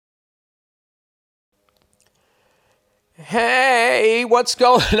Hey, what's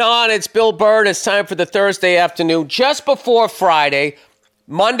going on? It's Bill Bird. It's time for the Thursday afternoon, just before Friday,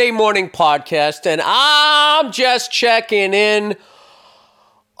 Monday morning podcast, and I'm just checking in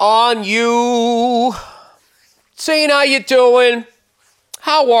on you, seeing how you doing.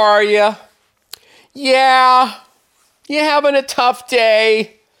 How are you? Yeah, you having a tough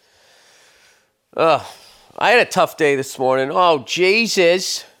day? I had a tough day this morning. Oh,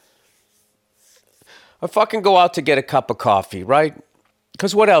 Jesus. I fucking go out to get a cup of coffee, right?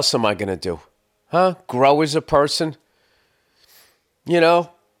 Because what else am I going to do? Huh? Grow as a person? You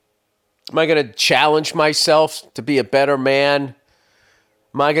know? Am I going to challenge myself to be a better man?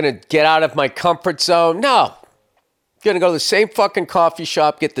 Am I going to get out of my comfort zone? No. I'm going to go to the same fucking coffee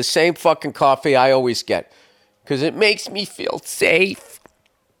shop, get the same fucking coffee I always get. Because it makes me feel safe.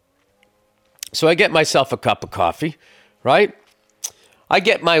 So I get myself a cup of coffee, right? I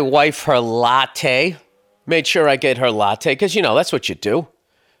get my wife her latte. Made sure I get her latte, because, you know, that's what you do.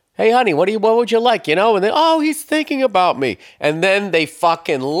 Hey, honey, what would you like, you know? And then, oh, he's thinking about me. And then they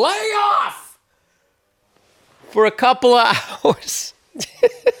fucking lay off for a couple of hours.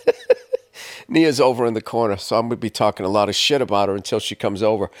 Nia's over in the corner, so I'm going to be talking a lot of shit about her until she comes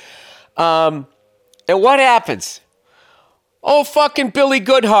over. And what happens? Oh, fucking Billy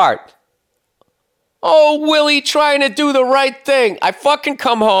Goodhart. Oh, Willie trying to do the right thing. I fucking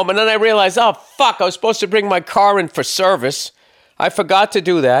come home and then I realize, oh, fuck, I was supposed to bring my car in for service. I forgot to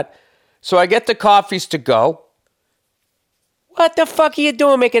do that. So I get the coffees to go. What the fuck are you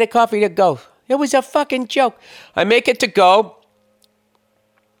doing making a coffee to go? It was a fucking joke. I make it to go.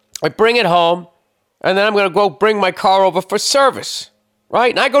 I bring it home. And then I'm going to go bring my car over for service.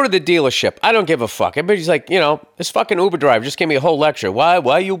 Right? And I go to the dealership. I don't give a fuck. Everybody's like, you know, this fucking Uber driver just gave me a whole lecture.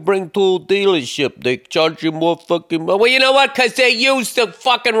 Why you bring to a dealership? They charge you more fucking... Well, you know what? Because they use the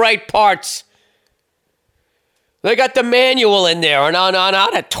fucking right parts. They got the manual in there and on how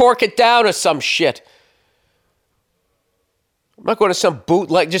to torque it down or some shit. I'm not going to some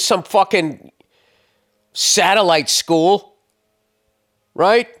bootleg, just some fucking satellite school.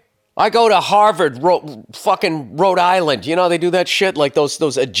 Right? I go to Harvard, fucking Rhode Island. You know, they do that shit, like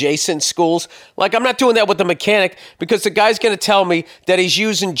those adjacent schools. Like, I'm not doing that with the mechanic because the guy's going to tell me that he's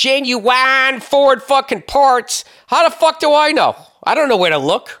using genuine Ford fucking parts. How the fuck do I know? I don't know where to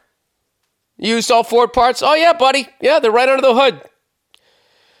look. You used all Ford parts? Oh, yeah, buddy. Yeah, they're right under the hood.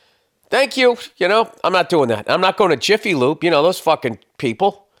 Thank you. You know, I'm not doing that. I'm not going to Jiffy Lube. You know, those fucking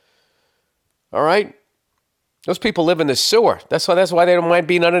people. All right? Those people live in the sewer. That's why they don't mind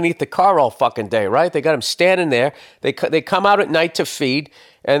being underneath the car all fucking day, right? They got them standing there. They come out at night to feed,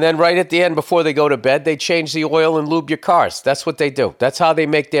 and then right at the end before they go to bed, they change the oil and lube your cars. That's what they do. That's how they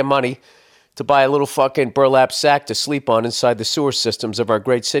make their money to buy a little fucking burlap sack to sleep on inside the sewer systems of our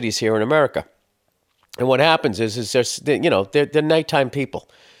great cities here in America. And what happens is they're nighttime people.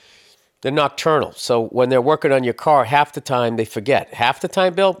 They're nocturnal. So when they're working on your car, half the time they forget. Half the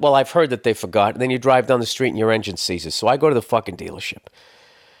time, Bill? Well, I've heard that they forgot. And then you drive down the street and your engine seizes. So I go to the fucking dealership.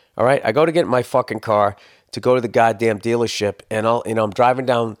 All right? I go to get my fucking car to go to the goddamn dealership. And I'm driving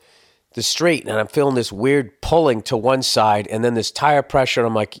down the street and I'm feeling this weird pulling to one side and then this tire pressure. And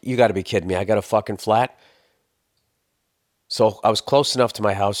I'm like, you got to be kidding me. I got a fucking flat. So I was close enough to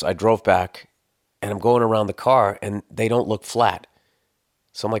my house. I drove back and I'm going around the car and they don't look flat.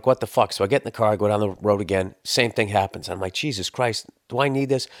 So I'm like, what the fuck? So I get in the car, I go down the road again. Same thing happens. I'm like, Jesus Christ, do I need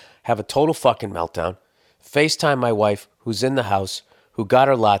this? Have a total fucking meltdown. FaceTime my wife, who's in the house, who got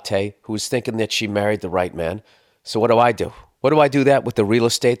her latte, who was thinking that she married the right man. So what do? What do I do that with the real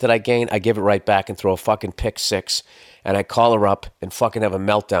estate that I gain? I give it right back and throw a fucking pick six. And I call her up and fucking have a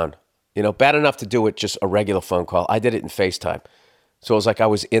meltdown. You know, bad enough to do it, just a regular phone call. I did it in FaceTime. So it was like I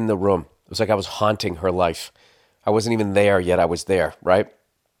was in the room. It was like I was haunting her life. I wasn't even there yet. I was there, right?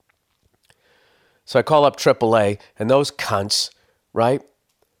 So I call up AAA, and those cunts, right?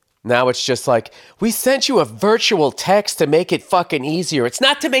 Now it's just like, we sent you a virtual text to make it fucking easier. It's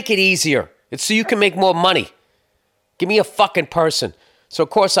not to make it easier. It's so you can make more money. Give me a fucking person. So, of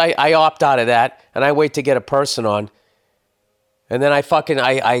course, I opt out of that, and I wait to get a person on. And then I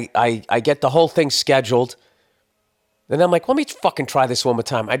get the whole thing scheduled. And I'm like, let me fucking try this one more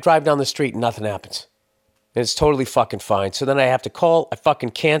time. I drive down the street, and nothing happens. And it's totally fucking fine. So then I have to call. I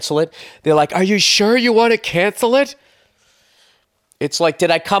fucking cancel it. They're like, are you sure you want to cancel it? It's like,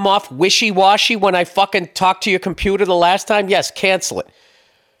 did I come off wishy-washy when I fucking talked to your computer the last time? Yes, cancel it.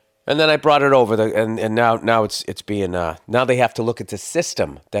 And then I brought it over, and now it's being, now they have to look at the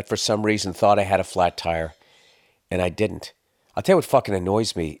system that for some reason thought I had a flat tire, and I didn't. I'll tell you what fucking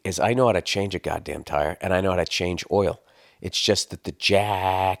annoys me is I know how to change a goddamn tire, and I know how to change oil. It's just that the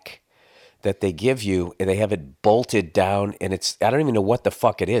jack that they give you, and they have it bolted down, and I don't even know what the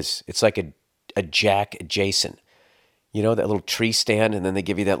fuck it is. It's like a jack adjacent. You know, that little tree stand, and then they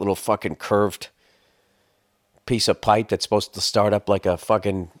give you that little fucking curved piece of pipe that's supposed to start up like a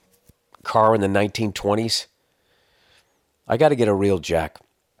fucking car in the 1920s. I got to get a real jack.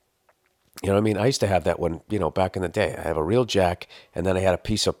 You know what I mean? I used to have that one, back in the day. I have a real jack, and then I had a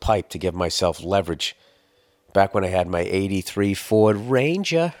piece of pipe to give myself leverage back when I had my 83 Ford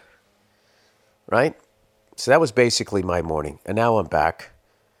Ranger. Right? So that was basically my morning. And now I'm back.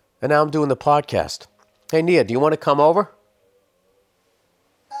 And now I'm doing the podcast. Hey, Nia, do you want to come over?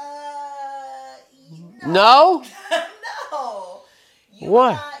 No? No.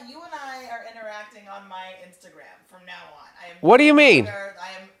 What? You and I are interacting on my Instagram from now on. What do you mean? I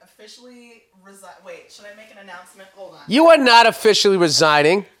am officially Wait, should I make an announcement? Hold on. You are not officially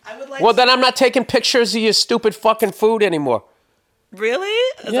resigning. I would like Well, then I'm not taking pictures of your stupid fucking food anymore. Really?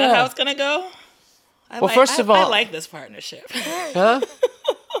 Is that how it's going to go? First of all, I like this partnership. Huh?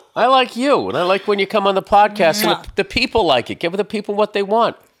 I like you, and I like when you come on the podcast, and the people like it. Give the people what they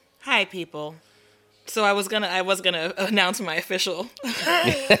want. Hi, people. So I was gonna announce my official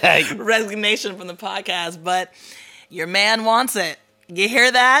resignation from the podcast, but your man wants it. You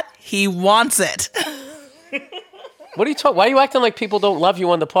hear that? He wants it. What are you talking? Why are you acting like people don't love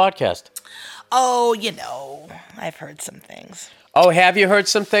you on the podcast? Oh, I've heard some things. Oh, have you heard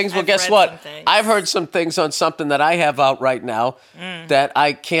some things? Well, guess what? I've heard some things on something that I have out right now that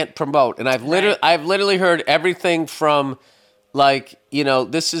I can't promote, and I've literally heard everything from,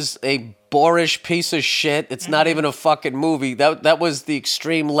 this is a boorish piece of shit. It's not even a fucking movie. That was the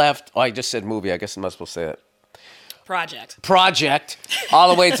extreme left. Oh, I just said movie. I guess I'm not supposed to say that. Project,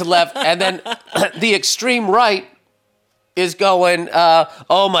 all the way to left, and then the extreme right is going.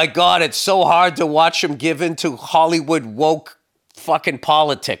 Oh my God, it's so hard to watch him give into Hollywood woke fucking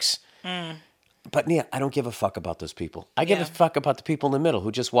politics. But Nia, I don't give a fuck about those people. I give a fuck about the people in the middle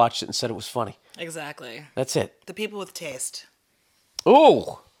who just watched it and said it was funny. Exactly. That's it. The people with taste.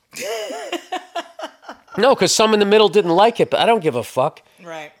 Ooh. No, because some in the middle didn't like it, but I don't give a fuck.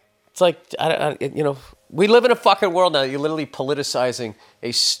 Right. It's like, we live in a fucking world now. You're literally politicizing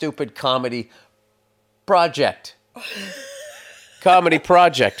a stupid comedy project. Comedy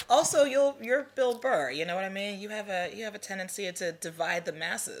project. Also, you're Bill Burr. You know what I mean? You have a tendency to divide the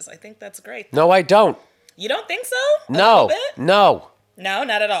masses. I think that's great. No, I don't. You don't think so? No. No,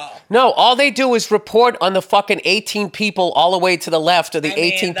 not at all. No, all they do is report on the fucking 18 people all the way to the left or the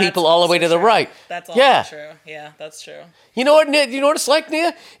 18 people all the way to the right. That's also true. Yeah, that's true. You know what it's like,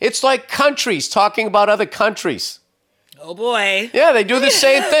 Nia? It's like countries talking about other countries. Oh, boy. Yeah, they do the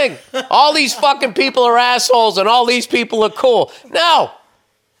same thing. All these fucking people are assholes and all these people are cool. No.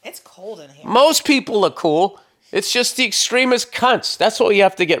 It's cold in here. Most people are cool. It's just the extremist cunts. That's what you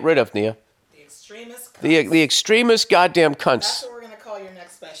have to get rid of, Nia. The extremist cunts. The extremist goddamn cunts. That's what we're going to call your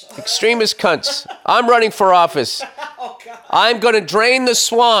next special. Extremist cunts. I'm running for office. Oh, God. I'm going to drain the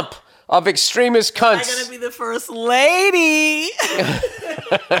swamp of extremist cunts. I'm going to be the first lady.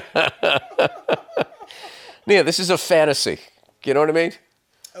 Nia, this is a fantasy. You know what I mean?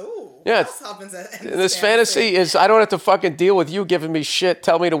 Ooh. Yeah. This fantasy is I don't have to fucking deal with you giving me shit,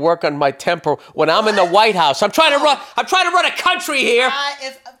 tell me to work on my temper when I'm in the White House. I'm trying to run a country here.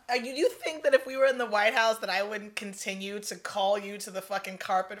 You think that if we were in the White House that I wouldn't continue to call you to the fucking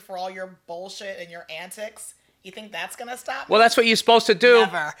carpet for all your bullshit and your antics? You think that's gonna stop me? Well, that's what you're supposed to do.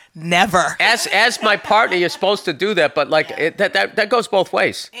 Never. As my partner, you're supposed to do that, but that goes both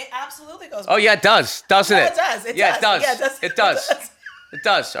ways. It absolutely goes. Oh yeah, it does, doesn't it? It does. It does. Yeah, it does. It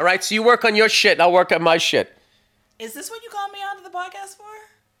does. All right. So you work on your shit, and I'll work on my shit. Is this what you called me onto the podcast for?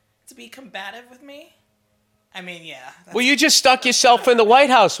 To be combative with me? I mean, yeah. Well, you just stuck yourself in the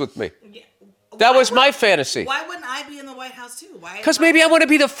White House with me. Yeah. That was my fantasy. Why wouldn't I be in the White House too? Because maybe I want to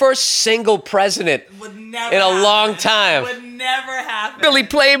be the first single president in a long time. Would never happen. Billy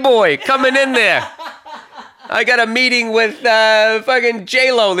Playboy coming in there. I got a meeting with fucking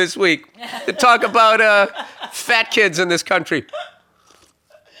J-Lo this week to talk about fat kids in this country.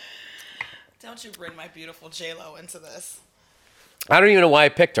 Don't you bring my beautiful J-Lo into this. I don't even know why I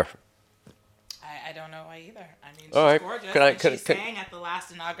picked her. I don't know why either. I mean, she's gorgeous. She sang at the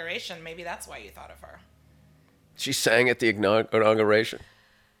last inauguration. Maybe that's why you thought of her. She sang at the inauguration.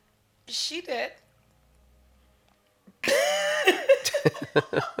 She did.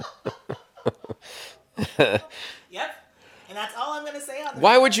 Yep. And that's all I'm going to say on this.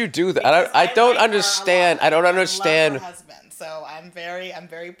 Why would you do that? I don't understand. I don't understand. I love her husband, so I'm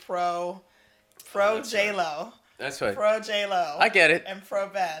very pro J-Lo. That's right. Pro J-Lo. I get it. And pro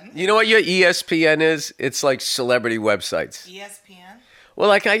Ben. You know what your ESPN is? It's like celebrity websites. ESPN? Well,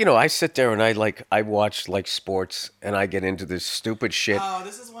 like I sit there and I watch like sports and I get into this stupid shit. Oh,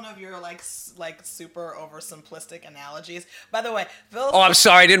 this is one of your like super oversimplistic analogies. By the way, Phil. Oh, I'm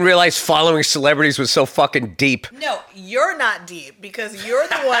sorry. I didn't realize following celebrities was so fucking deep. No, you're not deep because you're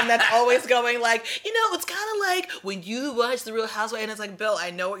the one that's always going like, it's kind of like when you watch The Real Housewives and it's like, Bill, I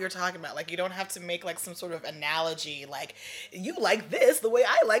know what you're talking about. Like, you don't have to make like some sort of analogy. Like, you like this the way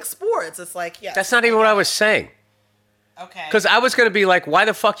I like sports. It's like, yeah. That's not even what I was saying. Okay. Because I was going to be like, why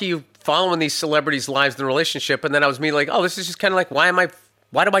the fuck are you following these celebrities' lives in the relationship? And then I was me like, oh, this is just kind of like, why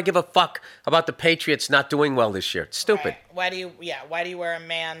do I give a fuck about the Patriots not doing well this year? It's stupid. Right. Why do you wear a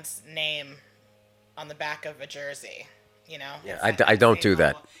man's name on the back of a jersey? Yeah, I don't do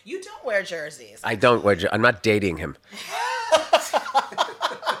that. You don't wear jerseys. I don't wear I'm not dating him.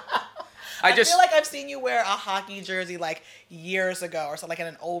 I feel like I've seen you wear a hockey jersey like years ago or something, like in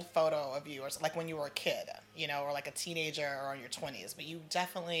an old photo of you or something, like when you were a kid, or like a teenager or in your 20s. But you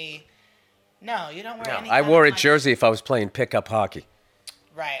definitely, no, you don't wear any. I wore a jersey if I was playing pickup hockey.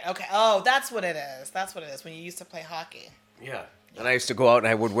 Right, okay. Oh, that's what it is. That's what it is, when you used to play hockey. Yeah. And I used to go out and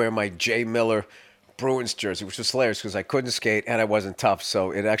I would wear my Jay Miller Bruins jersey, which was hilarious because I couldn't skate and I wasn't tough.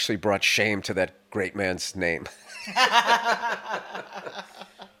 So it actually brought shame to that great man's name.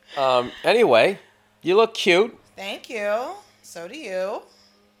 Anyway, you look cute. Thank you. So do you.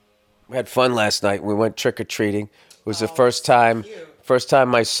 We had fun last night. We went trick-or-treating. It was the first time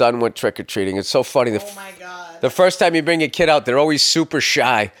my son went trick-or-treating. It's so funny. Oh, my God. The first time you bring a kid out, they're always super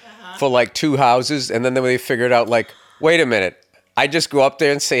shy for like 2 houses. And then when they figure it out, like, wait a minute. I just go up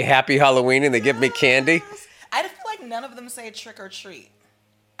there and say Happy Halloween and they give me candy. I feel like none of them say trick or treat.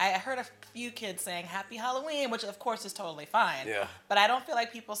 I heard a few kids saying Happy Halloween, which of course is totally fine. Yeah. But I don't feel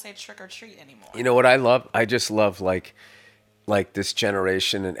like people say trick or treat anymore. You know what I love? I just love like this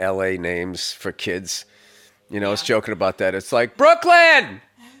generation in LA names for kids. I was joking about that. It's like, Brooklyn,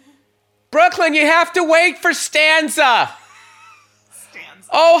 you have to wait for Stanza.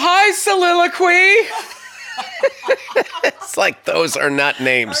 Oh, hi, Soliloquy. It's like those are not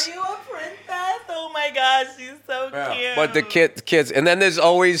names. Are you a princess? Oh my gosh, she's so cute. But the kids, and then there's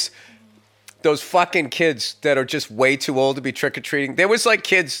always those fucking kids that are just way too old to be trick-or-treating. There was like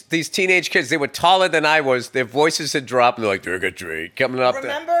kids, these teenage kids, they were taller than I was. Their voices had dropped, and they're like, trick-or-treat, coming up there.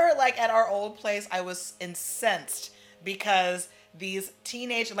 Remember, like, at our old place, I was incensed because these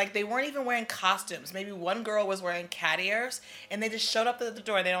teenage, like, they weren't even wearing costumes. Maybe one girl was wearing cat ears, and they just showed up at the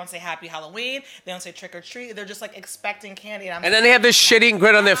door. They don't say Happy Halloween. They don't say trick or treat. They're just like expecting candy. And then they have this shitting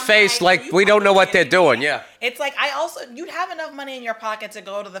grin on their face, like we don't know what they're doing. Yeah. It's like, you'd have enough money in your pocket to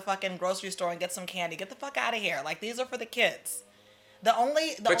go to the fucking grocery store and get some candy. Get the fuck out of here. Like, these are for the kids.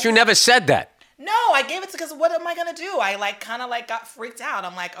 But you never said that. No, I gave it because what am I gonna do? I kind of got freaked out.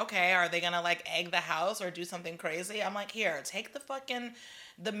 I'm like, okay, are they gonna like egg the house or do something crazy? I'm like, here, take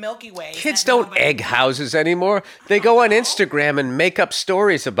the Milky Way. Kids don't egg houses anymore. They go on Instagram and make up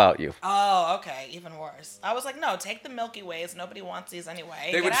stories about you. Oh, okay, even worse. I was like, no, take the Milky Ways. Nobody wants these anyway.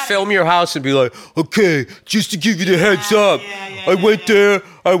 They would film your house and be like, okay, just to give you the heads up, I went there,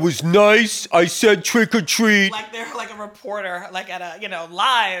 I was nice, I said trick or treat. Like they're like a reporter, like at a,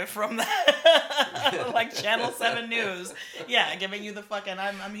 live from the, like Channel 7 News. Yeah, giving you the fucking,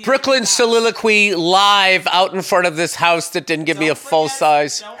 I'm here. Brooklyn Soliloquy live out in front of this house that didn't give me a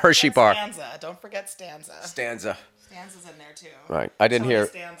full-size Hershey bar. Don't forget Stanza. Stanza's in there too. Right. I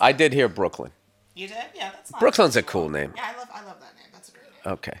did hear Brooklyn. You did? Yeah, that's not Brooklyn's a cool name. Yeah, I love that name. That's a great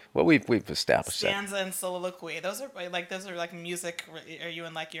name. Okay. Well, we've established Stanza and Soliloquy. Those are like music. Are you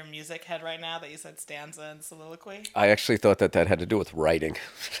in like your music head right now that you said Stanza and Soliloquy? I actually thought that had to do with writing.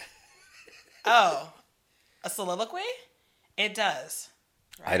 Oh, a soliloquy? It does.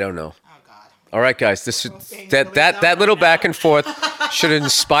 Right? I don't know. Oh God. All right, guys. That little back and forth should have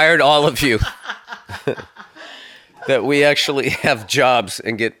inspired all of you that we actually have jobs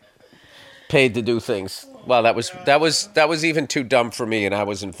and get paid to do things. Wow, that was even too dumb for me, and I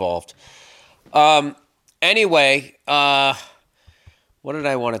was involved. Anyway, what did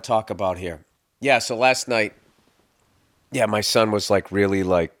I want to talk about here? Yeah, so last night, my son was like really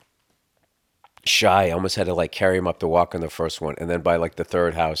like shy. I almost had to like carry him up the walk on the first one, and then by like the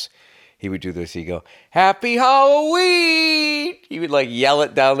third house, he would do this. He'd go, Happy Halloween! He would like yell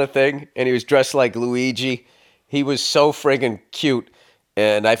it down the thing, and he was dressed like Luigi. He was so friggin' cute.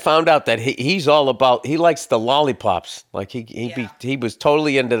 And I found out that he likes the lollipops. Like he was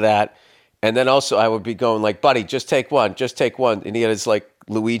totally into that. And then also I would be going like, buddy, just take one. And he had his like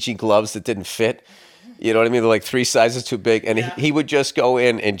Luigi gloves that didn't fit. You know what I mean? They're like 3 sizes too big. And he would just go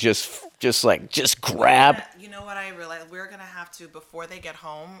in and just grab. You know know what I realized? We're going to have to, before they get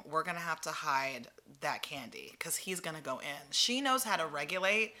home, we're going to have to hide that candy because he's going to go in. She knows how to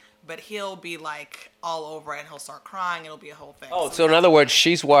regulate, but he'll be like all over it and he'll start crying. It'll be a whole thing. Oh, so in other words,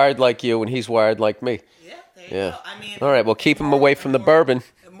 she's wired like you and he's wired like me. Yeah, there you go. I mean, all right, well, keep him away from the bourbon.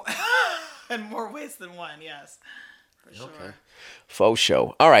 In more ways than one, yes. For sure. Okay. Faux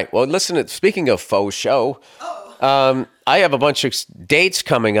show. All right, well, listen, speaking of faux show, I have a bunch of dates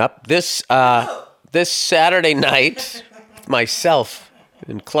coming up. This Saturday night, myself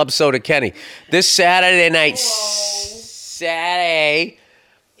and Club Soda Kenny. This Saturday night, Saturday.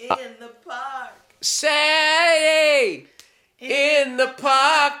 In the park. Saturday in the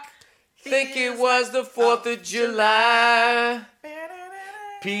park. Think it was the 4th of July.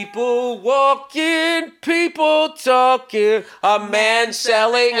 People walking, people talking. A man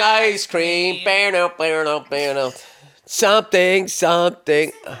selling ice cream. Something.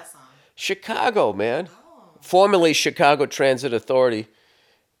 Chicago, man. Formerly Chicago Transit Authority.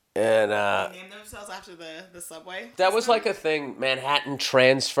 And they named themselves after the subway. that was like a thing. Manhattan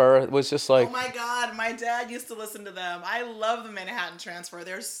Transfer. It was just like, oh my God, my dad used to listen to them. I love the Manhattan Transfer.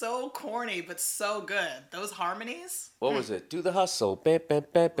 They're so corny but so good. Those harmonies. what was it? Do the hustle. Are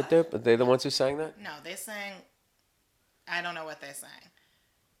they the ones who sang that? No, they sang. I don't know what they sang.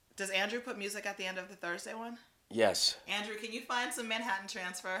 Does Andrew put music at the end of the Thursday one? Yes. Andrew, can you find some Manhattan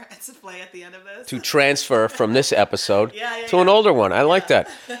Transfer to play at the end of this? To transfer from this episode Yeah, to an older one. I like that.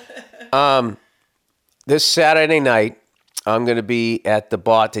 This Saturday night, I'm going to be at the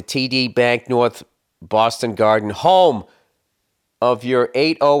TD Bank North Boston Garden, home of your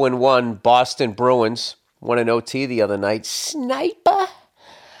 8-0-1 Boston Bruins. Won an OT the other night. Sniper.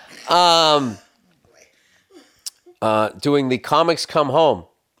 Doing the Comics Come Home.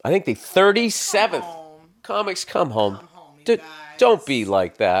 I think the 37th Comics Come Home. Come home, you guys. Don't be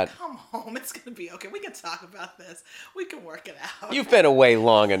like that. Come home. It's going to be okay. We can talk about this. We can work it out. You've been away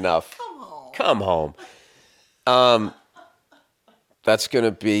long enough. Come home. Come home. That's going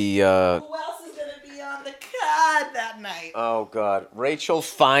to be... Who else is going to be on the card that night? oh, God. Rachel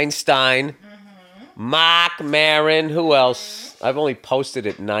Feinstein. Mark Maron. Who else? I've only posted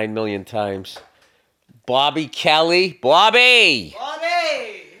it 9 million times. Bobby Kelly. Bobby!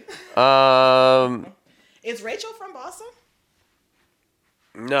 Is Rachel from Boston?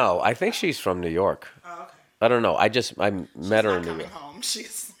 No, I think she's from New York. Oh, okay. I don't know. I met her in New Coming York. home.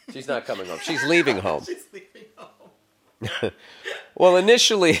 She's She's not coming home. She's leaving home. she's leaving home. Well,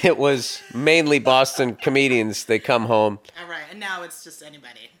 initially it was mainly Boston comedians. They come home. All right, and now it's just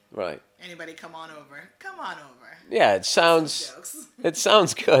anybody. Right. Anybody come on over. Come on over. Yeah, it sounds Jokes. it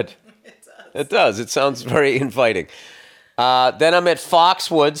sounds good. It does. It does. It sounds very inviting. Then I'm at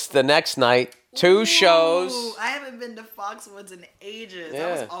Foxwoods the next night. 2 shows. Ooh, I haven't been to Foxwoods in ages. Yeah.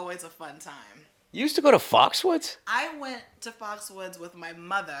 That was always a fun time. You used to go to Foxwoods? I went to Foxwoods with my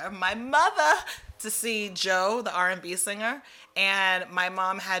mother to see Joe, the R&B singer, and my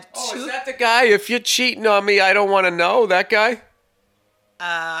mom had two. Is that the guy? If you're cheating on me, I don't want to know. That guy?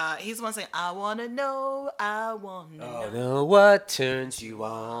 He's the one saying, I want to know. Know what turns you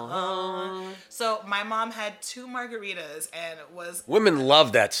on. So my mom had 2 margaritas and it was Women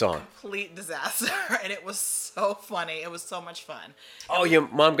love that song. complete disaster. And it was so funny. It was so much fun. Oh, your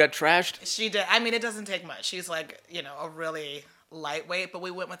mom got trashed? She did. I mean, it doesn't take much. She's like, a really lightweight. But we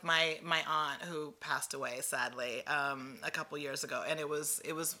went with my aunt who passed away, sadly, a couple years ago. And it was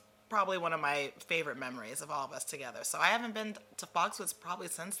probably one of my favorite memories of all of us together. So I haven't been to Foxwoods probably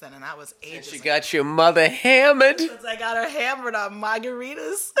since then, and that was ages She ago. got your mother hammered. Since I got her hammered on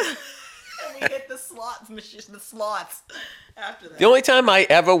margaritas. And we hit the slots after that. The only time I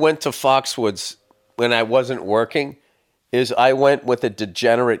ever went to Foxwoods when I wasn't working is I went with a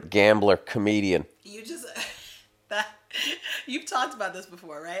degenerate gambler comedian. You've talked about this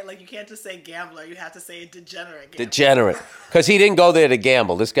before, right? Like, you can't just say gambler. You have to say degenerate gambler. Degenerate. Because he didn't go there to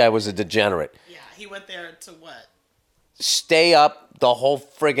gamble. This guy was a degenerate. Yeah, he went there to what? Stay up the whole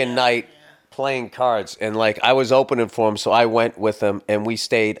friggin' night playing cards. And, I was opening for him, so I went with him, and we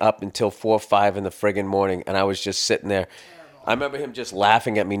stayed up until 4 or 5 in the friggin' morning, and I was just sitting there. Terrible. I remember him just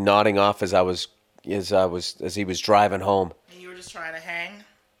laughing at me, nodding off as he was driving home. And you were just trying to hang?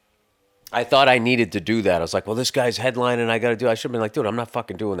 I thought I needed to do that. I was like, well, this guy's headlining, I got to do it. I should have been like, dude, I'm not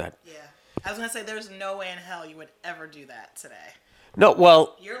fucking doing that. Yeah. I was going to say, there's no way in hell you would ever do that today. No,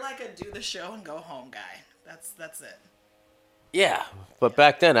 well... You're like a do the show and go home guy. That's it. Yeah, but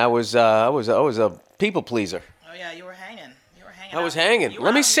back then I was a people pleaser. Oh, yeah, you were hanging. I was hanging.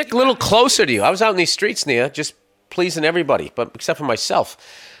 Let me sit a little closer to you. I was out in these streets, Nia, just pleasing everybody, but except for myself.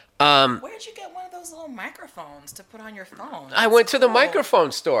 Where'd you get one of those little microphones to put on your phone. I went to the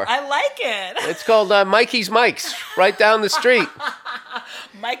microphone store. I like it. It's called Mikey's Mics, right down the street.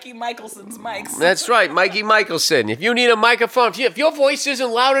 Mikey Michelson's mics. That's right, Mikey Michelson. If you need a microphone, if your voice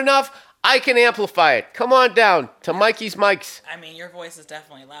isn't loud enough, I can amplify it. Come on down to Mikey's Mics. I mean, your voice is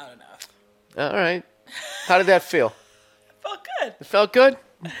definitely loud enough. All right. How did that feel? It felt good. It felt good?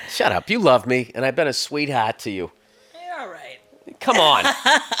 Shut up. You love me, and I've been a sweetheart to you. You're all right. Come on.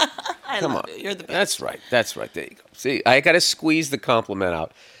 Come on. You. You're the best. That's right. There you go. See, I got to squeeze the compliment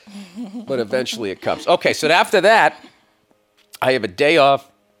out. But eventually it comes. Okay, so after that, I have a day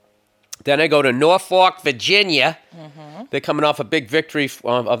off. Then I go to Norfolk, Virginia. Mm-hmm. They're coming off a big victory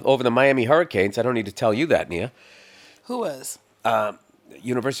over the Miami Hurricanes. I don't need to tell you that, Nia. Who was?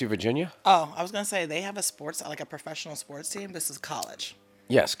 University of Virginia. Oh, I was going to say, they have a sports, like a professional sports team. This is college.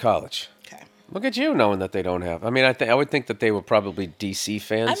 Yes, college. Okay. Look at you knowing that they don't have. I mean, I would think that they were probably DC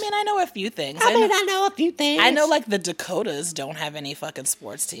fans. I mean, I know a few things. I know a few things. I know, like, the Dakotas don't have any fucking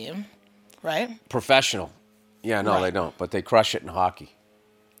sports team, right? Professional. Yeah, no, Right. they don't. But they crush it in hockey.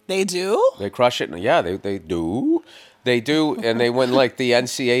 They do? They crush it. Yeah, they do. They do. And they win, like, the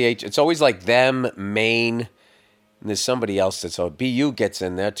NCAA. It's always, like, them, Maine. And there's somebody else that's... BU gets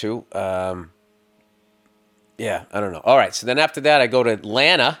in there, too. Yeah, I don't know. All right, so then after that, I go to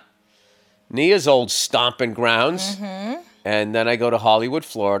Atlanta, Nia's old stomping grounds. Mm-hmm. And then I go to Hollywood,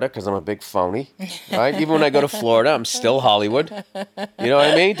 Florida, because I'm a big phony. Right? Even when I go to Florida, I'm still Hollywood. You know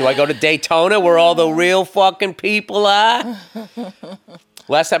what I mean? Do I go to Daytona, where all the real fucking people are?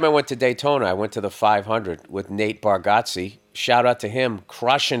 Last time I went to Daytona, I went to the 500 with Nate Bargatze. Shout out to him,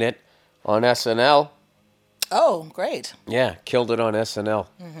 crushing it on SNL. Oh, great. Yeah, killed it on SNL.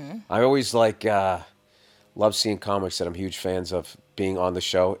 Mm-hmm. I always love seeing comics that I'm huge fans of being on the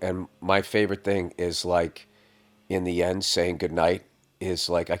show. And my favorite thing is, like, in the end, saying goodnight is,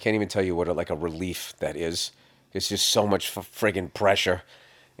 like, I can't even tell you what a relief that is. It's just so much friggin' pressure.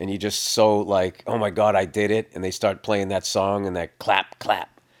 And you just so, like, oh my God, I did it. And they start playing that song and that clap,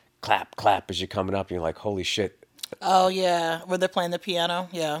 clap, clap, clap as you're coming up. And you're like, holy shit. Oh, yeah. Where they're playing the piano?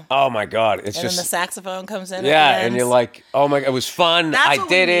 Yeah. Oh, my God. It's and just... then the saxophone comes in. Yeah, and you're like, oh, my... It was fun. That's I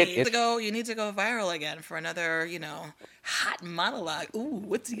did it. You need to go viral again for another, hot monologue. Ooh,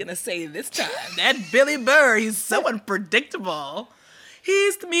 what's he going to say this time? That Billy Burr, he's so unpredictable.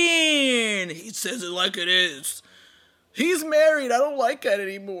 He's mean. He says it like it is. He's married. I don't like that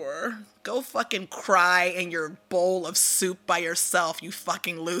anymore. Go fucking cry in your bowl of soup by yourself, you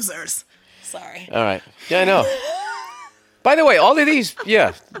fucking losers. Sorry. All right. Yeah, I know. By the way, all of these,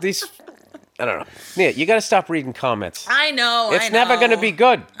 I don't know. Yeah, you got to stop reading comments. I know. It's never going to be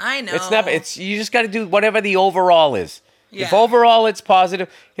good. I know. You just got to do whatever the overall is. Yeah. If overall it's positive,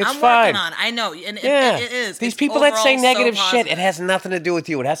 it's I'm fine. working on it. I know. And yeah. it is. These it's people that say negative so shit, it has nothing to do with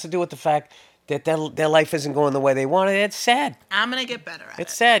you. It has to do with the fact that their life isn't going the way they want it. It's sad. I'm going to get better at it.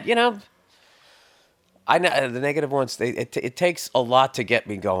 It's sad, I know the negative ones. It takes a lot to get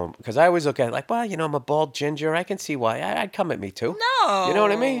me going because I always look at it like, well, I'm a bald ginger. I can see why. I'd come at me too. No, you know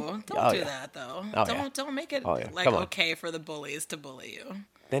what I mean? Don't do that though. Don't make it okay for the bullies to bully you.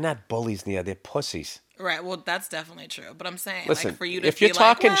 They're not bullies, Nia. They're pussies. Right. Well, that's definitely true. But I'm saying, listen, like, for you to if you're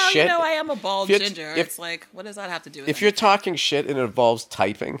talking shit, I am a bald ginger. It's like, what does that have to do with if you're talking shit and it involves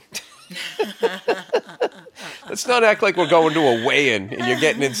typing? Let's not act like we're going to a weigh-in and you're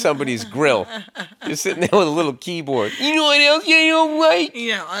getting in somebody's grill. You're sitting there with a little keyboard. You know what else? You know right?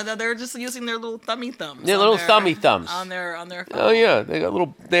 They're just using their little thummy thumbs. Their little thummy thumbs on their phone. Oh yeah, they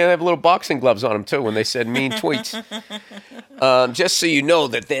have little boxing gloves on them too when they said mean tweets. Just so you know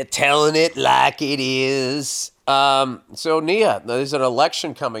that they're telling it like it is. So Nia, there's an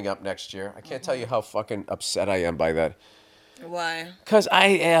election coming up next year. I can't tell you how fucking upset I am by that. Why? Because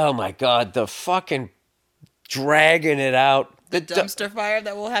oh my God, the fucking dragging it out. The dumpster fire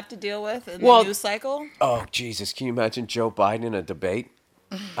that we'll have to deal with in the news cycle? Oh, Jesus. Can you imagine Joe Biden in a debate?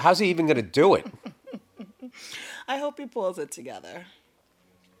 How's he even going to do it? I hope he pulls it together.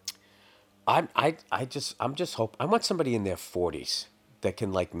 I'm just hope I want somebody in their 40s that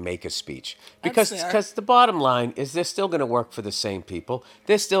can make a speech because the bottom line is they're still going to work for the same people.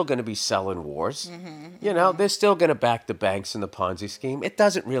 They're still going to be selling wars. Mm-hmm, they're still going to back the banks and the Ponzi scheme. It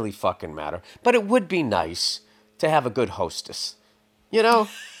doesn't really fucking matter, but it would be nice to have a good hostess.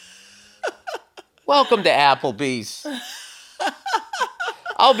 Welcome to Applebee's.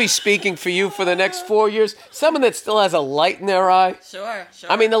 I'll be speaking for you for the next 4 years. Someone that still has a light in their eye. Sure.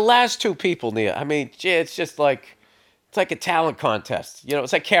 I mean, the last two people, Nia. I mean, it's just like... It's like a talent contest.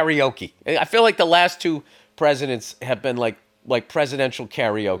 It's like karaoke. I feel like the last two presidents have been like presidential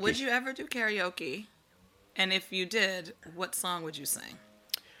karaoke. Would you ever do karaoke? And if you did, what song would you sing?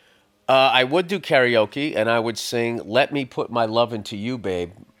 I would do karaoke, and I would sing "Let Me Put My Love Into You,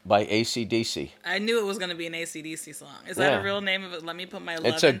 Babe" by AC/DC. I knew it was going to be an AC/DC song. Is that a real name of it? Let Me Put My Love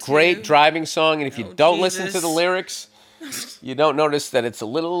Into You? It's a great driving song, and if you don't listen to the lyrics, you don't notice that it's a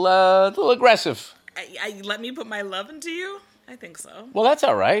little aggressive. Let me put my love into you? I think so. Well, that's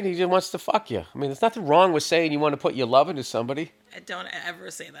all right. He just wants to fuck you. I mean, there's nothing wrong with saying you want to put your love into somebody. I don't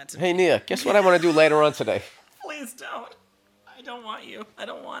ever say that to me. Hey, Nia, guess what I want to do later on today? Please don't. I don't want you. I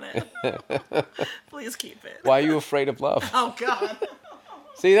don't want it. Please keep it. Why are you afraid of love? Oh, God.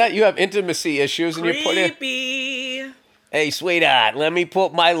 See that? You have intimacy issues and Creepy. you put in... Hey, sweetheart, let me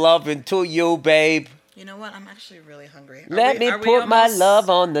put my love into you, babe. You know what? I'm actually really hungry. Let me put my love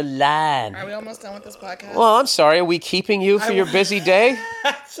on the line. Are we almost done with this podcast? Well, I'm sorry. Are we keeping you for your busy day?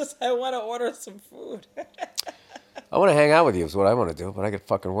 It's just I want to order some food. I want to hang out with you is what I want to do, but I got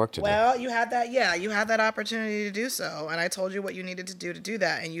fucking work to do. Well, you had that. Yeah, you had that opportunity to do so, and I told you what you needed to do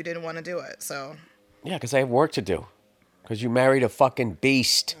that, and you didn't want to do it. So. Yeah, because I have work to do. Because you married a fucking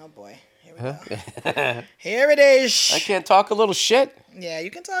beast. Oh boy, here we go. Here it is. I can't talk a little shit. Yeah,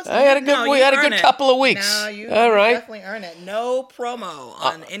 you can talk. I had a good. We had a good couple of weeks. No, you right. definitely earn it. No promo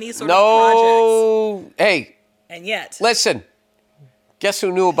on any sort of projects. Hey. And yet. Listen. Guess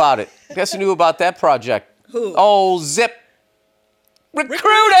who knew about it? Guess who knew about that project? Who? Oh, Zip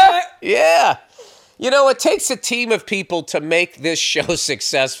Recruiter. Yeah. You know, it takes a team of people to make this show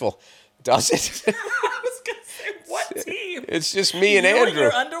successful, does it? I was gonna say, what team? It's just me and Andrew. And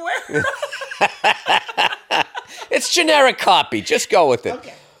your underwear? It's generic copy. Just go with it.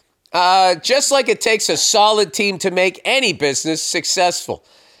 Okay. Just like it takes a solid team to make any business successful.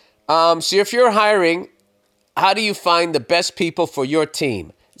 So if you're hiring, how do you find the best people for your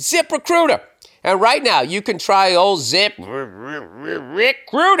team? ZipRecruiter. And right now, you can try old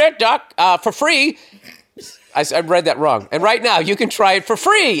ZipRecruiter for free. I read that wrong. And right now, you can try it for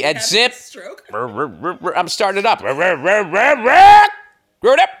free at Zip. I'm starting it up.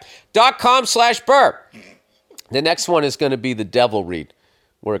 Recruiter.com/Burr. The next one is going to be the devil read,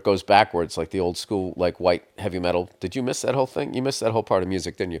 where it goes backwards, like the old school, like white heavy metal. Did you miss that whole thing? You missed that whole part of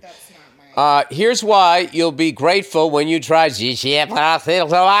music, didn't you? That's not my... Here's why you'll be grateful when you try. If you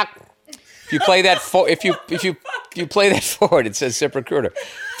play that if you play that forward, it says ZipRecruiter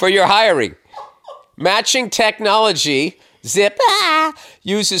for your hiring. Matching technology. Zip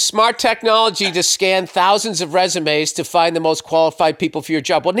uses smart technology to scan thousands of resumes to find the most qualified people for your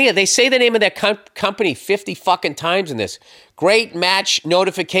job. Well, Nia, they say the name of that company 50 fucking times in this. Great match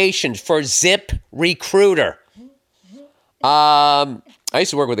notifications for ZipRecruiter. I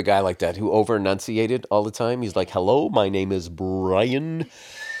used to work with a guy like that who over-enunciated all the time. He's like, hello, my name is Brian.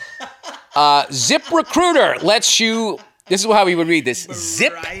 ZipRecruiter lets you... This is how we would read this.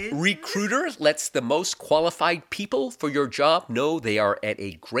 ZipRecruiter lets the most qualified people for your job know they are at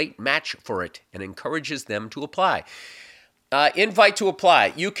a great match for it and encourages them to apply. Invite to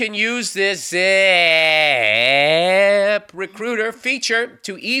apply. You can use this ZipRecruiter feature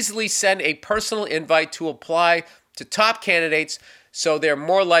to easily send a personal invite to apply to top candidates so they're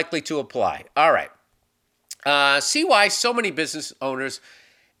more likely to apply. All right. See why so many business owners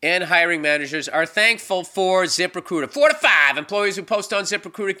and hiring managers are thankful for ZipRecruiter. 4 to 5 employees who post on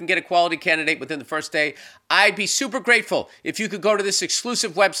ZipRecruiter can get a quality candidate within the first day. I'd be super grateful if you could go to this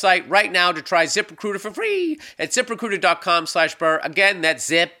exclusive website right now to try ZipRecruiter for free at ZipRecruiter.com/Burr. Again, that's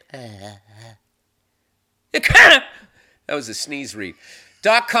Zip. That was a sneeze read.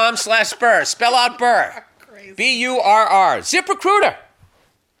 .com/Burr. Spell out Burr. B-U-R-R. ZipRecruiter.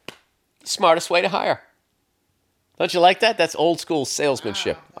 Smartest way to hire. Don't you like that? That's old school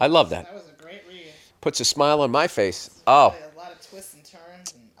salesmanship. Wow. I love that. That was a great read. Puts a smile on my face. Oh. A lot of twists and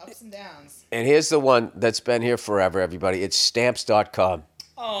turns and ups and downs. And here's the one that's been here forever, everybody. It's Stamps.com.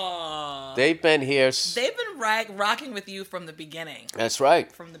 Aww. They've been here. They've been rocking with you from the beginning. That's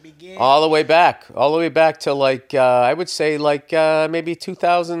right. From the beginning. All the way back. All the way back to like, I would say like maybe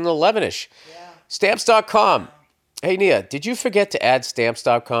 2011-ish. Yeah. Stamps.com. Hey, Nia, did you forget to add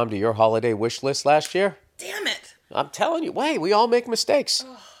Stamps.com to your holiday wish list last year? Damn it. I'm telling you, wait, we all make mistakes.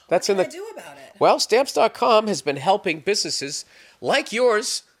 Oh, That's what can I do about it? Well, Stamps.com has been helping businesses like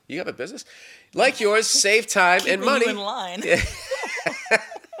yours. You have a business? Like yours, save time and money. You in line.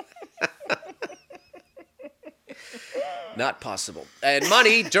 Not possible. And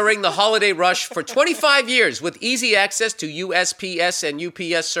money during the holiday rush for 25 years with easy access to USPS and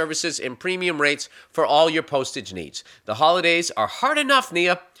UPS services and premium rates for all your postage needs. The holidays are hard enough,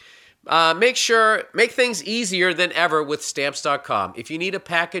 Nia. Make things easier than ever with Stamps.com. If you need a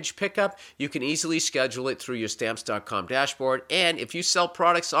package pickup, you can easily schedule it through your Stamps.com dashboard. And if you sell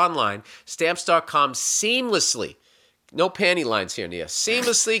products online, Stamps.com seamlessly no panty lines here, Nia.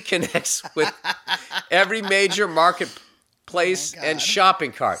 Seamlessly connects with every major marketplace and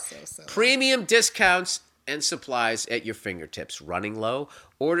shopping cart. So premium discounts and supplies at your fingertips. Running low?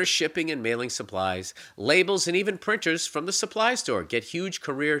 Order shipping and mailing supplies, labels, and even printers from the supply store. Get huge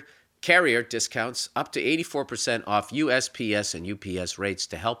carrier discounts up to 84% off USPS and UPS rates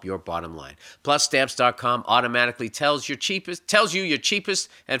to help your bottom line. Plus, Stamps.com automatically tells you your cheapest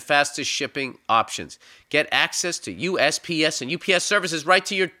and fastest shipping options. Get access to USPS and UPS services right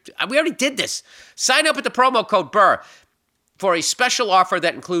to your... We already did this. Sign up with the promo code BURR for a special offer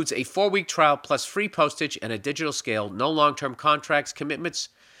that includes a 4-week trial plus free postage and a digital scale. No long-term contracts, commitments...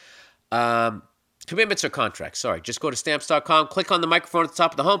 Commitments or contracts, sorry. Just go to Stamps.com, click on the microphone at the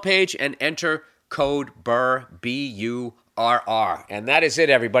top of the homepage, and enter code BURR, B-U-R-R. And that is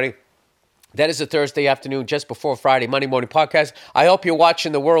it, everybody. That is a Thursday afternoon, just before Friday, Monday morning podcast. I hope you're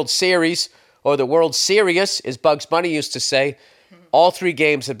watching the World Series, or the World Serious, as Bugs Bunny used to say. All 3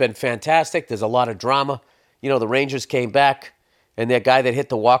 games have been fantastic. There's a lot of drama. You know, the Rangers came back, and that guy that hit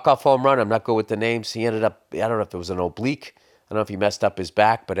the walk-off home run, I'm not good with the names, he ended up, I don't know if it was an oblique. I don't know if he messed up his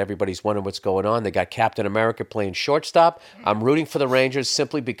back, but everybody's wondering what's going on. They got Captain America playing shortstop. I'm rooting for the Rangers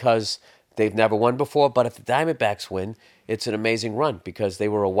simply because they've never won before. But if the Diamondbacks win, it's an amazing run because they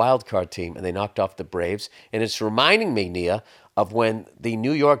were a wild card team and they knocked off the Braves. And it's reminding me, Nia, of when the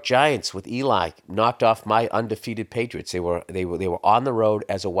New York Giants with Eli knocked off my undefeated Patriots. They were on the road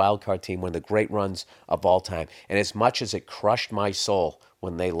as a wild card team, one of the great runs of all time. And as much as it crushed my soul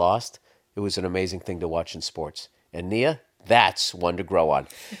when they lost, it was an amazing thing to watch in sports. And Nia, that's one to grow on.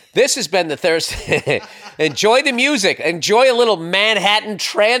 This has been the Thursday. Enjoy the music. Enjoy a little Manhattan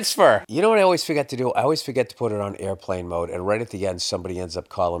Transfer. You know what I always forget to do? I always forget to put it on airplane mode, and right at the end, somebody ends up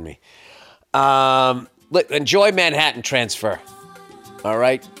calling me. Enjoy Manhattan Transfer. All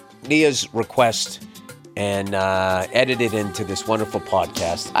right? Nia's request, and edited into this wonderful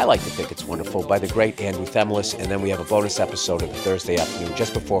podcast. I like to think it's wonderful, by the great Andrew Themelis, and then we have a bonus episode of the Thursday afternoon,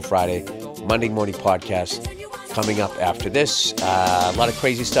 just before Friday, Monday morning podcast. Coming up after this, a lot of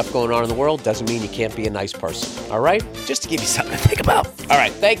crazy stuff going on in the world. Doesn't mean you can't be a nice person. All right? Just to give you something to think about. All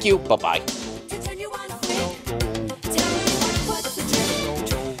right. Thank you. Bye-bye.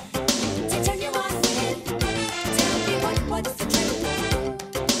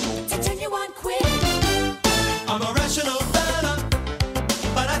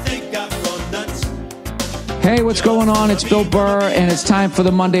 Hey, what's going on? It's Bill Burr, and it's time for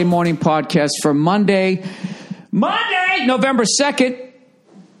the Monday morning podcast for Monday, November 2nd,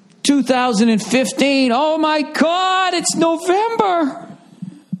 2015. Oh, my God, it's November.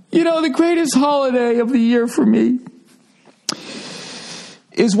 You know, the greatest holiday of the year for me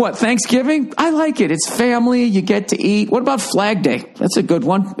is what, Thanksgiving? I like it. It's family. You get to eat. What about Flag Day? That's a good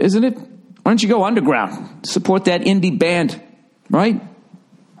one, isn't it? Why don't you go underground? Support that indie band, right?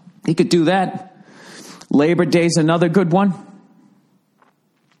 You could do that. Labor Day's another good one.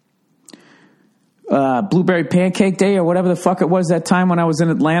 Blueberry Pancake Day or whatever the fuck it was that time when I was in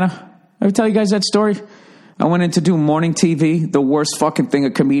Atlanta. Ever tell you guys that story? I went in to do morning TV, the worst fucking thing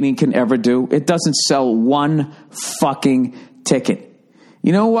a comedian can ever do. It doesn't sell one fucking ticket.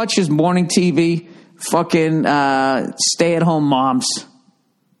 You know who watches morning TV? Fucking stay-at-home moms.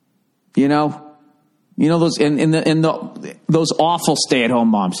 You know those those awful stay-at-home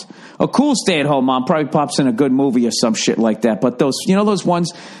moms. A cool stay-at-home mom probably pops in a good movie or some shit like that. But those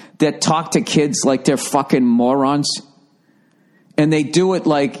ones that talk to kids like they're fucking morons, and they do it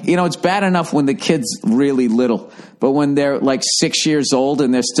like, it's bad enough when the kid's really little, but when they're like 6 years old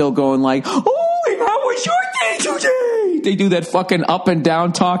and they're still going like, "Oh, and how was your day today?" They do that fucking up and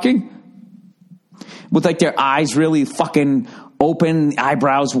down talking with like their eyes really fucking open,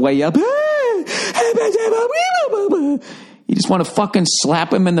 eyebrows way up. You just want to fucking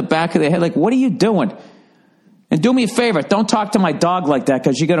slap him in the back of the head. Like, what are you doing? And do me a favor. Don't talk to my dog like that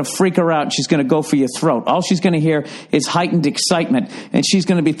because you're going to freak her out and she's going to go for your throat. All she's going to hear is heightened excitement. And she's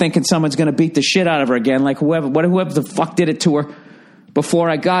going to be thinking someone's going to beat the shit out of her again. Like whoever the fuck did it to her before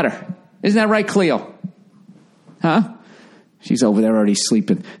I got her. Isn't that right, Cleo? Huh? She's over there already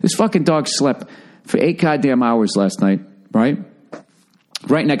sleeping. This fucking dog slept for 8 goddamn hours last night, right?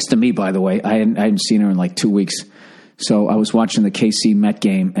 Right next to me, by the way. I hadn't seen her in like 2 weeks. So I was watching the KC Met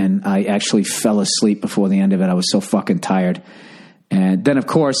game, and I actually fell asleep before the end of it. I was so fucking tired. And then, of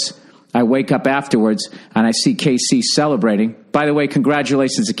course, I wake up afterwards, and I see KC celebrating. By the way,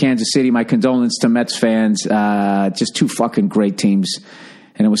 congratulations to Kansas City. My condolences to Mets fans. Just 2 fucking great teams.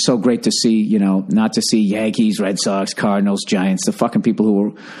 And it was so great to see, not to see Yankees, Red Sox, Cardinals, Giants, the fucking people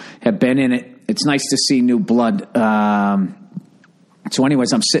who have been in it. It's nice to see new blood. So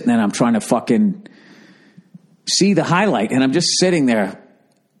anyways, I'm sitting there and I'm trying to fucking see the highlight, and I'm just sitting there.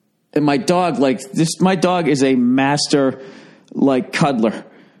 And my dog, my dog is a master, cuddler.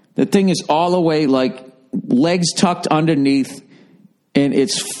 The thing is all the way, legs tucked underneath, and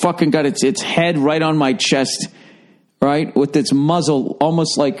it's fucking got its head right on my chest, right? With its muzzle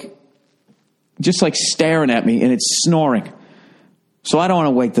almost just staring at me, and it's snoring. So I don't want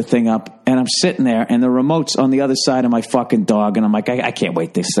to wake the thing up, and I'm sitting there, and the remote's on the other side of my fucking dog, and I'm like, I can't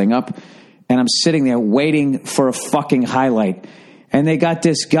wake this thing up. And I'm sitting there waiting for a fucking highlight. And they got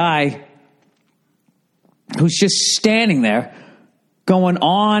this guy who's just standing there going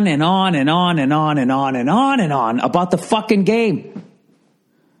on and on and on and on and on and on and on about the fucking game.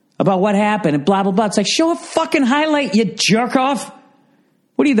 About what happened and blah, blah, blah. It's like, show a fucking highlight, you jerk off.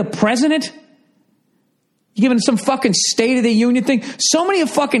 What are you, the president? You giving some fucking State of the Union thing? So many of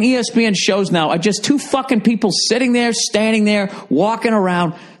fucking ESPN shows now are just two fucking people sitting there, standing there, walking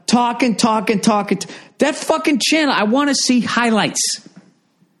around, talking. That fucking channel, I want to see highlights.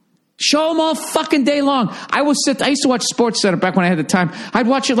 Show them all fucking day long. I used to watch SportsCenter back when I had the time. I'd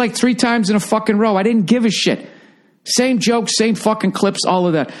watch it 3 times in a fucking row. I didn't give a shit. Same jokes, same fucking clips, all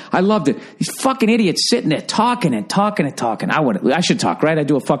of that. I loved it. These fucking idiots sitting there talking. I should talk, right? I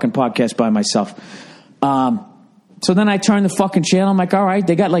do a fucking podcast by myself. So then I turn the fucking channel. I'm like, all right,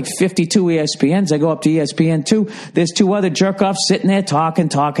 they got 52 ESPNs. I go up to ESPN 2. There's 2 other jerk-offs sitting there talking.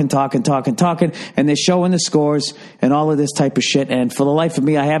 And they're showing the scores and all of this type of shit. And for the life of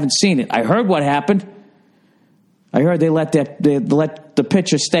me, I haven't seen it. I heard what happened. I heard they let the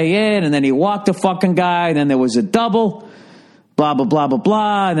pitcher stay in, and then he walked the fucking guy, and then there was a double. Blah, blah, blah, blah,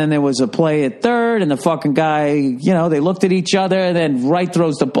 blah. And then there was a play at third, and the fucking guy, they looked at each other, and then Wright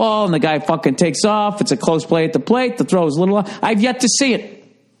throws the ball, and the guy fucking takes off. It's a close play at the plate. The throw is a little off. I've yet to see it.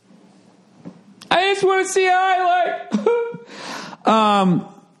 I just want to see a highlight.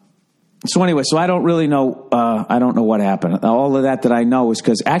 So anyway, I don't really know. I don't know what happened. All of that I know is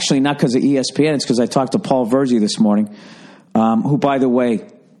not because of ESPN. It's because I talked to Paul Verzi this morning, who, by the way,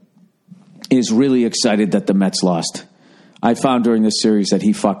 is really excited that the Mets lost. I found during this series that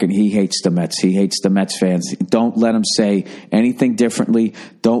he hates the Mets. He hates the Mets fans. Don't let him say anything differently.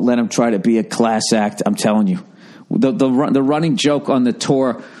 Don't let him try to be a class act. I'm telling you. The running joke on the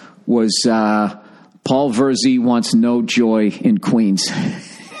tour was Paul Verzi wants no joy in Queens.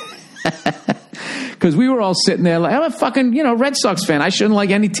 Because we were all sitting there I'm a fucking, Red Sox fan. I shouldn't like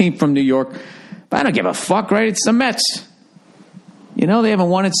any team from New York. But I don't give a fuck, right? It's the Mets. They haven't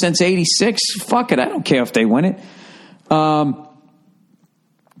won it since 86. Fuck it. I don't care if they win it. So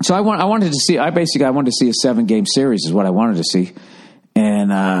I wanted to see a 7-game series is what I wanted to see. And,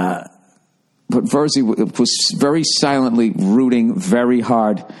 but Verzi was very silently rooting very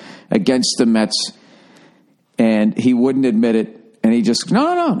hard against the Mets, and he wouldn't admit it. And he just, no,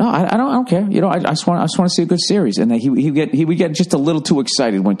 I don't care. I just want to see a good series. And then he would get just a little too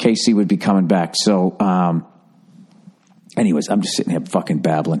excited when KC would be coming back. So, anyways, I'm just sitting here fucking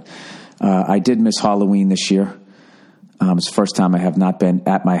babbling. I did miss Halloween this year. It's the first time I have not been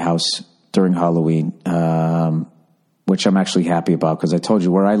at my house during Halloween, which I'm actually happy about because I told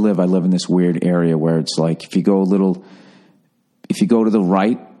you where I live in this weird area where it's if you go to the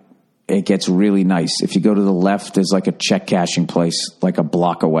right, it gets really nice. If you go to the left, there's a check cashing place a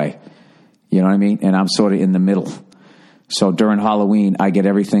block away. You know what I mean? And I'm sort of in the middle. So during Halloween, I get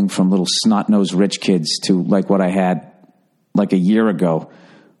everything from little snot-nosed rich kids to what I had a year ago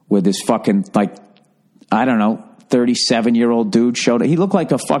where this fucking 37-year-old dude showed up. He looked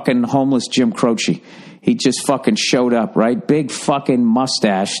like a fucking homeless Jim Croce. He just fucking showed up, right? Big fucking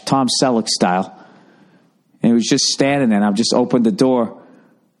mustache, Tom Selleck style. And he was just standing there, and I've just opened the door.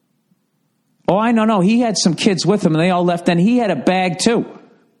 Oh, I know. He had some kids with him, and they all left. And he had a bag, too.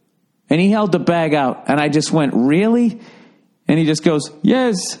 And he held the bag out. And I just went, really? And he just goes,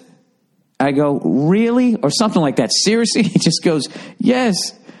 yes. I go, really? Or something like that. Seriously? He just goes, yes.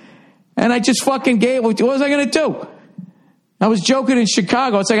 And I just fucking gave it. What was I going to do? I was joking in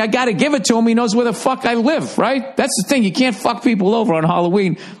Chicago. It's I got to give it to him. He knows where the fuck I live, right? That's the thing. You can't fuck people over on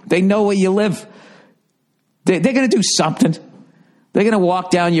Halloween. They know where you live. They're going to do something. They're going to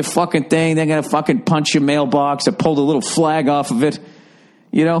walk down your fucking thing. They're going to fucking punch your mailbox or pull the little flag off of it.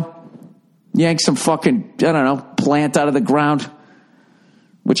 Yank some fucking, plant out of the ground.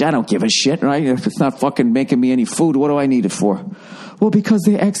 Which I don't give a shit, right? If it's not fucking making me any food, what do I need it for? Well, because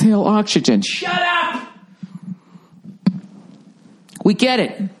they exhale oxygen. Shut up! We get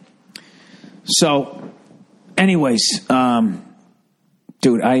it. So, anyways,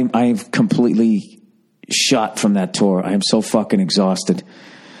 dude, I'm completely shot from that tour. I am so fucking exhausted.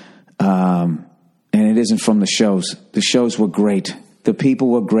 And it isn't from the shows. The shows were great. The people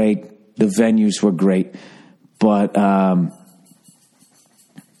were great. The venues were great. But I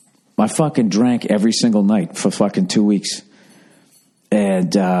fucking drank every single night for fucking 2 weeks.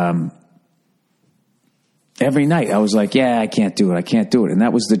 And every night I was like, yeah, I can't do it. And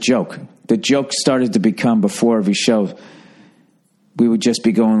that was the joke. The joke started to become, before every show, we would just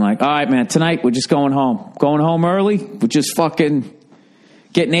be going like, all right, man, tonight we're just going home. Going home early. We're just fucking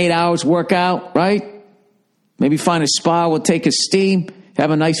getting 8 hours workout, right? Maybe find a spa. We'll take a steam.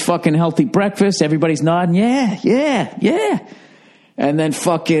 Have a nice fucking healthy breakfast. Everybody's nodding. Yeah. And then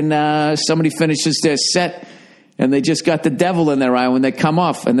fucking somebody finishes their set and they just got the devil in their eye when they come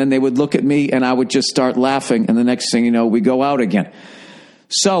off. And then they would look at me and I would just start laughing. And the next thing you know, we go out again.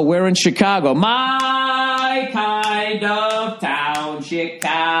 So we're in Chicago. My kind of town,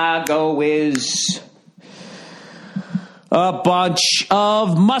 Chicago is a bunch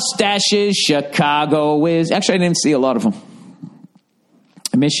of mustaches. Chicago is... Actually, I didn't see a lot of them.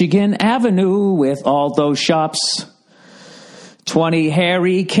 Michigan Avenue with all those shops. 20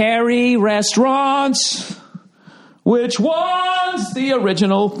 Harry Carey restaurants. Which one's the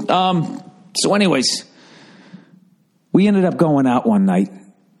original? So anyways, we ended up going out one night.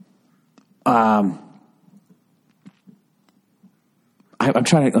 I'm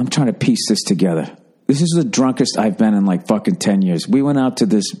trying to piece this together. This is the drunkest I've been in like fucking 10 years. We went out to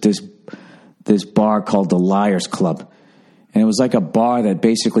this bar called the Liars Club. And it was like a bar that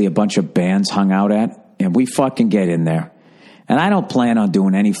basically a bunch of bands hung out at. And we fucking get in there. And I don't plan on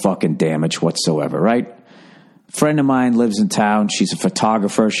doing any fucking damage whatsoever, right? A friend of mine lives in town. She's a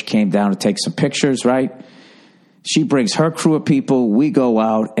photographer. She came down to take some pictures, right? She brings her crew of people. We go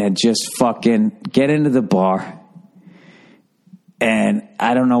out and just fucking get into the bar. And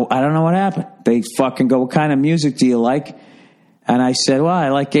I don't know what happened. They fucking go, what kind of music do you like? And I said, well, I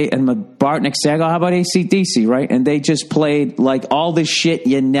like it. And my Bartnick said, how about AC/DC, right? And they just played like all this shit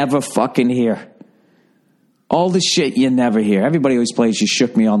you never fucking hear. All the shit you never hear. Everybody always plays You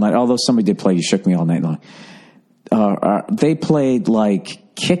Shook Me All Night. Although somebody did play You Shook Me All Night long. They played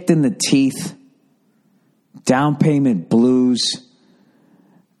like Kicked in the Teeth, Down Payment Blues,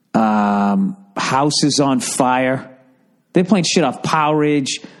 House is on Fire. They're playing shit off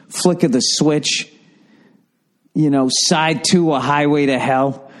Powerage, Flick of the Switch, Side 2, A Highway to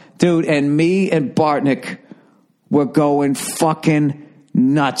Hell. Dude, and me and Bartnick were going fucking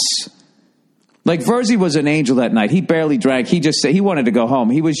nuts. Like, Verzi was an angel that night. He barely drank. He just said he wanted to go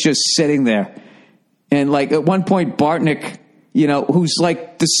home. He was just sitting there. And, like, at one point, Bartnick, who's,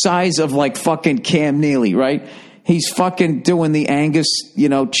 like, the size of, like, fucking Cam Neely, right? He's fucking doing the Angus,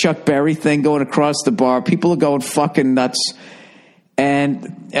 Chuck Berry thing going across the bar. People are going fucking nuts.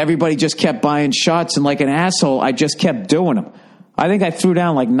 And everybody just kept buying shots. And like an asshole, I just kept doing them. I think I threw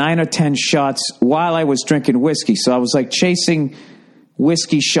down like 9 or 10 shots while I was drinking whiskey. So I was like chasing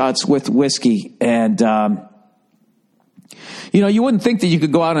whiskey shots with whiskey. And, you wouldn't think that you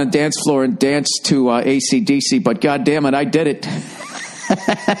could go out on a dance floor and dance to AC/DC, but God damn it, I did it.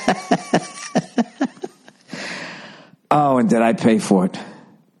 Oh, and did I pay for it?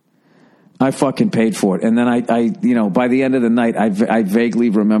 I fucking paid for it. And then I by the end of the night, I vaguely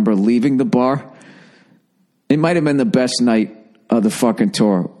remember leaving the bar. It might have been the best night of the fucking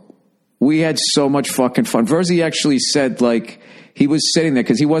tour. We had so much fucking fun. Verzi actually said, like, he was sitting there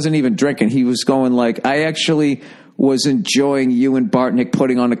because he wasn't even drinking. He was going like, I actually was enjoying you and Bartnick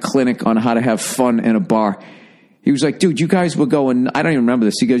putting on a clinic on how to have fun in a bar. He was like, dude, you guys were going, I don't even remember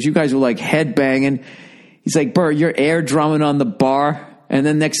this. He goes, you guys were like headbanging. He's like, Bert, you're air drumming on the bar. And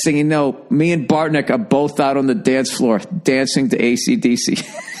then next thing you know, me and Bartnick are both out on the dance floor dancing to AC/DC.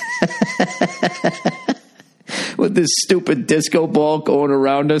 With this stupid disco ball going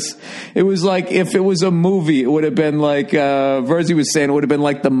around us. It was like, if it was a movie, it would have been like, Verzi was saying, it would have been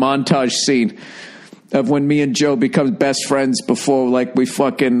like the montage scene of when me and Joe become best friends before, like, we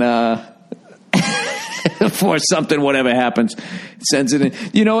fucking, before something, whatever happens, sends it in.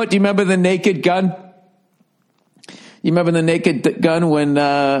 You know what? Do you remember The Naked Gun? You remember The Naked Gun when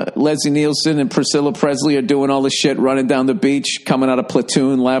Leslie Nielsen and Priscilla Presley are doing all the shit, running down the beach, coming out of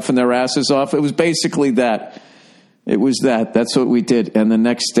Platoon, laughing their asses off? It was basically that. It was that. That's what we did. And the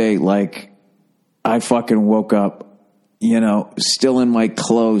next day, like, I fucking woke up, still in my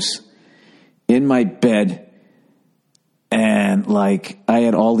clothes, in my bed, and, like, I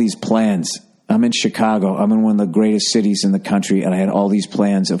had all these plans. I'm in Chicago. I'm in one of the greatest cities in the country, and I had all these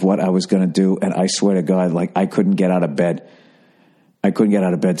plans of what I was going to do, and I swear to God, like, I couldn't get out of bed. I couldn't get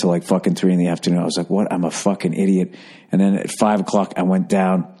out of bed till like fucking 3 p.m. I was like, what? I'm a fucking idiot. And then at 5 o'clock, I went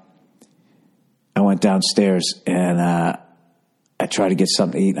downstairs, and I tried to get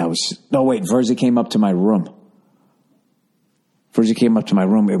something to eat. Verzi came up to my room.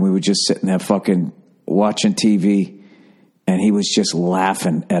 And we were just sitting there fucking watching TV, and he was just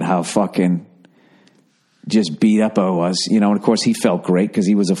laughing at how fucking just beat up I was, and of course he felt great because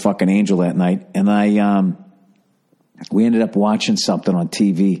he was a fucking angel that night. And we ended up watching something on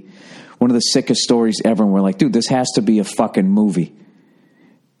TV, one of the sickest stories ever, and we're like, dude, this has to be a fucking movie.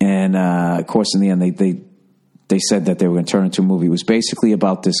 And of course, in the end, they said that they were going to turn it into a movie. It was basically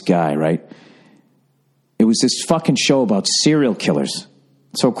about this guy, right? It was this fucking show about serial killers.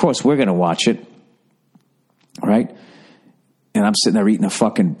 So of course we're going to watch it, right? And I'm sitting there eating a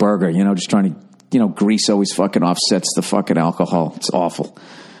fucking burger, just trying to, grease always fucking offsets the fucking alcohol. It's awful.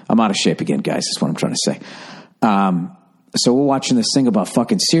 I'm out of shape again, guys. That's what I'm trying to say. So we're watching this thing about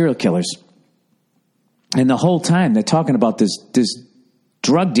fucking serial killers. And the whole time they're talking about this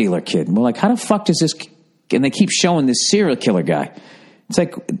drug dealer kid. And we're like, how the fuck does this, and they keep showing this serial killer guy. It's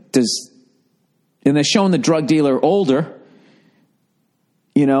like, and they're showing the drug dealer older,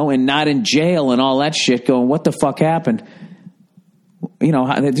 and not in jail and all that shit, going, what the fuck happened?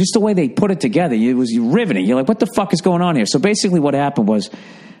 Just the way they put it together, it was riveting. You're like, what the fuck is going on here? So basically what happened was,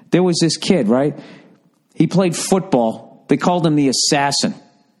 there was this kid, right? He played football. They called him the assassin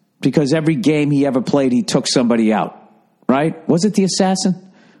because every game he ever played, he took somebody out, right? Was it the assassin?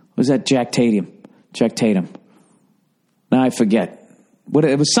 Or was that Jack Tatum? Now I forget.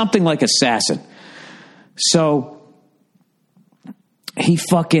 It was something like assassin. So he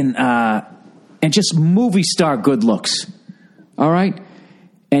fucking, and just movie star good looks. All right?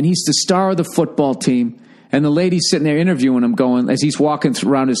 And he's the star of the football team. And the lady's sitting there interviewing him going, as he's walking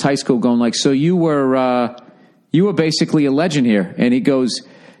around his high school going like, so you were basically a legend here. And he goes,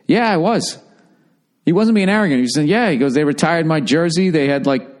 yeah, I was. He wasn't being arrogant. He said, yeah. He goes, they retired my jersey. They had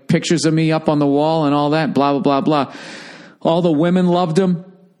like pictures of me up on the wall and all that, blah, blah, blah, blah. All the women loved him.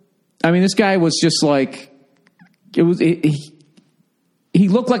 I mean, this guy was just like, he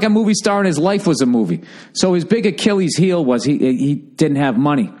looked like a movie star and his life was a movie. So his big Achilles heel was he didn't have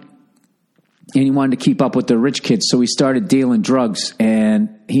money. And he wanted to keep up with the rich kids. So he started dealing drugs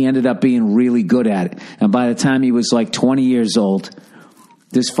and he ended up being really good at it. And by the time he was like 20 years old,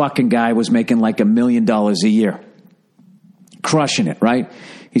 this fucking guy was making like $1 million a year. Crushing it, right?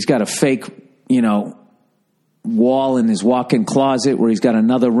 He's got a fake, wall in his walk-in closet where he's got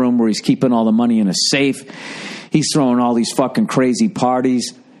another room where he's keeping all the money in a safe. He's throwing all these fucking crazy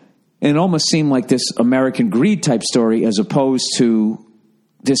parties. And it almost seemed like this American Greed type story as opposed to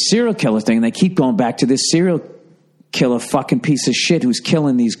this serial killer thing. And they keep going back to this serial killer fucking piece of shit who's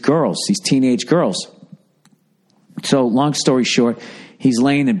killing these girls, these teenage girls. So long story short, he's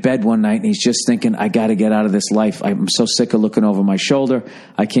laying in bed one night and he's just thinking, I got to get out of this life. I'm so sick of looking over my shoulder.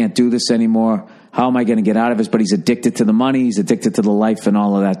 I can't do this anymore. How am I going to get out of this? But he's addicted to the money. He's addicted to the life and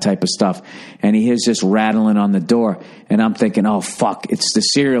all of that type of stuff. And he hears this rattling on the door. And I'm thinking, oh, fuck, it's the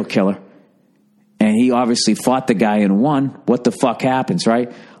serial killer. And he obviously fought the guy and won. What the fuck happens,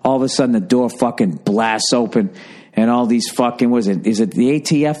 right? All of a sudden the door fucking blasts open. And all these fucking, is it the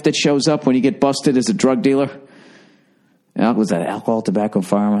ATF that shows up when you get busted as a drug dealer? Was that alcohol, tobacco,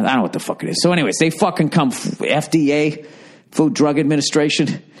 firearms? I don't know what the fuck it is. So anyways, they fucking come, FDA, Food Drug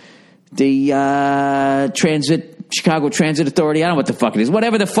Administration, the Chicago Transit Authority. I don't know what the fuck it is.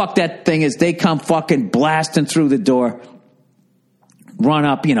 Whatever the fuck that thing is, they come fucking blasting through the door. Run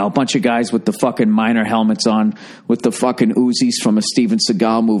up, a bunch of guys with the fucking miner helmets on, with the fucking Uzis from a Steven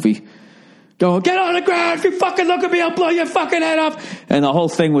Seagal movie. Go, get on the ground. If you fucking look at me, I'll blow your fucking head off. And the whole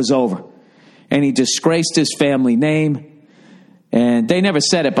thing was over. And he disgraced his family name. And they never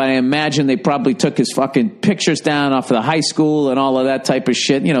said it, but I imagine they probably took his fucking pictures down off of the high school and all of that type of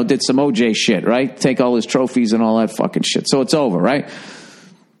shit. Did some OJ shit, right? Take all his trophies and all that fucking shit. So it's over, right?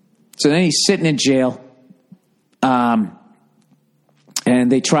 So then he's sitting in jail. And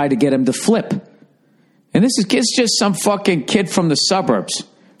they try to get him to flip. And this is just some fucking kid from the suburbs,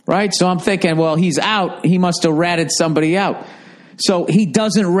 right? So I'm thinking, well, he's out. He must have ratted somebody out. So he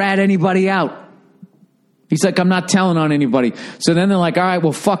doesn't rat anybody out. He's like, I'm not telling on anybody. So then they're like, all right,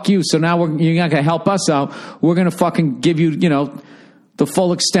 well, fuck you. So now you're not going to help us out. We're going to fucking give you, the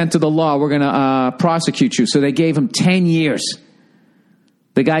full extent of the law. We're going to prosecute you. So they gave him 10 years.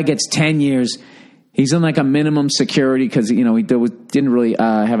 The guy gets 10 years. He's in like a minimum security because, he didn't really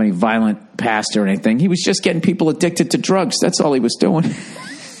have any violent past or anything. He was just getting people addicted to drugs. That's all he was doing.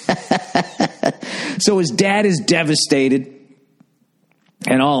 So his dad is devastated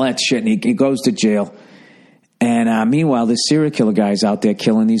and all that shit. And he goes to jail. And meanwhile, this serial killer guy's out there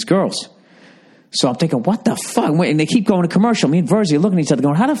killing these girls. So I'm thinking, what the fuck? And they keep going to commercial. Me and Verzi are looking at each other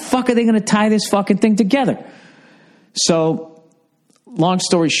going, how the fuck are they going to tie this fucking thing together? So long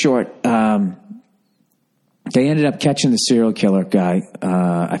story short, they ended up catching the serial killer guy.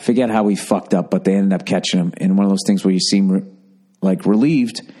 I forget how he fucked up, but they ended up catching him in one of those things where you seem like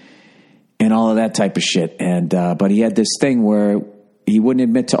relieved and all of that type of shit. And but he had this thing where he wouldn't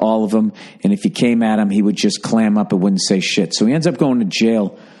admit to all of them, and if you came at him, he would just clam up and wouldn't say shit. So he ends up going to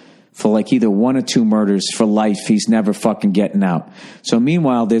jail for like either 1 or 2 murders for life. He's never fucking getting out. So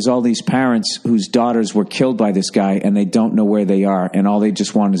meanwhile, there's all these parents whose daughters were killed by this guy, and they don't know where they are, and all they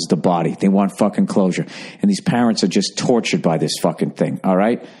just want is the body. They want fucking closure. And these parents are just tortured by this fucking thing, all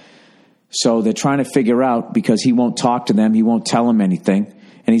right? So they're trying to figure out, because he won't talk to them, he won't tell them anything.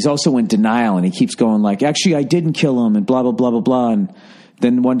 And he's also in denial, and he keeps going like, actually, I didn't kill him, and blah, blah, blah, blah, blah. And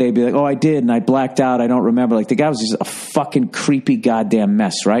then one day be like, oh, I did, and I blacked out, I don't remember. Like, the guy was just a fucking creepy goddamn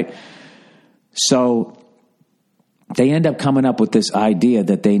mess, right? So they end up coming up with this idea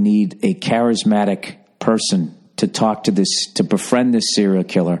that they need a charismatic person to talk to this, to befriend this serial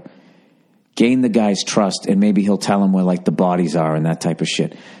killer, gain the guy's trust, and maybe he'll tell him where, like, the bodies are and that type of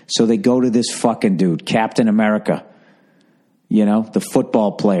shit. So they go to this fucking dude, Captain America. You know, the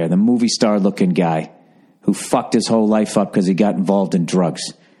football player, the movie star looking guy who fucked his whole life up because he got involved in drugs,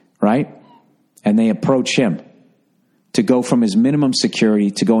 right? And they approach him to go from his minimum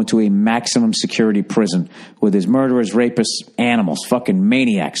security to go into a maximum security prison with his murderers, rapists, animals, fucking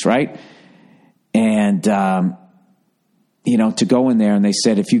maniacs, right? And, you know, to go in there, and they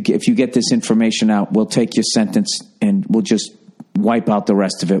said, if you get this information out, we'll take your sentence and we'll just wipe out the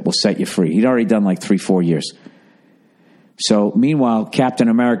rest of it. We'll set you free. He'd already done like 3-4 years. So meanwhile, Captain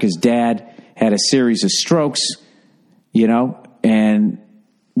America's dad had a series of strokes, you know, and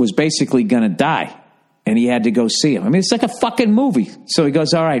was basically going to die. And he had to go see him. I mean, it's like a fucking movie. So he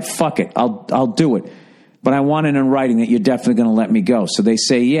goes, all right, fuck it. I'll do it. But I want it in writing that you're definitely going to let me go. So they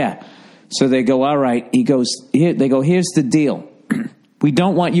say, yeah. So they go, all right. He goes, here, they go, here's the deal. We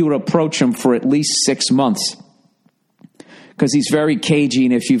don't want you to approach him for at least 6 months. Because he's very cagey,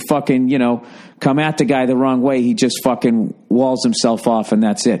 and if you fucking, you know, come at the guy the wrong way, he just fucking walls himself off, and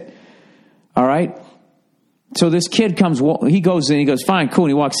that's it. All right? So this kid comes, he goes in, he goes, fine, cool,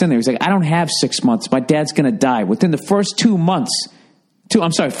 and he walks in there. He's like, I don't have 6 months. My dad's going to die. Within the first 2 months,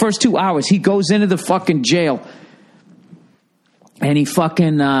 first 2 hours, he goes into the fucking jail, and he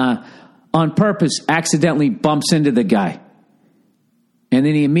fucking, on purpose, accidentally bumps into the guy. And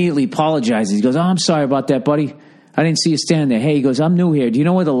then he immediately apologizes. He goes, oh, I'm sorry about that, buddy. I didn't see you standing there. Hey, he goes, I'm new here. Do you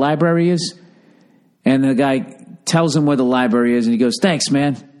know where the library is? And the guy tells him where the library is, and he goes, thanks,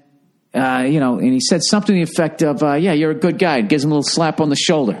 man. You know, and he said something to the effect of, yeah, you're a good guy. And gives him a little slap on the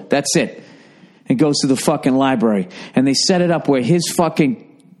shoulder. That's it. And goes to the fucking library. And they set it up where his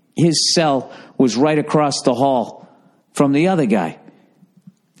cell was right across the hall from the other guy.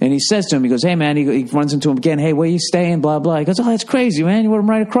 And he says to him, he goes, hey, man, he runs into him again. Hey, where you staying? Blah, blah. He goes, oh, that's crazy, man. You want him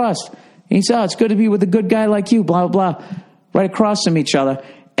right across. And he said, oh, it's good to be with a good guy like you, blah, blah, blah. Right across from each other.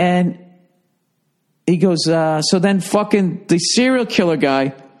 And he goes, so then fucking the serial killer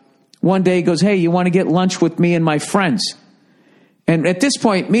guy, one day he goes, hey, you want to get lunch with me and my friends? And at this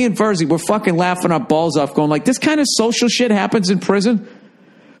point, me and Verzi were fucking laughing our balls off, going like, this kind of social shit happens in prison?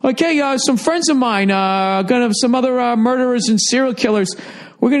 Like, hey, some friends of mine, gonna have some other murderers and serial killers.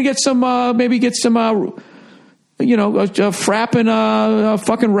 We're going to get some, maybe get some, you know, a frap and a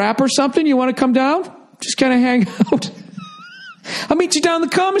fucking rap or something. You want to come down? Just kind of hang out. I'll meet you down in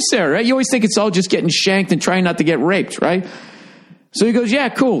the commissary, right? You always think it's all just getting shanked and trying not to get raped, right? So he goes, yeah,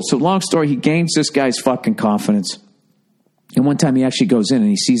 cool. So long story, he gains this guy's fucking confidence. And one time he actually goes in and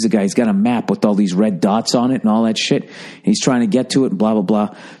he sees the guy. He's got a map with all these red dots on it and all that shit. And he's trying to get to it and blah, blah,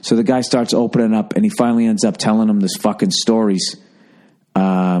 blah. So the guy starts opening up and he finally ends up telling him this fucking stories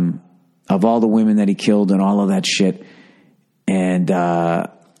of all the women that he killed and all of that shit. And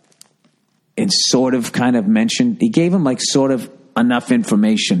sort of kind of mentioned, he gave him like sort of enough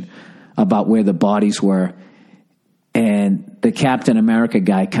information about where the bodies were. And the Captain America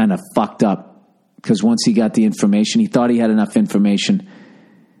guy kind of fucked up because once he got the information, he thought he had enough information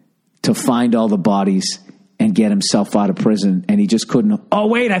to find all the bodies and get himself out of prison. And he just couldn't. Oh,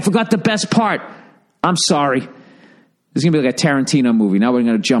 wait, I forgot the best part. I'm sorry. This is going to be like a Tarantino movie. Now we're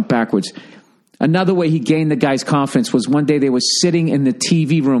going to jump backwards. Another way he gained the guy's confidence was one day they were sitting in the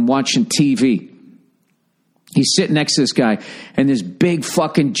TV room watching TV. He's sitting next to this guy, and this big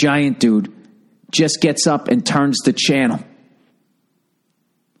fucking giant dude just gets up and turns the channel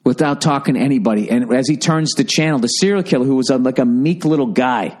without talking to anybody. And as he turns the channel, the serial killer, who was like a meek little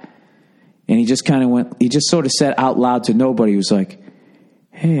guy, and he just kind of went, he just sort of said out loud to nobody, he was like,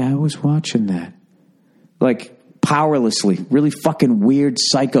 hey, I was watching that. Like, powerlessly, really fucking weird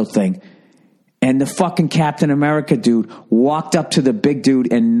psycho thing. And the fucking Captain America dude walked up to the big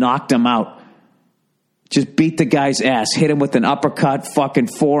dude and knocked him out. Just beat the guy's ass, hit him with an uppercut, fucking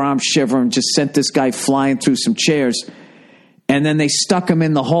forearm shiver, and just sent this guy flying through some chairs. And then they stuck him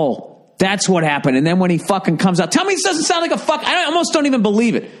in the hole. That's what happened. And then when he fucking comes out, tell me this doesn't sound like a fuck. I almost don't even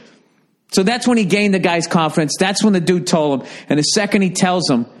believe it. So that's when he gained the guy's confidence. That's when the dude told him. And the second he tells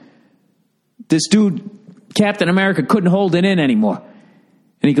him, this dude, Captain America, couldn't hold it in anymore.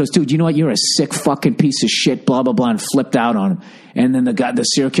 And he goes, dude, you know what? You're a sick fucking piece of shit, blah, blah, blah, and flipped out on him. And then the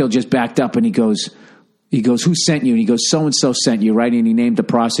serial killer just backed up and he goes, who sent you? And he goes, so-and-so sent you, right? And he named the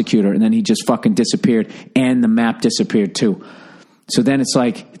prosecutor. And then he just fucking disappeared. And the map disappeared too. So then it's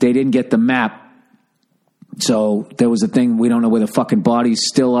like they didn't get the map. So there was a thing, we don't know where the fucking bodies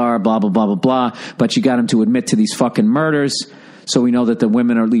still are, blah, blah, blah, blah, blah. But you got him to admit to these fucking murders. So we know that the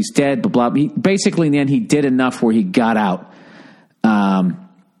women are at least dead, blah, blah. Basically, in the end, he did enough where he got out.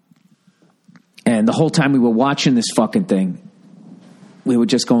 And the whole time we were watching this fucking thing, we were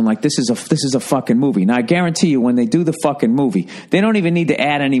just going like, this is a fucking movie. Now, I guarantee you when they do the fucking movie, they don't even need to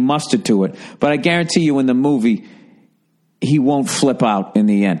add any mustard to it. But I guarantee you in the movie, he won't flip out in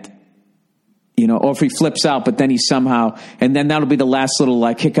the end. You know, or if he flips out, but then he somehow, and then that'll be the last little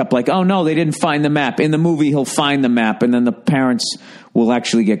like hiccup, like, oh no, they didn't find the map. In the movie, he'll find the map, and then the parents will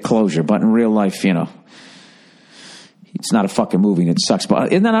actually get closure. But in real life, you know, it's not a fucking movie and it sucks.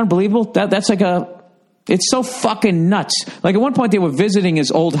 But isn't that unbelievable? That's like it's so fucking nuts. Like at one point they were visiting his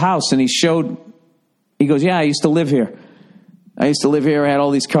old house and he goes, yeah, I used to live here. I had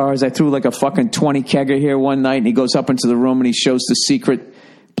all these cars. I threw like a fucking 20 kegger here one night, and he goes up into the room and he shows the secret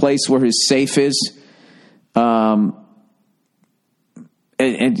place where his safe is. And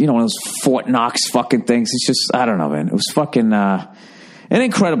you know, one of those Fort Knox fucking things. It's just, I don't know, man. It was fucking, an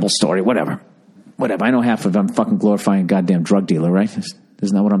incredible story. Whatever. I know half of them fucking glorifying a goddamn drug dealer, right?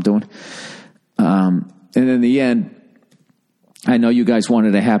 Isn't that what I'm doing? And in the end, I know you guys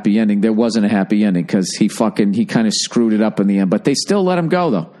wanted a happy ending. There wasn't a happy ending because he kind of screwed it up in the end. But they still let him go,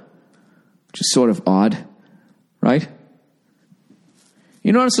 though. Which is sort of odd, right?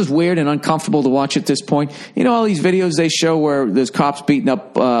 You notice it's weird and uncomfortable to watch at this point? You know all these videos they show where there's cops beating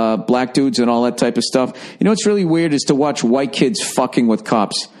up black dudes and all that type of stuff? You know what's really weird is to watch white kids fucking with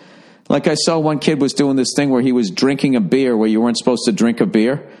cops. Like I saw one kid was doing this thing where he was drinking a beer where you weren't supposed to drink a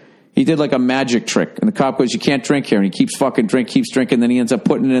beer. He did like a magic trick. And the cop goes, you can't drink here. And he keeps drinking. Then he ends up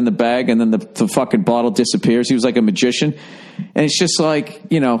putting it in the bag. And then the fucking bottle disappears. He was like a magician. And it's just like,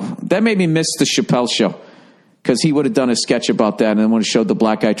 you know, that made me miss the Chappelle show. Because he would have done a sketch about that. And then would have showed the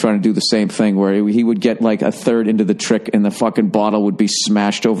black guy trying to do the same thing. Where he would get like a third into the trick. And the fucking bottle would be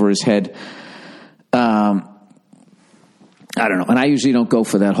smashed over his head. I don't know. And I usually don't go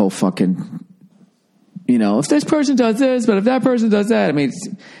for that whole fucking, you know, if this person does this, but if that person does that. I mean,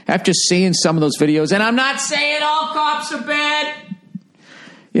 after seeing some of those videos, and I'm not saying all cops are bad.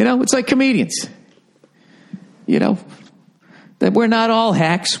 You know, it's like comedians. You know, that we're not all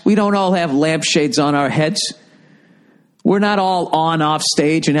hacks. We don't all have lampshades on our heads. We're not all on off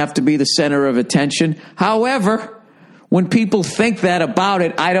stage and have to be the center of attention. However, when people think that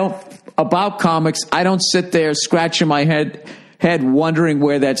about comics, I don't sit there scratching my head wondering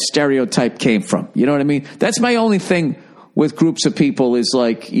where that stereotype came from. You know what I mean? That's my only thing with groups of people is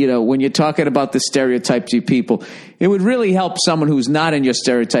like, you know, when you're talking about the stereotypes of people, it would really help someone who's not in your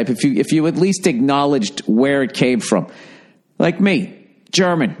stereotype if you at least acknowledged where it came from. Like me,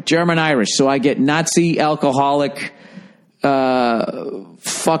 German Irish. So I get Nazi, alcoholic,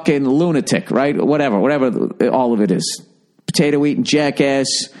 fucking lunatic, right? Whatever all of it is. Potato eating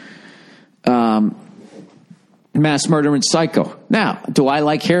jackass, mass murdering psycho. Now, do I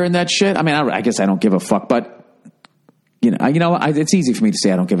like hearing that shit? I mean, I guess I don't give a fuck, but it's easy for me to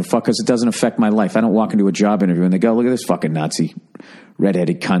say I don't give a fuck because it doesn't affect my life. I don't walk into a job interview and they go, look at this fucking Nazi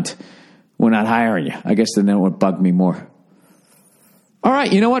redheaded cunt. We're not hiring you. I guess then it would bug me more. All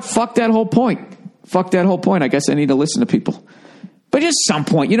right, you know what? Fuck that whole point. I guess I need to listen to people. But just some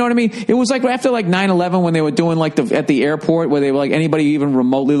point, you know what I mean? It was like after like 9/11 when they were doing like at the airport where they were like anybody even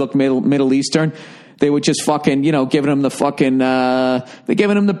remotely looked Middle Eastern, they were just fucking, you know, giving them the fucking, they're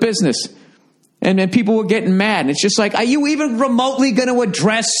giving them the business. And then people were getting mad. And it's just like, are you even remotely going to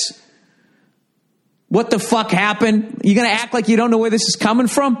address what the fuck happened? You going to act like you don't know where this is coming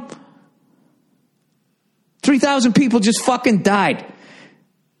from? 3,000 people just fucking died.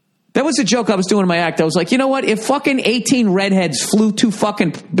 That was a joke I was doing in my act. I was like, you know what? If fucking 18 redheads flew 2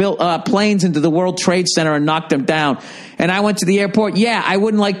 fucking planes into the World Trade Center and knocked them down, and I went to the airport, yeah, I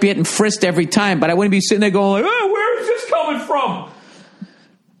wouldn't like getting frisked every time, but I wouldn't be sitting there going like, oh, where is this coming from?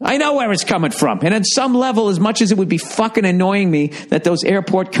 I know where it's coming from. And at some level, as much as it would be fucking annoying me that those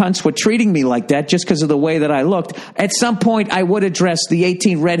airport cunts were treating me like that just because of the way that I looked, at some point I would address the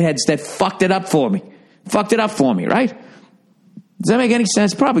 18 redheads that fucked it up for me. Fucked it up for me, right? Does that make any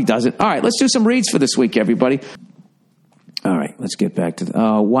sense? Probably doesn't. All right, let's do some reads for this week, everybody. All right, let's get back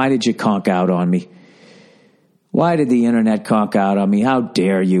to why did you conk out on me? Why did the internet conk out on me? How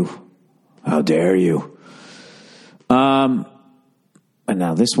dare you? How dare you? And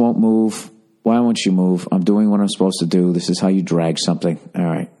now this won't move. Why won't you move? I'm doing what I'm supposed to do. This is how you drag something. All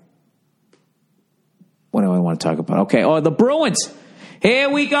right. What do I want to talk about? Okay, the Bruins. Here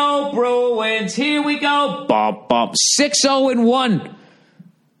we go, Bruins. Here we go. Bump, bump. 6-0-1.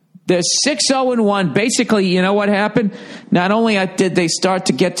 They're 6-0-1. Basically, you know what happened? Not only did they start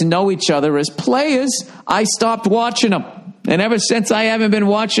to get to know each other as players, I stopped watching them. And ever since I haven't been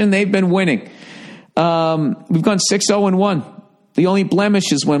watching, they've been winning. We've gone 6-0-1. The only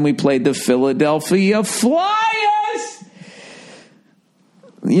blemish is when we played the Philadelphia Flyers.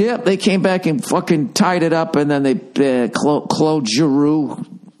 Yep, they came back and fucking tied it up, and then Claude Giroux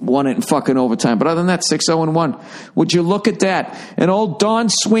won it in fucking overtime. But other than that, 6-0-1. Would you look at that? And old Don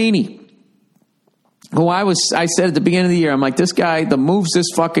Sweeney, who I said at the beginning of the year, I'm like, this guy, the moves this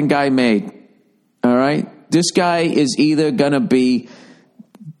fucking guy made, all right? This guy is either going to be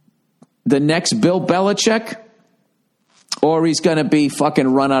the next Bill Belichick or he's going to be fucking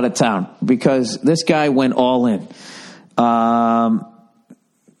run out of town because this guy went all in.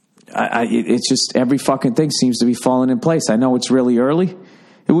 It's just every fucking thing seems to be falling in place. I know it's really early.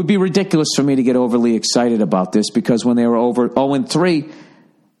 It would be ridiculous for me to get overly excited about this because when they were over 0-3,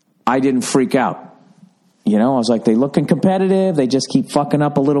 I didn't freak out. You know, I was like, they looking competitive. They just keep fucking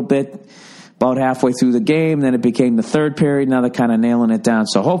up a little bit about halfway through the game. Then it became the third period. Now they're kind of nailing it down.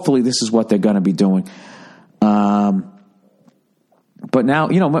 So hopefully this is what they're going to be doing. But now,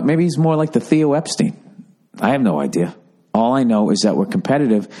 you know, maybe he's more like the Theo Epstein. I have no idea. All I know is that we're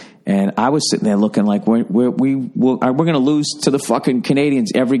competitive, and I was sitting there looking like we're going to lose to the fucking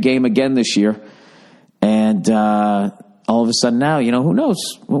Canadians every game again this year. And all of a sudden now, you know, who knows?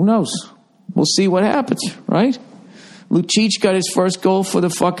 Who knows? We'll see what happens, right? Lucic got his first goal for the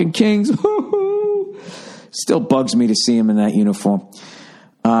fucking Kings. Still bugs me to see him in that uniform.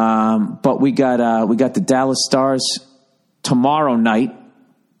 But we got the Dallas Stars tomorrow night.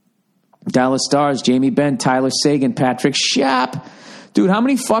 Dallas Stars, Jamie Benn, Tyler Seguin, Patrick Schaap. Dude, how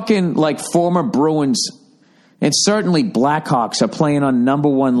many fucking like former Bruins and certainly Blackhawks are playing on number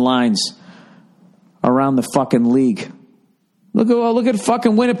one lines around the fucking league? Look at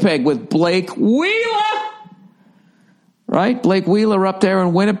fucking Winnipeg with Blake Wheeler. Right? Blake Wheeler up there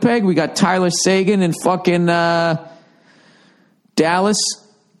in Winnipeg. We got Tyler Seguin in fucking Dallas.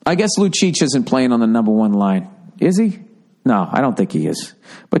 I guess Lucic isn't playing on the number one line. Is he? No, I don't think he is.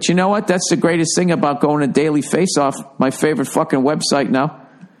 But you know what? That's the greatest thing about going to Daily Face-Off, my favorite fucking website now.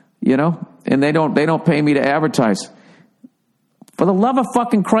 You know? And they don't pay me to advertise. For the love of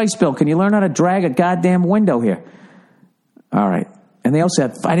fucking Christ, Bill, can you learn how to drag a goddamn window here? All right. And they also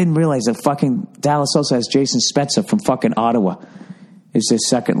have, I didn't realize that fucking Dallas also has Jason Spezza from fucking Ottawa is their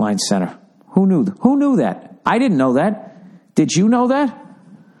second line center. Who knew that? I didn't know that. Did you know that?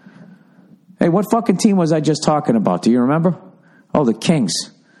 Hey, what fucking team was I just talking about? Do you remember? Oh, the Kings.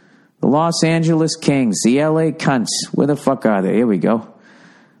 The Los Angeles Kings. The LA Cunts. Where the fuck are they? Here we go.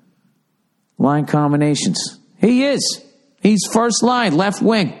 Line combinations. He is. He's first line, left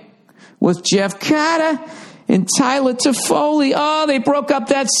wing. With Jeff Carter and Tyler Toffoli. Oh, they broke up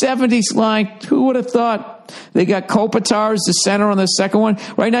that 70s line. Who would have thought? They got Kopitar as the center on the second one.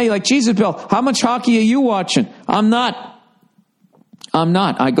 Right now, you're like, Jesus, Bill, how much hockey are you watching? I'm not.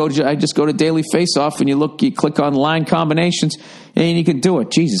 I just go to Daily Face-Off and you click on line combinations and you can do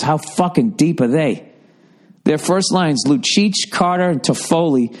it. Jesus, how fucking deep are they? Their first line is Lucic, Carter, and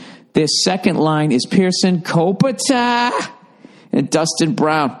Toffoli. Their second line is Pearson, Kopitar, and Dustin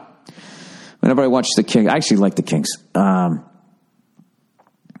Brown. Whenever I watch the Kings, I actually like the Kings.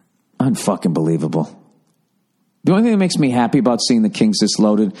 Unfucking believable. The only thing that makes me happy about seeing the Kings this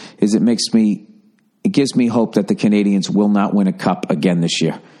loaded is it gives me hope that the Canadians will not win a cup again this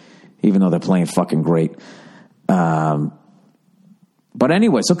year, even though they're playing fucking great. But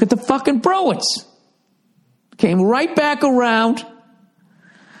anyways, look at the fucking Bruins. Came right back around,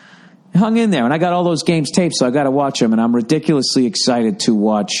 hung in there, and I got all those games taped, so I got to watch them, and I'm ridiculously excited to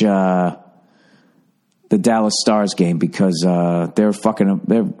watch the Dallas Stars game because they're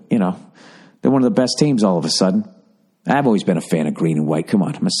one of the best teams all of a sudden. I've always been a fan of green and white. Come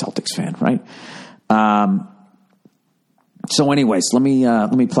on, I'm a Celtics fan, right? So anyways, let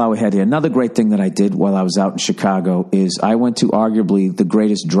me plow ahead here. Another great thing that I did while I was out in Chicago is I went to arguably the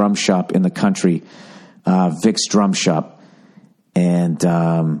greatest drum shop in the country, Vic's Drum Shop. And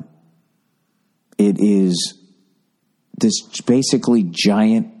it is this basically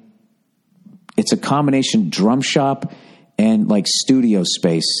giant, it's a combination drum shop and like studio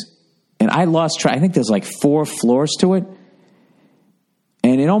space. And I lost track. I think there's like 4 floors to it.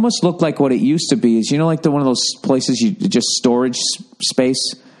 And it almost looked like what it used to be is, like one of those places just storage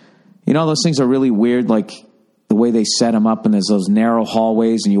space. Those things are really weird, like the way they set them up, and there's those narrow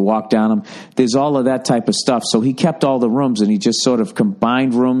hallways and you walk down them. There's all of that type of stuff. So he kept all the rooms and he just sort of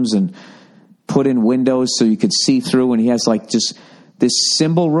combined rooms and put in windows so you could see through. And he has like just this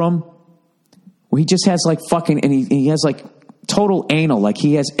cymbal room where he just has like fucking, and he has like total anal. Like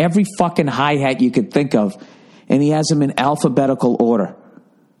he has every fucking hi-hat you could think of, and he has them in alphabetical order.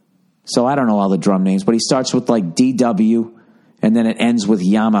 So I don't know all the drum names, but he starts with like DW and then it ends with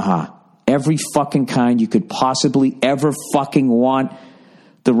Yamaha. Every fucking kind you could possibly ever fucking want.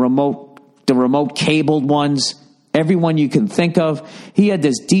 The remote cabled ones, everyone you can think of. He had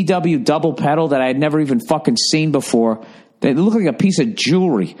this DW double pedal that I had never even fucking seen before. It looked like a piece of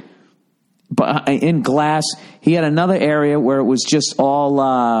jewelry, but in glass. He had another area where it was just all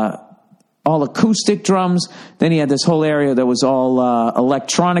acoustic drums. Then he had this whole area that was all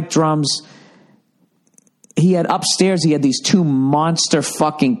electronic drums. He had upstairs, he had these 2 monster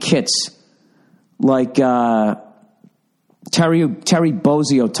fucking kits, like Terry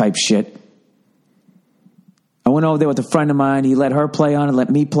Bozzio type shit. I went over there with a friend of mine. He let her play on it, let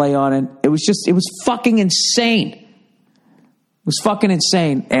me play on it. It was fucking insane. It was fucking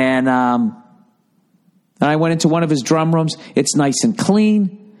insane. And I went into one of his drum rooms. It's nice and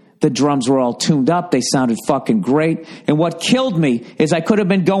clean. The drums were all tuned up. They sounded fucking great. And what killed me is I could have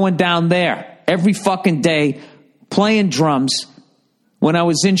been going down there every fucking day playing drums when I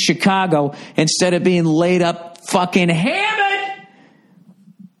was in Chicago instead of being laid up fucking hammered.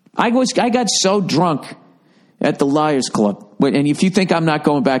 I got so drunk at the Liars Club. And if you think I'm not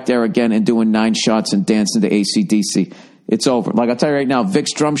going back there again and doing 9 shots and dancing to AC/DC, it's over. Like I'll tell you right now,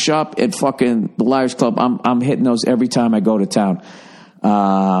 Vic's Drum Shop at fucking the Liars Club, I'm hitting those every time I go to town.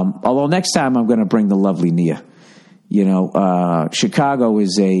 Although next time I'm going to bring the lovely Nia. Chicago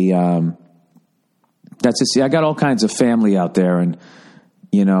is I got all kinds of family out there, and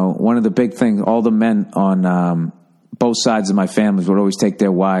one of the big things, all the men on both sides of my family would always take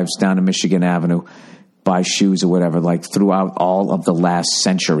their wives down to Michigan Avenue, buy shoes or whatever, like throughout all of the last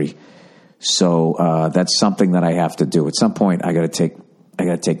century. So that's something that I have to do. At some point, I got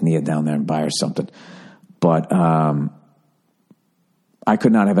to take Nia down there and buy her something. But I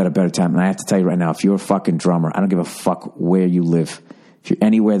could not have had a better time. And I have to tell you right now, if you're a fucking drummer, I don't give a fuck where you live. If you're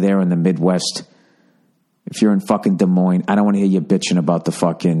anywhere there in the Midwest, if you're in fucking Des Moines, I don't want to hear you bitching about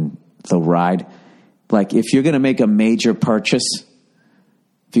the ride. Like, if you're going to make a major purchase,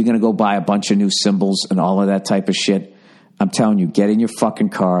 if you're going to go buy a bunch of new cymbals and all of that type of shit, I'm telling you, get in your fucking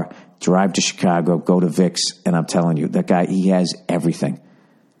car, drive to Chicago, go to Vic's, and I'm telling you, that guy, he has everything.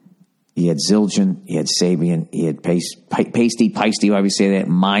 He had Zildjian, he had Sabian, he had Pasty, however you say that,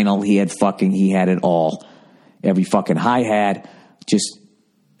 Meinl, he had it all. Every fucking hi-hat,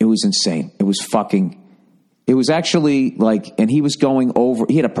 it was insane. It was actually like, and he was going over,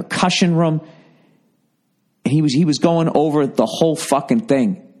 he had a percussion room, and he was going over the whole fucking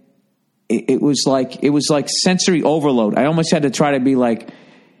thing. It was like sensory overload. I almost had to try to be like,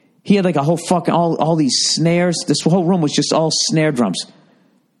 he had like a whole fucking, all these snares. This whole room was just all snare drums.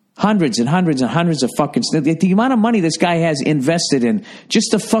 Hundreds and hundreds and hundreds of fucking snares. The amount of money this guy has invested in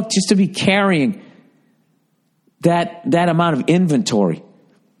just to be carrying that amount of inventory.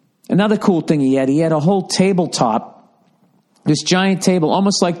 Another cool thing he had a whole tabletop, this giant table,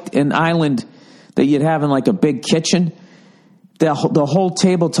 almost like an island that you'd have in like a big kitchen. The whole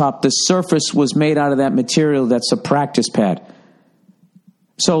tabletop, the surface was made out of that material that's a practice pad.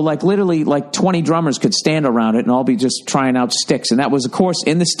 So like literally like 20 drummers could stand around it and all be just trying out sticks. And that was, of course,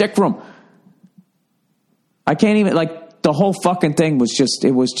 in the stick room. I can't even, like, the whole fucking thing was just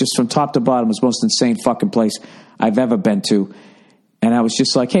from top to bottom, was the most insane fucking place I've ever been to. And I was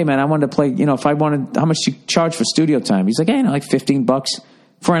just like, hey man, I wanted to play, if I wanted, how much do you charge for studio time? He's like, hey, like $15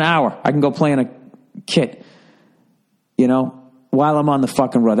 for an hour. I can go play in a kit, while I'm on the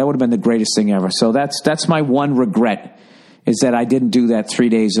fucking road. That would have been the greatest thing ever. So that's my one regret, is that I didn't do that 3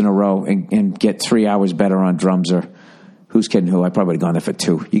 days in a row and get 3 hours better on drums, or who's kidding who? I probably would have gone there for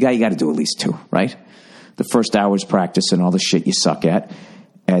 2. You got to do at least 2, right? The first hour is practice and all the shit you suck at.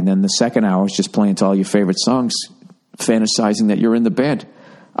 And then the second hour is just playing to all your favorite songs, fantasizing that you're in the band.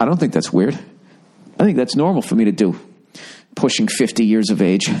 I don't think that's weird. I think that's normal for me to do, pushing 50 years of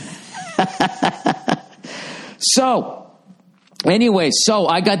age. So, anyway,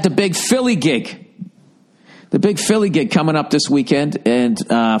 I got the big Philly gig. The big Philly gig coming up this weekend and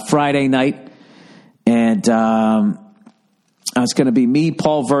Friday night. And It's going to be me,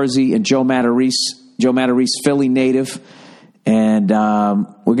 Paul Verzi, and Joe Matarese. Joe Matarese, Philly native. And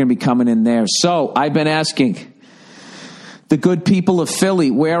we're going to be coming in there. So I've been asking the good people of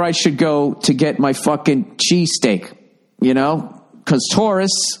Philly where I should go to get my fucking cheesesteak, you know? Because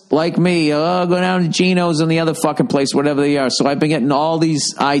tourists like me, go down to Gino's and the other fucking place, whatever they are. So I've been getting all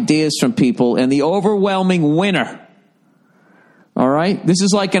these ideas from people, and the overwhelming winner, all right? This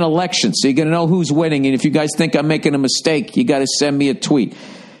is like an election, so you're going to know who's winning. And if you guys think I'm making a mistake, you got to send me a tweet.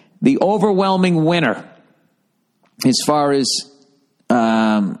 The overwhelming winner, as far as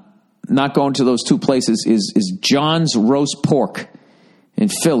not going to those two places, is John's Roast Pork in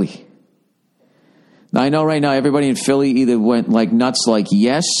Philly. Now, I know right now everybody in Philly either went like nuts like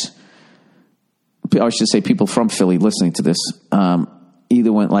yes, I should say people from Philly listening to this,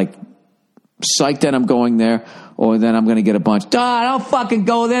 either went like psyched that I'm going there, or then I'm going to get a bunch. I don't fucking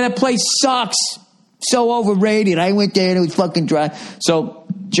go there. That place sucks. So overrated. I went there and it was fucking dry. So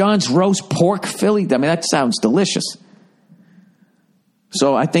John's Roast Pork, Philly, I mean, that sounds delicious.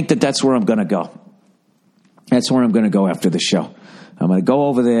 So I think that's where I'm going to go. That's where I'm going to go after the show. I'm going to go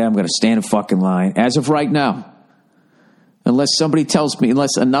over there. I'm going to stand in fucking line. As of right now, unless somebody tells me,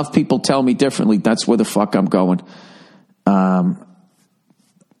 unless enough people tell me differently, that's where the fuck I'm going.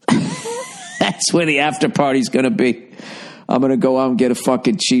 That's where the after party's going to be. I'm going to go out and get a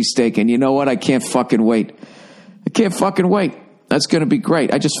fucking cheesesteak. And you know what? I can't fucking wait. I can't fucking wait. That's going to be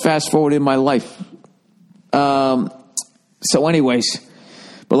great. I just fast forward in my life. So anyways,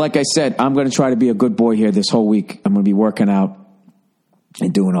 but like I said, I'm going to try to be a good boy here this whole week. I'm going to be working out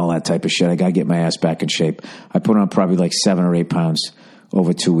and doing all that type of shit. I got to get my ass back in shape. I put on probably like 7 or 8 pounds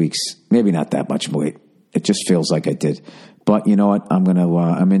over 2 weeks. Maybe not that much weight. It just feels like I did. But you know what?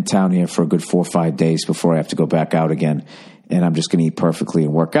 I'm in town here for a good 4 or 5 days before I have to go back out again. And I'm just going to eat perfectly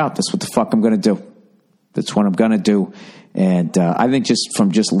and work out. That's what the fuck I'm going to do. That's what I'm going to do. And I think just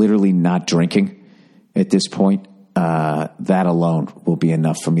from just literally not drinking at this point, that alone will be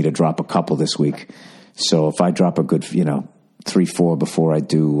enough for me to drop a couple this week. So if I drop a good, 3-4 before I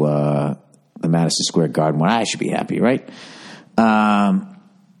do the Madison Square Garden one, I should be happy, right? All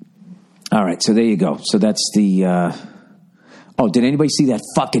right, so there you go. So that's the... did anybody see that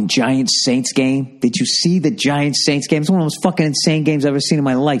fucking Giants-Saints game? Did you see the Giants-Saints game? It's one of the most fucking insane games I've ever seen in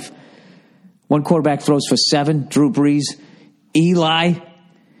my life. One quarterback throws for 7, Drew Brees. Eli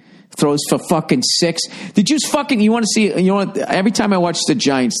throws for fucking 6. Did you you want to see, every time I watch the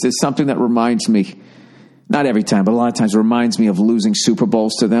Giants, there's something that reminds me, not every time, but a lot of times reminds me of losing Super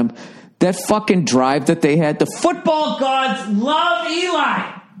Bowls to them. That fucking drive that they had, the football gods love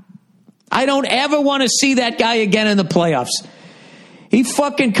Eli. I don't ever want to see that guy again in the playoffs. He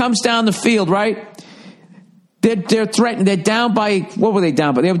fucking comes down the field, right? They're threatened. They're down by, what were they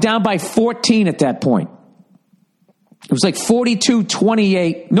down by? They were down by 14 at that point. It was like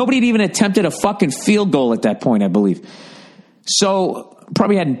 42-28. Nobody had even attempted a fucking field goal at that point, I believe. So,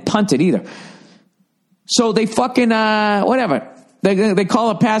 probably hadn't punted either. So they fucking, whatever. They call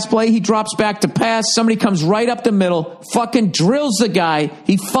a pass play. He drops back to pass. Somebody comes right up the middle, fucking drills the guy.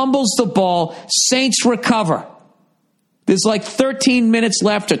 He fumbles the ball. Saints recover. There's like 13 minutes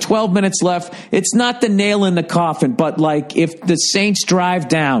left or 12 minutes left. It's not the nail in the coffin, but like if the Saints drive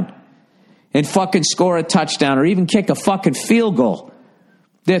down and fucking score a touchdown or even kick a fucking field goal,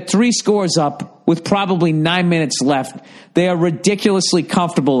 they're 3 scores up with probably 9 minutes left. They are ridiculously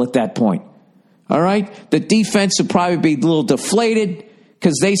comfortable at that point. All right? The defense will probably be a little deflated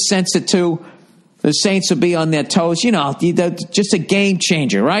because they sense it too. The Saints will be on their toes. Just a game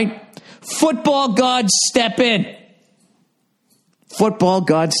changer, right? Football gods step in. Football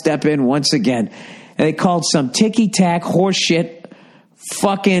gods step in once again. And they called some ticky-tack horseshit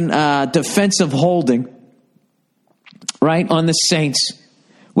fucking defensive holding, right, on the Saints,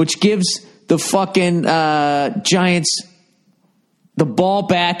 which gives the fucking Giants the ball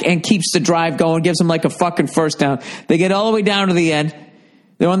back and keeps the drive going, gives them like a fucking first down. They get all the way down to the end.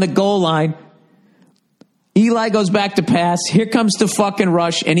 They're on the goal line. Eli goes back to pass. Here comes the fucking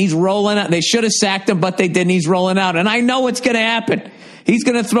rush, and he's rolling out. They should have sacked him, but they didn't. He's rolling out, and I know what's going to happen. He's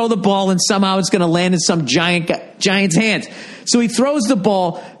going to throw the ball, and somehow it's going to land in some Giant's hands. So he throws the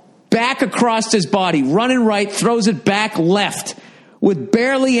ball back across his body, running right, throws it back left with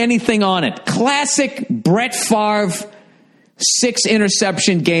barely anything on it. Classic Brett Favre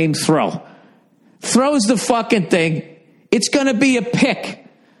 6-interception game throw. Throws the fucking thing. It's going to be a pick.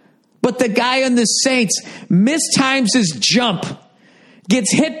 But the guy on the Saints mistimes his jump,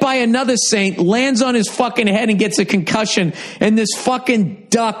 gets hit by another Saint, lands on his fucking head and gets a concussion, and this fucking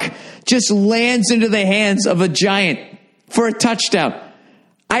duck just lands into the hands of a Giant for a touchdown.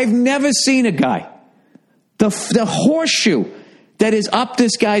 I've never seen a guy. The horseshoe that is up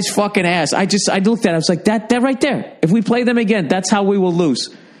this guy's fucking ass. I looked at it. I was like, that right there. If we play them again, that's how we will lose.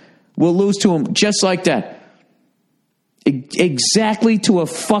 We'll lose to him just like that. Exactly to a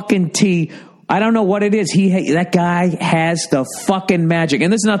fucking T. I don't know what it is. That guy has the fucking magic.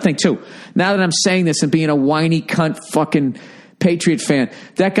 And there's nothing, too. Now that I'm saying this and being a whiny cunt fucking Patriot fan,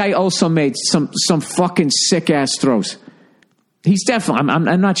 that guy also made some fucking sick-ass throws. He's definitely,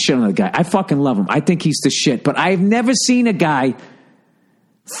 I'm not shitting on the guy. I fucking love him. I think he's the shit. But I've never seen a guy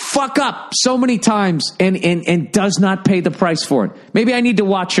fuck up so many times and does not pay the price for it. Maybe I need to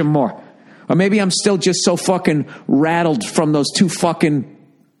watch him more. Or maybe I'm still just so fucking rattled from those two fucking,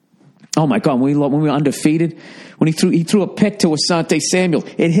 oh my God, when we were undefeated, when he threw a pick to Asante Samuel,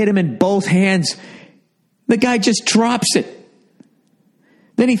 it hit him in both hands. The guy just drops it.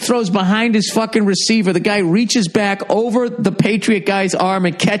 Then he throws behind his fucking receiver. The guy reaches back over the Patriot guy's arm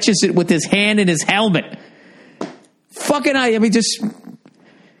and catches it with his hand in his helmet. Fucking I mean, just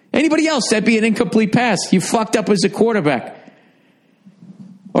anybody else, that'd be an incomplete pass. You fucked up as a quarterback.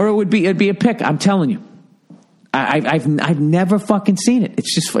 Or it'd be a pick. I'm telling you. I've never fucking seen it.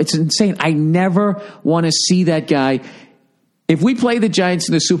 It's insane. I never want to see that guy. If we play the Giants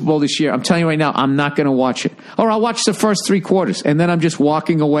in the Super Bowl this year, I'm telling you right now, I'm not going to watch it. Or I'll watch the first 3 quarters, and then I'm just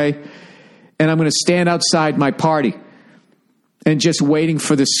walking away, and I'm going to stand outside my party and just waiting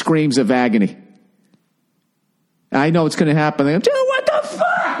for the screams of agony. I know it's going to happen. What the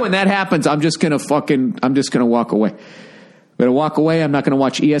fuck? When that happens, I'm just going to walk away. I'm going to walk away. I'm not going to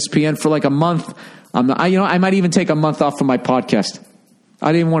watch ESPN for like a month. I might even take a month off from my podcast. I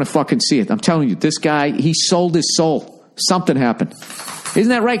didn't even want to fucking see it. I'm telling you, this guy, he sold his soul. Something happened. Isn't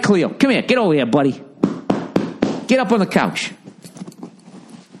that right, Cleo? Come here. Get over here, buddy. Get up on the couch.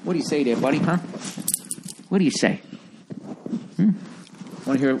 What do you say there, buddy, huh? What do you say? Want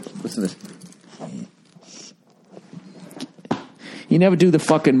to hear? Listen to this. You never do the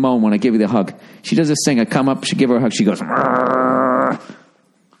fucking moan when I give you the hug. She does this thing. I come up, she give her a hug. She goes, "Arr."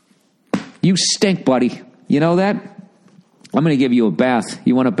 You stink, buddy. You know that? I'm going to give you a bath.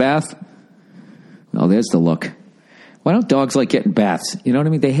 You want a bath? Oh, there's the look. Why don't dogs like getting baths? You know what I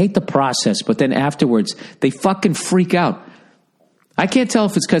mean? They hate the process, but then afterwards, they fucking freak out. I can't tell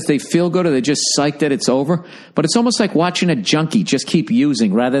if it's because they feel good or they're just psyched that it's over, but it's almost like watching a junkie just keep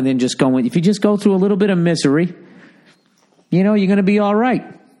using rather than just going. If you just go through a little bit of misery, you're going to be all right.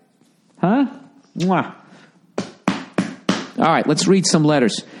 Huh? Mwah. All right, let's read some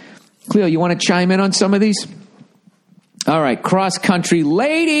letters. Cleo, you want to chime in on some of these? All right, cross-country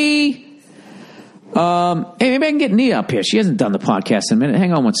lady. Hey, maybe I can get Nia up here. She hasn't done the podcast in a minute.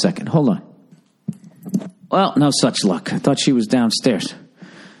 Hang on one second. Hold on. Well, no such luck. I thought she was downstairs.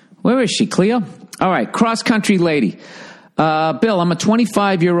 Where is she, Cleo? All right, cross-country lady. Bill, I'm a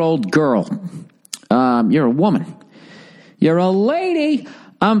 25-year-old girl. You're a woman. You're a lady.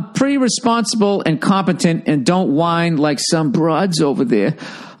 I'm pretty responsible and competent and don't whine like some broads over there.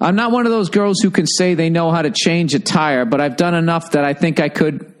 I'm not one of those girls who can say they know how to change a tire, but I've done enough that I think I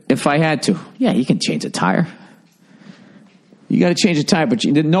could if I had to. Yeah, you can change a tire. You got to change a tire, but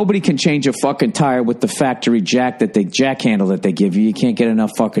nobody can change a fucking tire with the factory jack handle that they give you. You can't get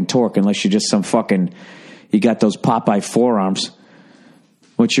enough fucking torque unless you're just some fucking, you got those Popeye forearms.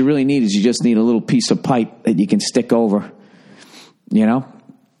 What you really need is you just need a little piece of pipe that you can stick over. You know?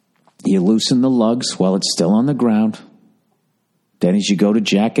 You loosen the lugs while it's still on the ground. Then as you go to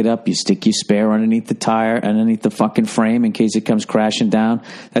jack it up, you stick your spare underneath the tire, underneath the fucking frame in case it comes crashing down.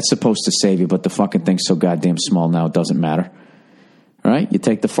 That's supposed to save you, but the fucking thing's so goddamn small now it doesn't matter. All right? You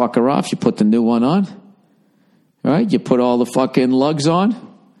take the fucker off, you put the new one on. All right? You put all the fucking lugs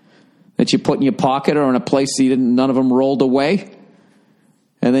on that you put in your pocket or in a place that none of them rolled away.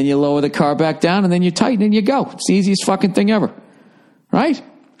 And then you lower the car back down and then you tighten and you go. It's the easiest fucking thing ever. Right?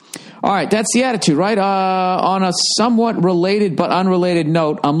 All right, that's the attitude, right? On a somewhat related but unrelated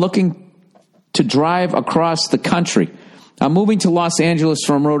note, I'm looking to drive across the country. I'm moving to Los Angeles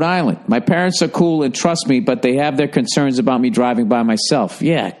from Rhode Island. My parents are cool and trust me, but they have their concerns about me driving by myself.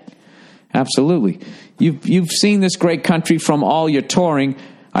 Yeah, absolutely. You've seen this great country from all your touring.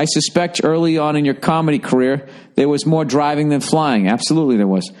 I suspect early on in your comedy career, there was more driving than flying. Absolutely there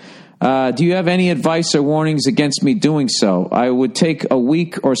was. Do you have any advice or warnings against me doing so? I would take a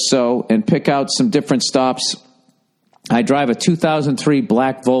week or so and pick out some different stops. I drive a 2003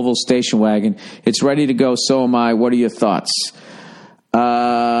 black Volvo station wagon. It's ready to go. So am I. What are your thoughts?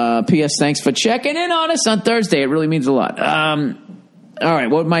 P.S. Thanks for checking in on us on Thursday. It really means a lot. All right.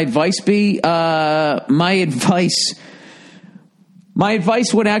 What would my advice be? My advice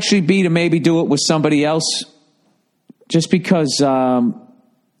would actually be to maybe do it with somebody else just because,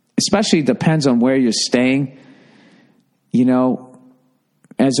 especially depends on where you're staying. You know,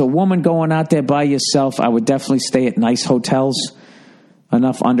 as a woman going out there by yourself, I would definitely stay at nice hotels,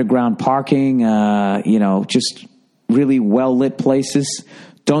 enough underground parking, just really well-lit places.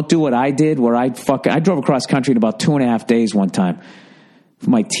 Don't do what I did where I drove across country in about 2.5 days one time.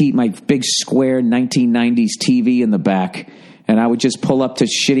 My big square 1990s TV in the back, and I would just pull up to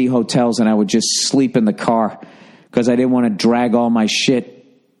shitty hotels and I would just sleep in the car because I didn't want to drag all my shit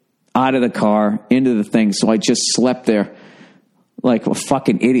out of the car into the thing. So I just slept there like a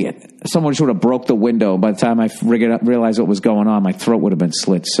fucking idiot. Someone should have broke the window. By the time I realized what was going on, my throat would have been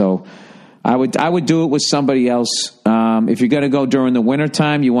slit. So I would do it with somebody else. If you're going to go during the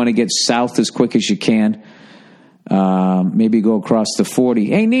wintertime, you want to get south as quick as you can. Maybe go across the 40.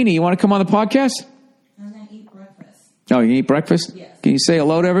 Hey, Nene, you want to come on the podcast? I'm going to eat breakfast. Oh, you eat breakfast? Yes. Can you say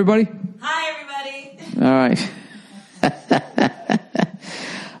hello to everybody? Hi, everybody. All right.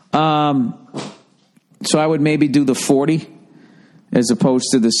 So I would maybe do the 40 as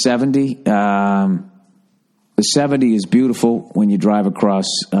opposed to the 70. The 70 is beautiful when you drive across.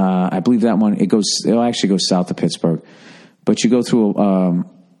 I believe that one, it'll actually go south of Pittsburgh. But you go through,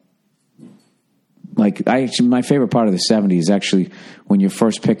 my favorite part of the 70 is actually when you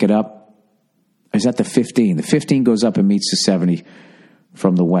first pick it up, is that the 15. The 15 goes up and meets the 70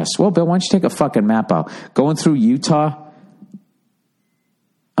 from the west. Well, Bill, why don't you take a fucking map out? Going through Utah.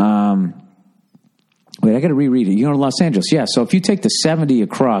 Wait, I got to reread it. You go to Los Angeles. Yeah, so if you take the 70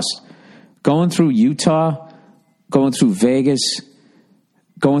 across, going through Utah, going through Vegas,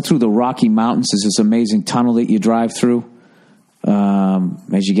 going through the Rocky Mountains, there's this amazing tunnel that you drive through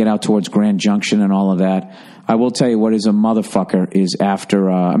as you get out towards Grand Junction and all of that. I will tell you what is a motherfucker is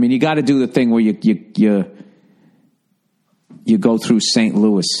after, you got to do the thing where you go through St.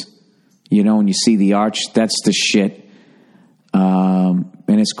 Louis, and you see the arch. That's the shit.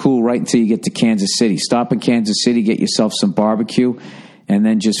 And it's cool right until you get to Kansas City. Stop in Kansas City, get yourself some barbecue, and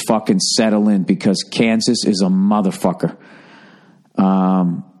then just fucking settle in because Kansas is a motherfucker.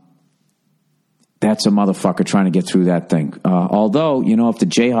 That's a motherfucker trying to get through that thing. Although, if the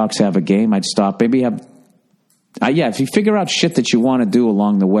Jayhawks have a game, I'd stop. Maybe if you figure out shit that you want to do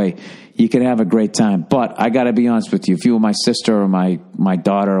along the way, you can have a great time. But I got to be honest with you. If you were my sister or my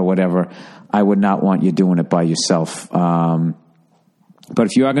daughter or whatever, I would not want you doing it by yourself. But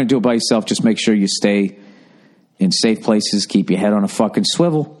if you are going to do it by yourself, just make sure you stay in safe places. Keep your head on a fucking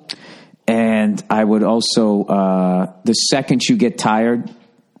swivel. And I would also, the second you get tired,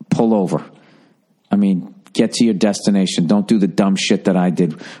 pull over. Get to your destination. Don't do the dumb shit that I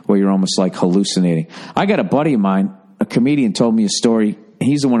did where you're almost like hallucinating. I got a buddy of mine, a comedian, told me a story.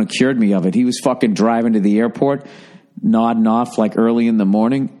 He's the one who cured me of it. He was fucking driving to the airport, nodding off like early in the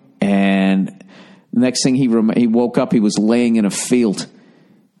morning. And the next thing he woke up, he was laying in a field.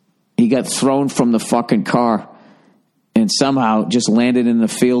 He got thrown from the fucking car and somehow just landed in the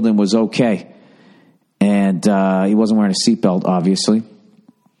field and was okay. And he wasn't wearing a seatbelt, obviously.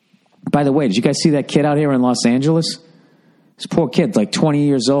 By the way, did you guys see that kid out here in Los Angeles? This poor kid, like 20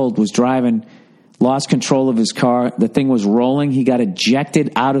 years old, was driving, lost control of his car. The thing was rolling. He got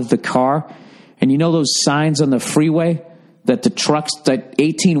ejected out of the car. And you know those signs on the freeway that the trucks, that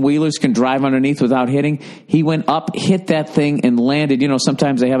 18-wheelers can drive underneath without hitting? He went up, hit that thing, and landed.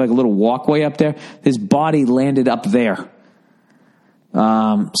 Sometimes they have like a little walkway up there. His body landed up there.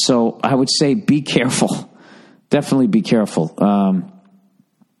 So I would say be careful. Definitely be careful.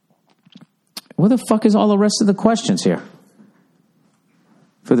 Where the fuck is all the rest of the questions here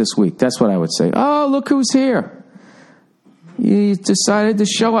for this week? That's what I would say. Oh, look who's here. You decided to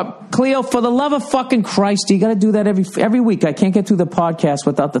show up. Cleo, for the love of fucking Christ, you got to do that every week. I can't get through the podcast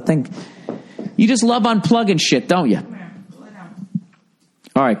without the thing. You just love unplugging shit, don't you?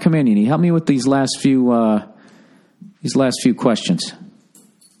 All right, come in, Nene. Help me with these last few questions.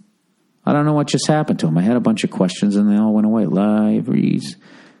 I don't know what just happened to them. I had a bunch of questions and they all went away. Libraries,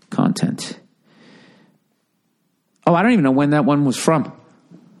 content. Oh, I don't even know when that one was from.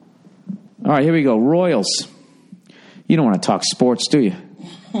 All right, here we go. Royals. You don't want to talk sports, do you?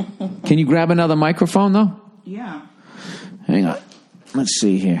 Can you grab another microphone, though? Yeah. Hang on. Let's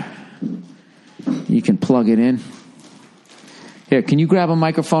see here. You can plug it in. Here, can you grab a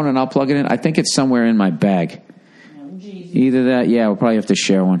microphone and I'll plug it in? I think it's somewhere in my bag. Oh, geez. Either that, yeah, we'll probably have to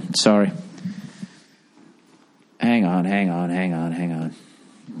share one. Sorry. Hang on.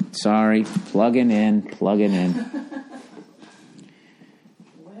 Sorry. Plugging in. Where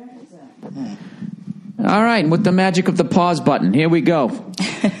is that? All right, with the magic of the pause button, here we go.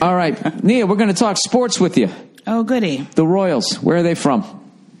 All right, Nia, we're going to talk sports with you. Oh, goody. The Royals, where are they from?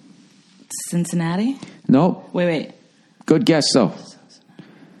 Cincinnati? Nope. Wait. Good guess, though.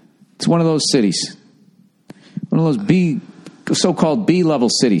 It's one of those cities. One of those B so-called B-level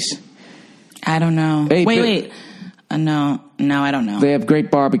cities? I don't know. Hey, wait. No, I don't know. They have great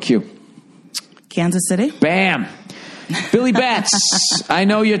barbecue. Kansas City? Bam. Billy Bats, I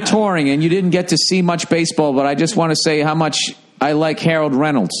know you're touring and you didn't get to see much baseball, but I just want to say how much I like Harold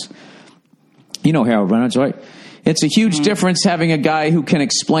Reynolds. You know Harold Reynolds, right? It's a huge difference having a guy who can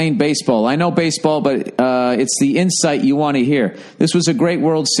explain baseball. I know baseball, but it's the insight you want to hear. This was a great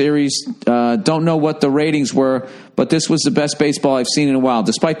World Series. Don't know what the ratings were, but this was the best baseball I've seen in a while,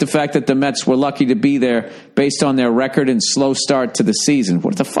 despite the fact that the Mets were lucky to be there based on their record and slow start to the season.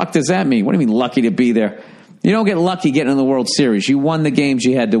 What the fuck does that mean? What do you mean lucky to be there? You don't get lucky getting in the World Series. You won the games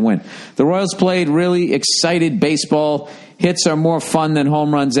you had to win. The Royals played really excited baseball. Hits are more fun than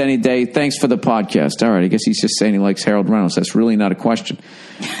home runs any day. Thanks for the podcast. All right, I guess he's just saying he likes Harold Reynolds. That's really not a question.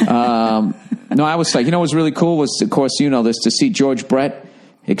 No, I was like, you know what was really cool was, of course, you know this, to see George Brett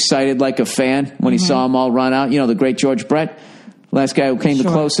excited like a fan when he saw them all run out. You know, the great George Brett, last guy who came the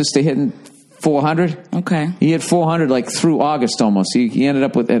closest to hitting 400. Okay. He hit 400 like through August almost. He ended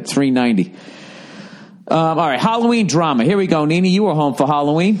up at 390. All right, Halloween drama. Here we go. Nene, you were home for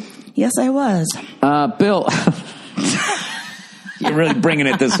Halloween. Yes, I was. Bill, you're really bringing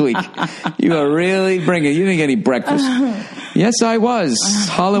it this week. You are really bringing it. You didn't get any breakfast. Yes, I was.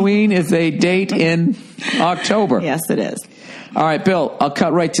 Halloween is a date in October. Yes, it is. All right, Bill, I'll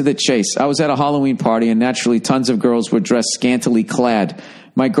cut right to the chase. I was at a Halloween party, and naturally tons of girls were dressed scantily clad.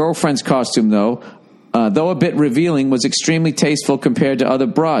 My girlfriend's costume, though a bit revealing, was extremely tasteful compared to other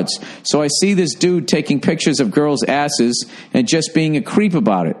broads. So I see this dude taking pictures of girls' asses and just being a creep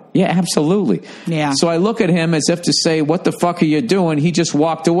about it. Yeah, absolutely. Yeah. So I look at him as if to say, what the fuck are you doing? He just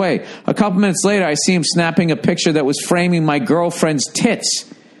walked away. A couple minutes later, I see him snapping a picture that was framing my girlfriend's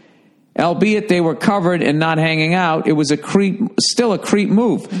tits. Albeit they were covered and not hanging out, it was still a creep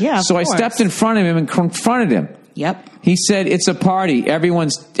move. Yeah, so I stepped in front of him and confronted him. Yep. He said, it's a party. Everyone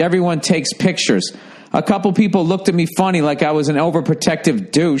takes pictures. A couple people looked at me funny like I was an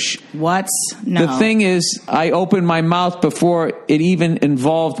overprotective douche. What? No. The thing is, I opened my mouth before it even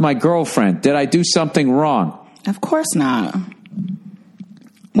involved my girlfriend. Did I do something wrong? Of course not.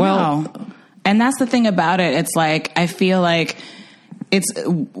 Well, no. And that's the thing about it. It's like, I feel like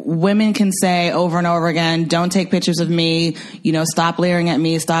women can say over and over again, don't take pictures of me, stop leering at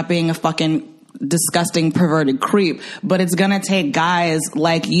me, stop being a fucking disgusting perverted creep. But it's gonna take guys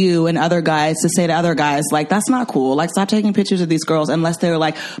like you and other guys to say to other guys, like, that's not cool, like, stop taking pictures of these girls unless they're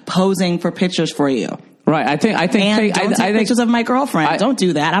like posing for pictures for you. Right. I think don't take pictures of my girlfriend. Don't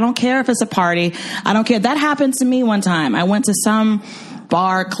do that. I don't care if it's a party. I don't care. That happened to me one time. I went to some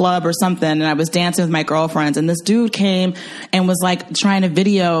bar, club or something, and I was dancing with my girlfriends, and this dude came and was like trying to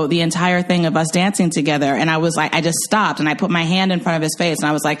video the entire thing of us dancing together, and I was like, I just stopped and I put my hand in front of his face and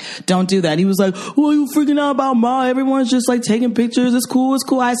I was like, don't do that. He was like, well, you freaking out about Ma, everyone's just like taking pictures, it's cool.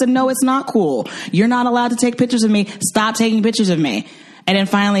 I said, no, it's not cool. You're not allowed to take pictures of me. Stop taking pictures of me. And then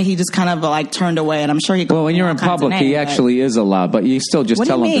finally, he just kind of like turned away, and I'm sure he. Well, when you're in public, he actually is allowed, but you still just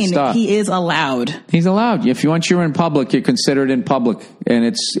tell him to stop. He is allowed. He's allowed. If once you're in public, you're considered in public, and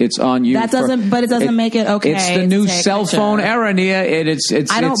it's on you. But it doesn't make it okay. It's the new cell phone era, Nia.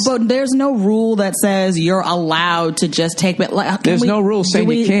 But there's no rule that says you're allowed to just take. There's no rule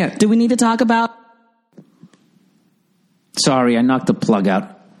saying you can't. Do we need to talk about? Sorry, I knocked the plug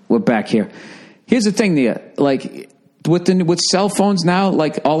out. We're back here. Here's the thing, Nia. Like. With cell phones now,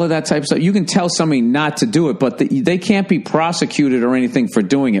 like all of that type of stuff, you can tell somebody not to do it, but they can't be prosecuted or anything for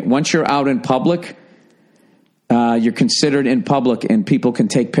doing it. Once you're out in public, you're considered in public, and people can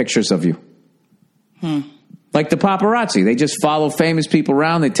take pictures of you. Like the paparazzi, they just follow famous people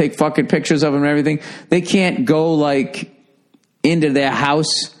around. They take fucking pictures of them and everything. They can't go like into their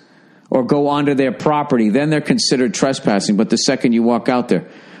house or go onto their property. Then they're considered trespassing. But the second you walk out there.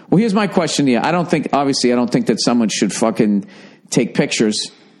 Well, here's my question to you. I don't think that someone should fucking take pictures.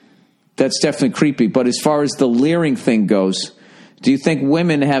 That's definitely creepy. But as far as the leering thing goes, do you think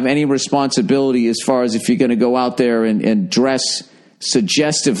women have any responsibility as far as if you're going to go out there and dress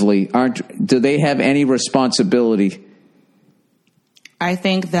suggestively? Do they have any responsibility? I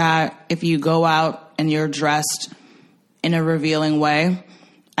think that if you go out and you're dressed in a revealing way,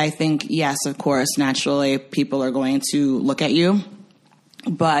 I think, yes, of course, naturally, people are going to look at you.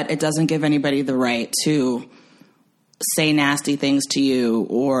 But it doesn't give anybody the right to say nasty things to you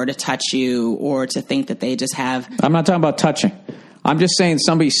or to touch you or to think that they just have... I'm not talking about touching. I'm just saying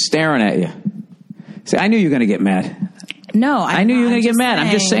somebody's staring at you. See, I knew you were going to get mad. No, I knew you were going to get mad.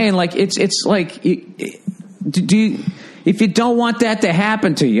 I'm just saying, like, it's like, if you don't want that to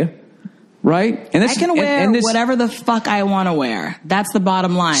happen to you, Right? And I can wear whatever the fuck I want to wear. That's the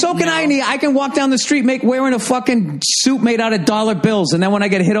bottom line. So can I. I can walk down the street wearing a fucking suit made out of dollar bills, and then when I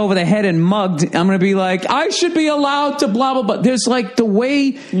get hit over the head and mugged, I'm going to be like, I should be allowed to blah, blah, blah. There's like the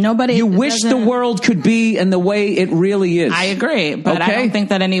way you wish the world could be and the way it really is. I agree, but I don't think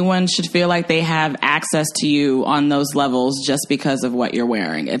that anyone should feel like they have access to you on those levels just because of what you're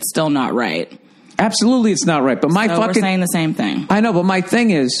wearing. It's still not right. Absolutely it's not right. But we're saying the same thing. I know, but my thing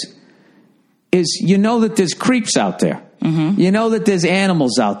is you know that there's creeps out there. Mm-hmm. You know that there's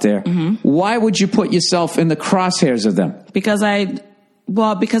animals out there. Mm-hmm. Why would you put yourself in the crosshairs of them? Because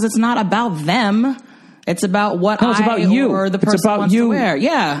it's not about them. It's about what it's about you. Or the person wants to wear.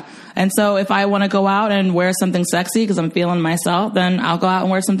 Yeah. And so if I want to go out and wear something sexy because I'm feeling myself, then I'll go out and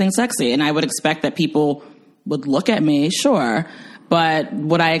wear something sexy. And I would expect that people would look at me, sure. But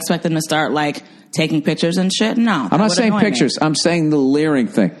would I expect them to start like taking pictures and shit? No. I'm not saying pictures. I'm saying the leering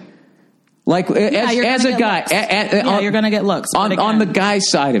thing. Like as a guy, you're going to get looks. On the guy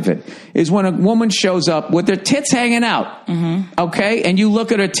side of it is when a woman shows up with their tits hanging out, okay, and you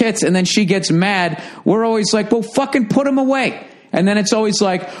look at her tits and then she gets mad. We're always like, well, fucking put them away. And then it's always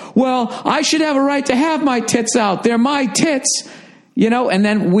like, well, I should have a right to have my tits out. They're my tits. You know, and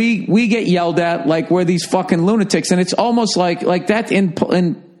then we get yelled at like we're these fucking lunatics. And it's almost like that in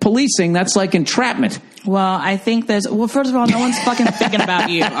policing, that's like entrapment. Well, I think first of all, no one's fucking thinking about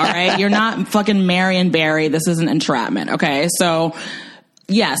you, all right? You're not fucking Marion Barry. This isn't entrapment, okay? So,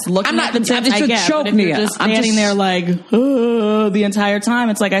 yes, looking at the tits, I get, but if you're just standing there like, the entire time,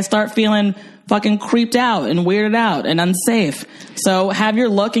 it's like I start feeling fucking creeped out and weirded out and unsafe. So have your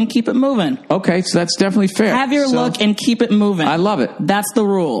look and keep it moving. Okay, so that's definitely fair. Have your look and keep it moving. I love it. That's the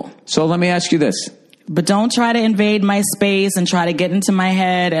rule. So let me ask you this. But don't try to invade my space and try to get into my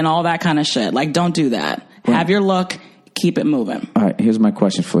head and all that kind of shit. Like, don't do that. Right. Have your look. Keep it moving. All right, here's my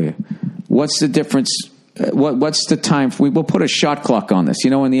question for you. What's the difference? What's the time? We'll put a shot clock on this. You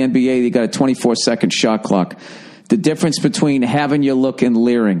know, in the NBA, they got a 24-second shot clock. The difference between having your look and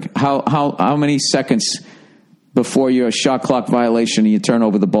leering. How many seconds before your shot clock violation and you turn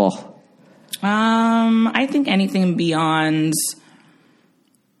over the ball? I think anything beyond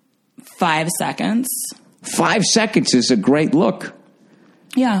 5 seconds. 5 seconds is a great look.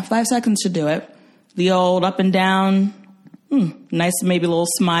 Yeah, 5 seconds should do it. The old up and down, nice maybe a little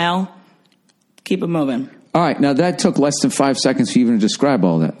smile. Keep it moving. All right, now that took less than 5 seconds for you even to describe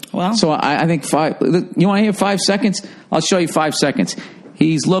all that. Well, so I think 5. You want to hear 5 seconds? I'll show you 5 seconds.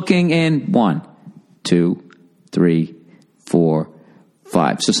 He's looking in 1, 2, 3, 4,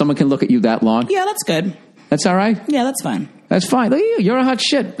 5. So someone can look at you that long? Yeah, that's good. That's all right? Yeah, that's fine. That's fine. Look at you. You're a hot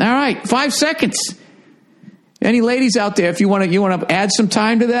shit. All right, 5 seconds. Any ladies out there, if you want to add some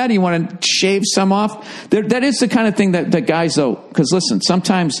time to that, you want to shave some off, that is the kind of thing that guys, though, because listen,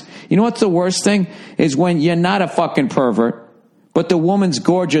 sometimes, you know what's the worst thing? Is when you're not a fucking pervert, but the woman's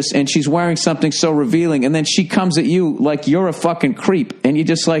gorgeous and she's wearing something so revealing, and then she comes at you like you're a fucking creep, and you're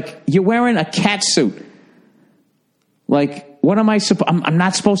just like, you're wearing a cat suit. Like, what am I supposed, I'm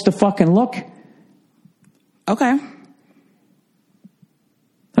not supposed to fucking look? Okay.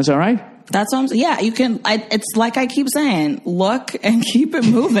 That's all right? That's what I'm saying. Yeah, you can. It's like I keep saying, look and keep it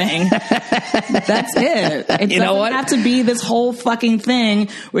moving. That's it. It doesn't have to be this whole fucking thing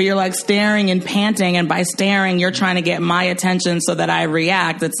where you're like staring and panting, and by staring, you're trying to get my attention so that I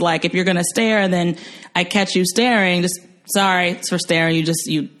react. It's like if you're going to stare and then I catch you staring, just sorry, it's for staring.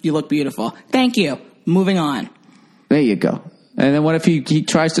 You look beautiful. Thank you. Moving on. There you go. And then what if he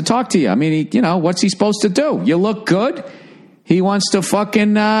tries to talk to you? I mean, what's he supposed to do? You look good. He wants to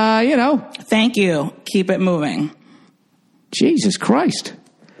fucking, Thank you. Keep it moving. Jesus Christ.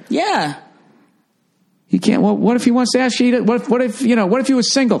 Yeah. He can't. Well, what if he wants to ask you? What if he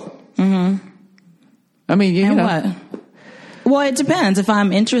was single? Mm-hmm. I mean, you know. What? Well, it depends. If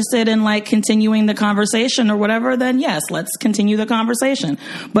I'm interested in like continuing the conversation or whatever, then yes, let's continue the conversation.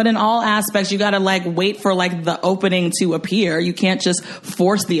 But in all aspects, you got to like wait for like the opening to appear. You can't just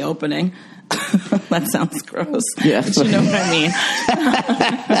force the opening. That sounds gross. Yeah, but you know what I mean.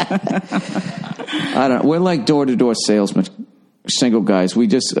 I don't know. We're like door-to-door salesmen, single guys. We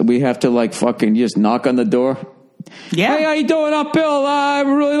have to like fucking just knock on the door. Yeah. Hey, how you doing up, Bill? I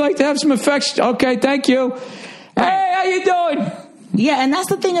would really like to have some affection. Okay, thank you. Right. Hey, how you doing? Yeah, and that's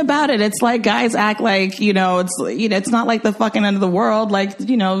the thing about it. It's like guys act like, it's not like the fucking end of the world. Like,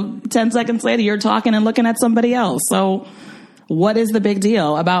 10 seconds later, you're talking and looking at somebody else. So what is the big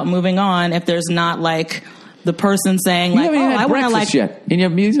deal about moving on if there's not like the person saying like, you haven't had breakfast yet, and your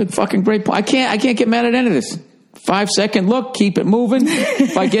music fucking great. I can't get mad at any of this. 5-second look, keep it moving.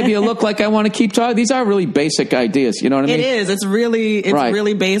 If I give you a look like I want to keep talking, these are really basic ideas. You know what I mean? It is. It's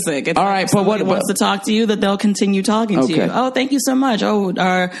really basic. It's all like right, if somebody but wants to talk to you, that they'll continue talking to you. Oh, thank you so much. Oh,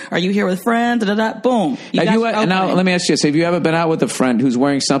 are you here with friends? Da, da, da. Boom. Now, let me ask you this. Have you ever been out with a friend who's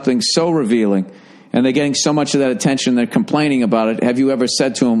wearing something so revealing and they're getting so much of that attention, they're complaining about it? Have you ever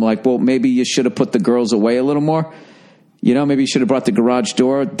said to them, like, well, maybe you should have put the girls away a little more? You know, maybe you should have brought the garage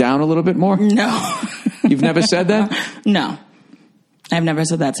door down a little bit more? No. You've never said that? No. I've never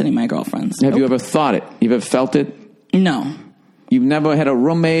said that to any of my girlfriends. Have you ever thought it? You've ever felt it? No. You've never had a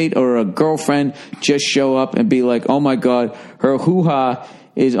roommate or a girlfriend just show up and be like, oh my God, her hoo-ha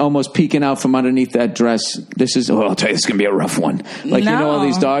is almost peeking out from underneath that dress. I'll tell you, this is going to be a rough one. Like, no. You know all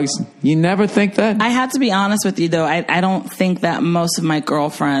these dogs? You never think that? I have to be honest with you, though. I don't think that most of my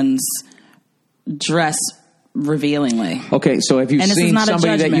girlfriends dress revealingly. Okay, so have you seen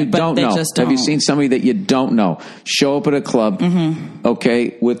somebody that you don't know? Have you seen somebody that you don't know show up at a club,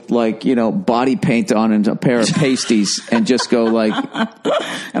 okay, with like, you know, body paint on and a pair of pasties and just go like...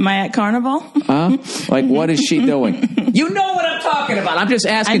 Am I at Carnival? Like, what is she doing? You know what I'm talking about. I'm just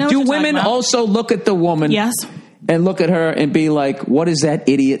asking, do women also look at the woman and look at her and be like, what is that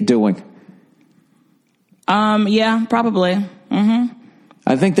idiot doing? Yeah, probably.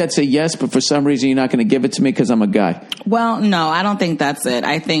 I think that's a yes, but for some reason you're not going to give it to me because I'm a guy. Well, no, I don't think that's it.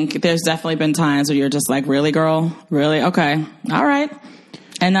 I think there's definitely been times where you're just like, really, girl? Really? Okay. All right.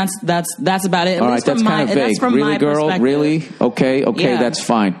 And that's about it. All right, that's kind of vague. Really, girl? Really? Okay, Yeah. That's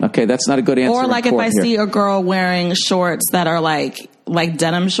fine. Okay, that's not a good answer. Or like if I see a girl wearing shorts that are like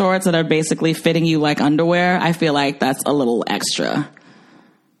denim shorts that are basically fitting you like underwear, I feel like that's a little extra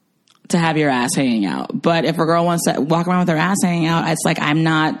to have your ass hanging out. But if a girl wants to walk around with her ass hanging out, it's like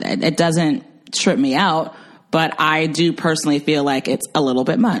it doesn't trip me out, but I do personally feel like it's a little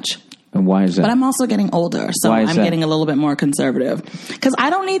bit much. And why is that? But I'm also getting older, so I'm getting a little bit more conservative. Because I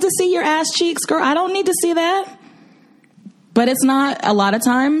don't need to see your ass cheeks, girl. I don't need to see that. But it's not, a lot of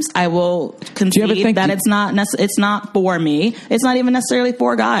times, I will concede that it's not for me. It's not even necessarily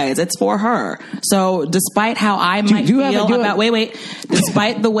for guys. It's for her. So despite how I might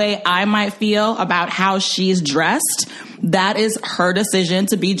despite the way I might feel about how she's dressed, that is her decision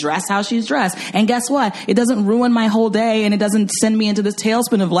to be dressed how she's dressed. And guess what? It doesn't ruin my whole day, and it doesn't send me into this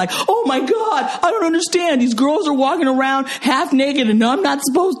tailspin of like, oh my God, I don't understand. These girls are walking around half naked and I'm not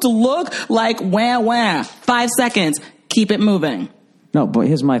supposed to look like wah. 5 seconds. Keep it moving. No, but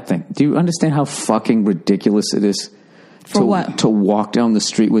here's my thing. Do you understand how fucking ridiculous it is? For what? To walk down the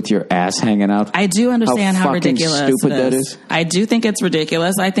street with your ass hanging out? I do understand how ridiculous stupid that is. I do think it's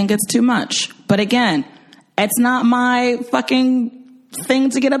ridiculous. I think it's too much. But again, it's not my fucking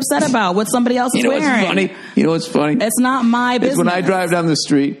thing to get upset about what somebody else is wearing. You know what's funny? It's not my business. When I drive down the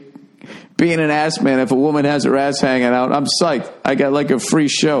street, being an ass man, if a woman has her ass hanging out, I'm psyched. I got like a free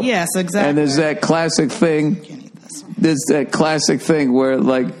show. Yes, exactly. And there's that classic thing. There's that classic thing where,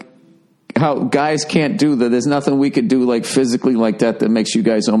 like, how guys can't do that. There's nothing we could do, like, physically like that makes you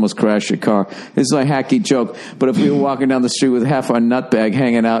guys almost crash your car. This is a hacky joke. But if we were walking down the street with half our nut bag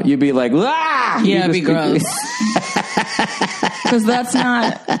hanging out, you'd be like, ah! Yeah, it'd be gross. Because that's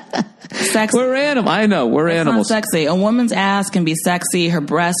not sexy. We're animals. I know. We're animals. Not sexy. A woman's ass can be sexy. Her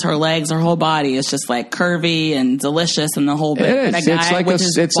breasts, her legs, her whole body is just like curvy and delicious and the whole bit. It is. And a guy with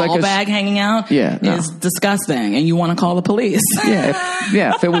his ball bag hanging out is disgusting, and you want to call the police.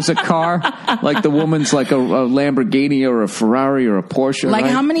 Yeah. If it was a car, like the woman's like a Lamborghini or a Ferrari or a Porsche. Like,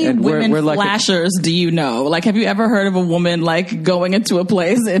 right? how many women flashers do you know? Like, have you ever heard of a woman like going into a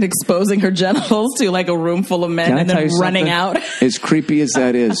place and exposing her genitals to like a room full of men and then running out? As creepy as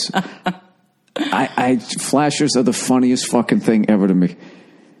that is, flashers are the funniest fucking thing ever to me.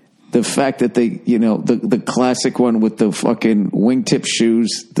 The fact that they, you know, the classic one with the fucking wingtip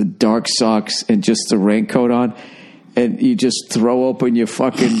shoes, the dark socks, and just the raincoat on, and you just throw open your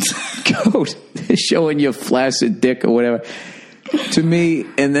fucking coat, showing your flaccid dick or whatever. To me,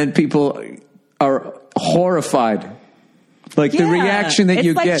 and then people are horrified. Like the reaction that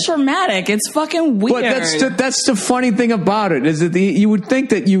you get. It's like traumatic. It's fucking weird. But that's the funny thing about it, is that you would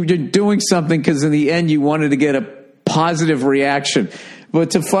think that you're doing something because in the end you wanted to get a positive reaction.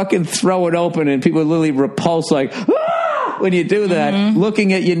 But to fucking throw it open and people literally repulse like, ah! When you do that,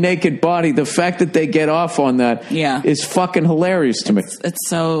 looking at your naked body, the fact that they get off on that is fucking hilarious to me. It's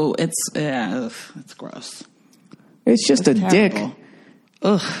gross. It's just a dick.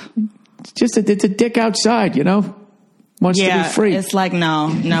 Ugh. It's a dick outside, you know? Wants to be free. It's like,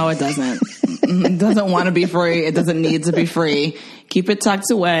 no, it doesn't. It doesn't want to be free. It doesn't need to be free. Keep it tucked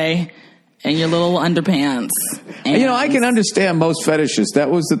away and your little underpants. And I can understand most fetishes. That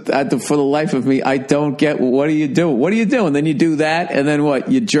was for the life of me. I don't get, what do you do? What do you do? And then you do that, and then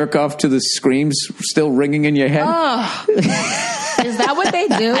what? You jerk off to the screams still ringing in your head? Oh. Is that what they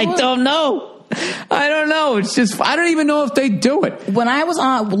do? I don't know. It's just, I don't even know if they do it. When I was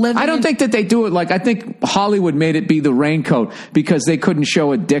living, I don't think that they do it. Like, I think Hollywood made it be the raincoat because they couldn't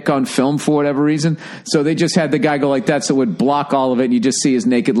show a dick on film for whatever reason. So they just had the guy go like that, so it would block all of it, and you just see his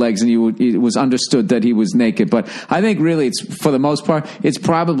naked legs, and it was understood that he was naked. But I think really, it's, for the most part, it's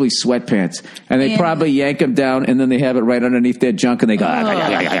probably sweatpants, and they probably yank them down, and then they have it right underneath their junk, and they go. Do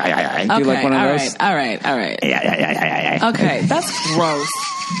you like one of those? All right. Okay, that's gross.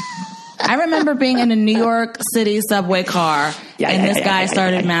 I remember being in a New York City subway car, and this guy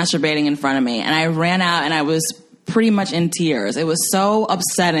started masturbating in front of me, and I ran out, and I was pretty much in tears. It was so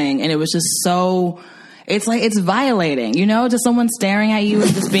upsetting, and it was just so... It's like, it's violating, just someone staring at you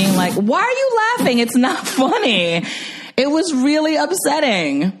and just being like, why are you laughing? It's not funny. It was really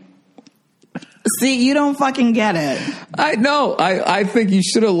upsetting. See, you don't fucking get it. I know. I think you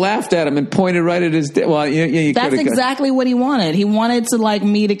should have laughed at him and pointed right at his dick. Well, you that's exactly what he wanted. He wanted to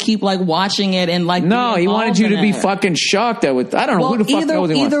me to keep watching it and No, he wanted you to be fucking shocked. I don't know who the fuck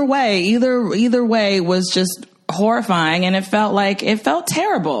knows. Either way was just horrifying, and it felt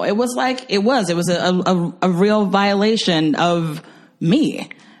terrible. It was a real violation of me.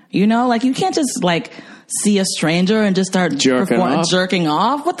 You can't just see a stranger and just start jerking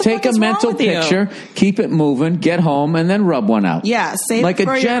off. What the fuck is wrong with you? Take a mental picture, keep it moving, get home, and then rub one out. Yeah, save like it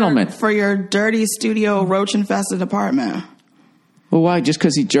a gentleman for your dirty studio roach-infested apartment. Well, why? Just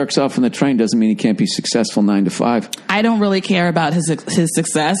because he jerks off on the train doesn't mean he can't be successful 9 to 5. I don't really care about his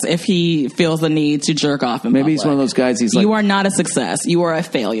success if he feels the need to jerk off in Maybe public. He's one of those guys. He's like, you are not a success. You are a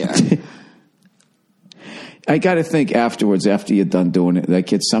failure. I got to think afterwards, after you're done doing it,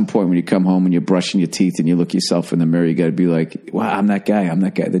 like at some point when you come home and you're brushing your teeth and you look yourself in the mirror, you got to be like, wow, I'm that guy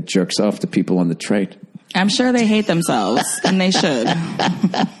that jerks off to people on the train. I'm sure they hate themselves, and they should.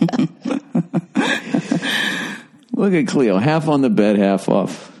 Look at Cleo, half on the bed, half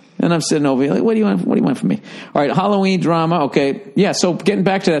off. And I'm sitting over here like, what do you want? What do you want from me? All right, Halloween drama. Okay. Yeah, so getting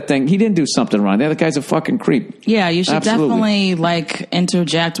back to that thing, he didn't do something wrong. The other guy's a fucking creep. Yeah, you should definitely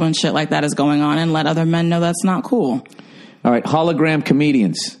interject when shit like that is going on and let other men know that's not cool. All right, hologram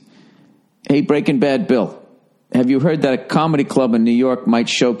comedians. Hey, Breaking Bad Bill, have you heard that a comedy club in New York might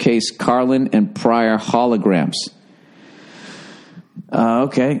showcase Carlin and Pryor holograms?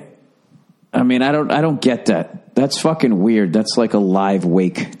 Okay. I mean, I don't get that. That's fucking weird. That's like a live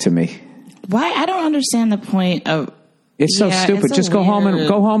wake to me. Why? I don't understand the point of. It's so stupid. Just go home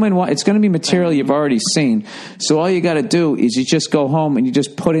and watch. It's going to be material you've already seen. So all you got to do is you just go home and you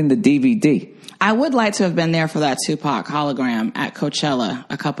just put in the DVD. I would like to have been there for that Tupac hologram at Coachella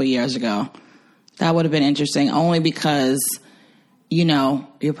a couple years ago. That would have been interesting, only because,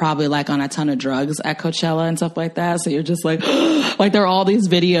 you're probably on a ton of drugs at Coachella and stuff like that. So you're just there are all these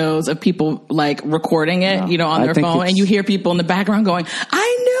videos of people recording it, on their phone, and you hear people in the background going,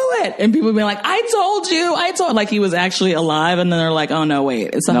 I knew it. And people being like, I told you, he was actually alive. And then they're like, oh no,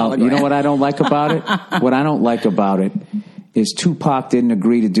 wait, it's a hologram. You know what I don't like about it? What I don't like about it is Tupac didn't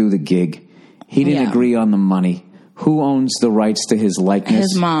agree to do the gig. He didn't agree on the money. Who owns the rights to his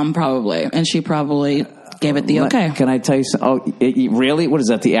likeness? His mom probably. And she probably gave it the okay. Can I tell you something? Really? What is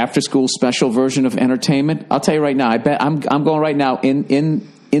that? The after school special version of entertainment? I'll tell you right now. I bet I'm going right now in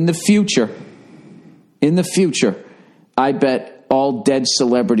the future. In the future, I bet all dead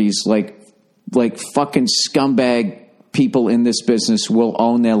celebrities like fucking scumbag people in this business will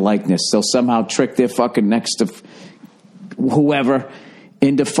own their likeness. They'll somehow trick their fucking next of whoever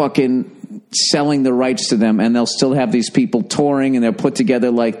into fucking selling the rights to them, and they'll still have these people touring, and they'll put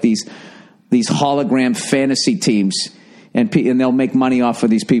together these hologram fantasy teams, and they'll make money off of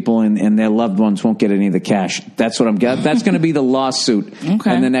these people, and their loved ones won't get any of the cash. That's what I'm getting. That's going to be the lawsuit in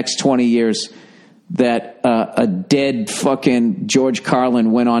the next 20 years, that a dead fucking George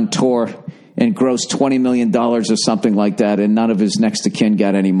Carlin went on tour and grossed $20 million or something like that, and none of his next of kin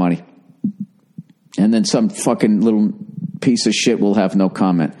got any money. And then some fucking little piece of shit will have no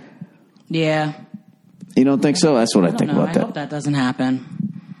comment. Yeah. You don't think so? That's what I think about that. I hope that doesn't happen.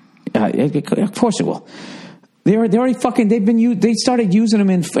 Of course it will. They already fucking. They started using them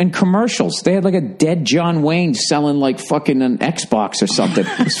in commercials. They had a dead John Wayne selling fucking an Xbox or something.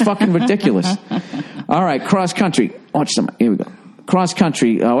 It's fucking ridiculous. All right, cross country. Watch some. Here we go. Cross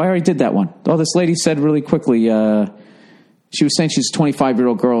country. Oh, I already did that one. Oh, this lady said really quickly. She was saying she's a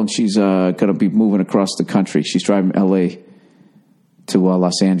 25-year-old girl and she's going to be moving across the country. She's driving L.A. to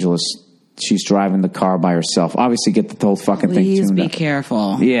Los Angeles. She's driving the car by herself. Obviously, get the whole fucking thing tuned up. Please be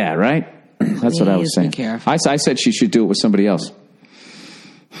careful. Yeah, right? That's what I was saying. Be careful. I said she should do it with somebody else.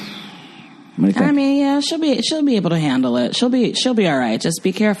 What do you think? I mean, yeah, she'll be able to handle it. She'll be all right. Just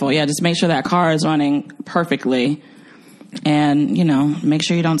be careful. Yeah, just make sure that car is running perfectly, and make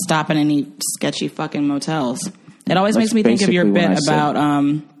sure you don't stop in any sketchy fucking motels. It always makes me think of your bit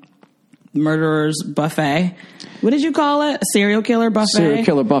about Murderer's Buffet. What did you call it? A serial killer buffet? Serial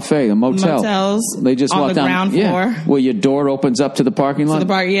killer buffet, a motel. Motels. They just on lock the down, ground floor. Where your door opens up to the parking lot.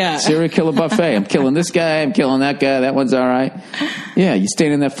 Yeah. Serial killer buffet. I'm killing this guy. I'm killing that guy. That one's all right. Yeah, you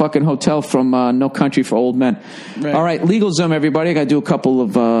staying in that fucking hotel from No Country for Old Men. Right. All right, LegalZoom, everybody. I got to do a couple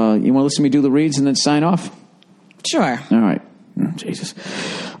of. You want to listen to me do the reads and then sign off? Sure. All right. Oh, Jesus.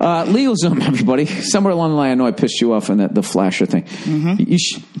 LegalZoom, everybody. Somewhere along the line, I know I pissed you off on the flasher thing.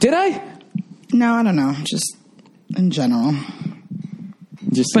 Mm-hmm. Did I? No, I don't know. Just in general.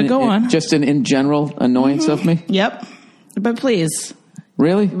 But go on. Just an in general annoyance of me? Yep. But please.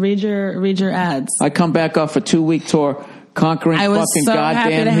 Really? Read your ads. I come back off a 2-week tour, conquering fucking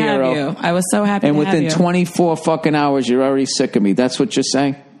goddamn hero. You. I was so happy and to have you. within 24 fucking hours, you're already sick of me. That's what you're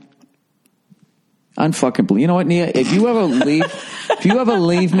saying? Unfucking believe. You know what, Nia? If you ever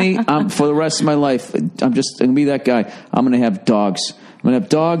leave me for the rest of my life, I'm just going to be that guy. I'm going to have dogs. I'm going to have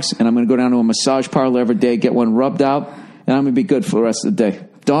dogs, and I'm going to go down to a massage parlor every day, get one rubbed out, and I'm going to be good for the rest of the day.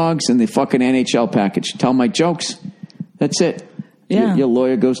 Dogs and the fucking NHL package. Tell my jokes. That's it. Yeah. Your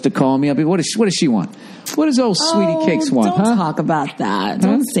lawyer goes to call me. I'll be, what does she want? What does old Sweetie Cakes want? Don't talk about that.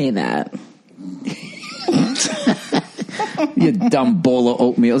 Don't say that. You dumb bowl of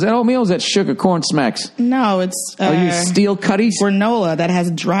oatmeal. Is that oatmeal or is that sugar corn smacks? No, it's... Are you steel cutties? Granola that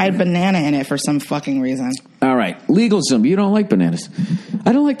has dried banana in it for some fucking reason. All right. LegalZoom. You don't like bananas.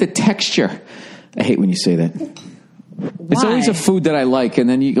 I don't like the texture. I hate when you say that. It's always a food that I like, and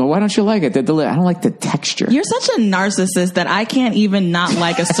then you go, why don't you like it? I don't like the texture. You're such a narcissist that I can't even not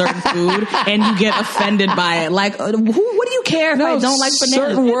like a certain food, and you get offended by it. Like, what do you care if I don't like bananas?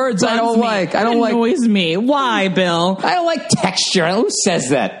 Certain words I don't like. I don't like. It annoys me. Why, Bill? I don't like texture. Who says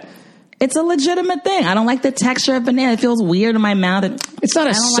that? It's a legitimate thing. I don't like the texture of banana. It feels weird in my mouth. It's not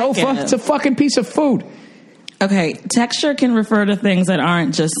a sofa. Like it. It's a fucking piece of food. Okay, texture can refer to things that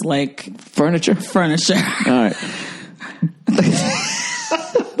aren't just like... Furniture? Furniture. All right.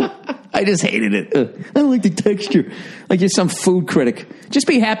 I just hated it. I don't like the texture. Like you're some food critic. Just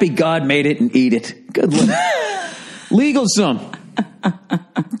be happy God made it and eat it. Good luck. LegalZoom.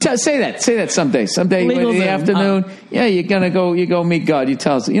 Say that someday. Someday in the afternoon. Yeah, you're gonna go. You go meet God. You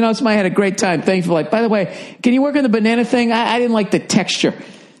tell us. I had a great time. Thanks for by the way, can you work on the banana thing? I didn't like the texture.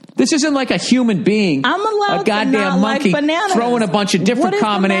 This isn't like a human being. I'm allowed a goddamn to not monkey like bananas. throwing a bunch of different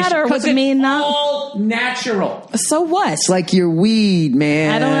combinations. Because it's all natural. So what? It's like your weed,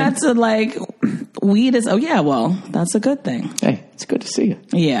 man. I don't have to weed is. Oh yeah, well that's a good thing. Hey, it's good to see you.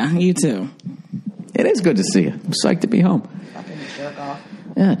 Yeah, you too. It is good to see you. I'm psyched to be home. Fucking jerk off.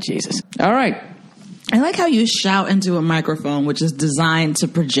 Oh Jesus! All right. I like how you shout into a microphone, which is designed to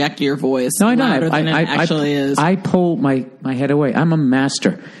project your voice louder than it actually is. I pull my head away. I'm a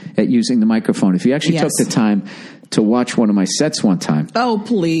master at using the microphone. If you actually took the time to watch one of my sets one time. Oh,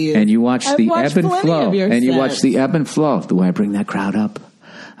 please. And you watch the ebb and flow. And you watch the ebb and flow. The way I bring that crowd up,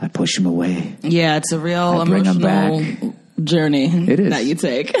 I push them away. Yeah, it's a real emotional journey that you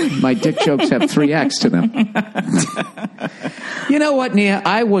take. My dick jokes have 3X to them. You know what, Nia?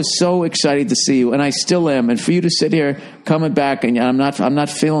 I was so excited to see you, and I still am. And for you to sit here coming back, and I'm not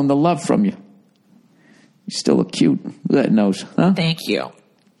feeling the love from you. You still look cute. Look at that nose, huh? Thank you.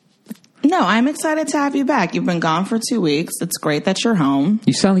 No, I'm excited to have you back. You've been gone for 2 weeks. It's great that you're home.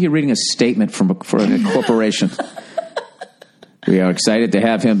 You sound like you're reading a statement for a corporation. We are excited to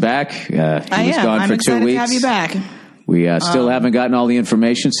have him back. He was gone for 2 weeks. I'm excited to have you back. We still haven't gotten all the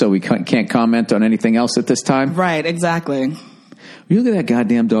information, so we can't comment on anything else at this time. Right, exactly. You look at that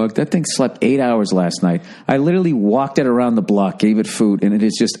goddamn dog. That thing slept 8 hours last night. I literally walked it around the block, gave it food, and it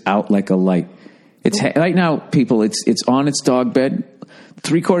is just out like a light. It's right now, people. It's on its dog bed.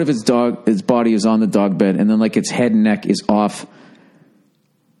 3/4 of its body is on the dog bed, and then like its head and neck is off.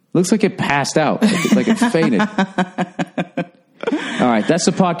 Looks like it passed out, like it fainted. All right, that's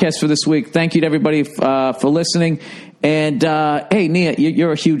the podcast for this week. Thank you to everybody for listening. And hey, Nia,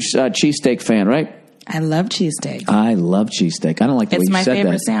 you're a huge cheesesteak fan, right? I love cheesesteak. I love cheesesteak. I don't like the way you said that. It's my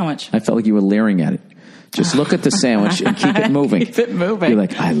favorite sandwich. I felt like you were leering at it. Just look at the sandwich and keep it moving. Keep it moving. You're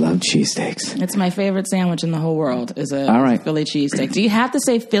like, I love cheesesteaks. It's my favorite sandwich in the whole world is a Philly cheesesteak. Do you have to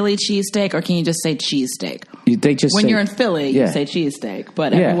say Philly cheesesteak or can you just say cheesesteak? When you're in Philly, you say cheesesteak.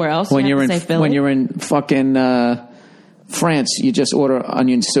 But everywhere else, you have to say Philly? When you're in fucking France, you just order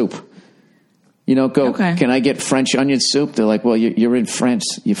onion soup. Go, Okay. Can I get French onion soup? They're like, well, you're in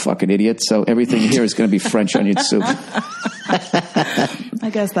France, you fucking idiot. So everything here is going to be French onion soup. I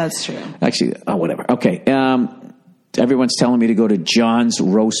guess that's true. Actually, whatever. Okay. Everyone's telling me to go to John's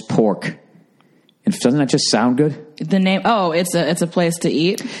Roast Pork. And doesn't that just sound good? The name? Oh, it's a place to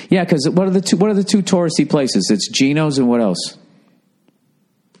eat. Yeah, because what are the two touristy places? It's Gino's and what else?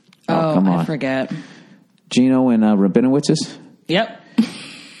 Oh, come on. I forget. Gino and Rabinowitz's? Yep.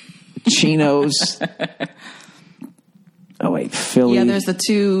 Chino's. Oh wait, Philly. Yeah, there's the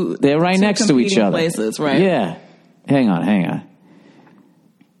two. They're right next to each other. Places, right? Yeah. Hang on.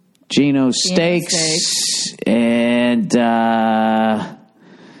 Gino's Steaks and then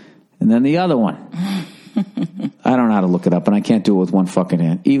the other one. I don't know how to look it up, and I can't do it with one fucking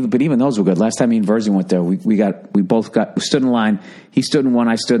hand. But even those were good. Last time me and Verzi went there, we stood in line. He stood in one,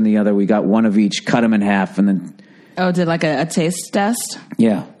 I stood in the other. We got one of each, cut them in half, and then. Oh, did like a taste test?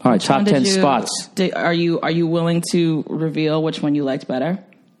 Yeah. All right. Top 10 spots. Are you willing to reveal which one you liked better?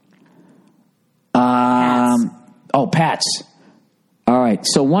 Pat's. All right.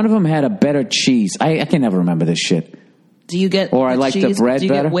 So one of them had a better cheese. I can never remember this shit. Do you get? Or I like the bread do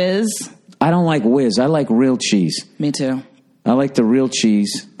you better. Get Whiz? I don't like whiz. I like real cheese. Me too. I like the real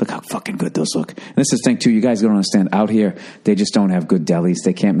cheese. Look how fucking good those look. And this is the thing, too. You guys don't understand. Out here, they just don't have good delis.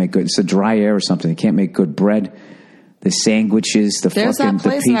 They can't make good. It's a dry air or something. They can't make good bread. The sandwiches, There's that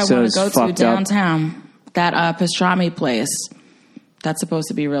place the that I want pizza to go to up. downtown. That pastrami place. That's supposed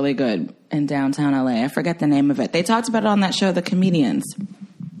to be really good in downtown LA. I forget the name of it. They talked about it on that show, The Comedians.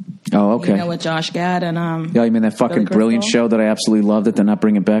 Oh, okay. With Josh Gad and Yeah, you mean that fucking Billy brilliant Crystal? show that I absolutely loved that they're not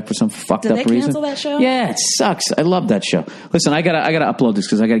bringing back for some fucked up reason? Did they cancel that show? Yeah, it sucks. I love that show. Listen, I gotta upload this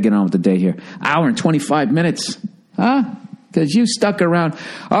because I gotta get on with the day here. Hour and 25 minutes, huh? Because you stuck around.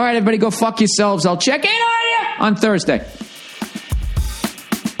 All right, everybody, go fuck yourselves. I'll check in on you on Thursday.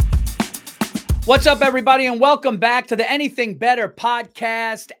 What's up, everybody, and welcome back to the Anything Better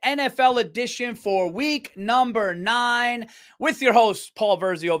podcast, NFL edition for week number 9, with your host, Paul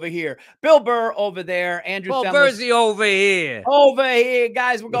Verzi over here, Bill Burr over there, Andrew Paul Themlis Verzi over here. over here.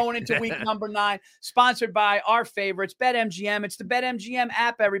 Guys, we're going into week number 9, sponsored by our favorites, BetMGM. It's the BetMGM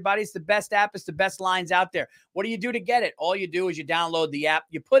app, everybody. It's the best app. It's the best lines out there. What do you do to get it? All you do is you download the app.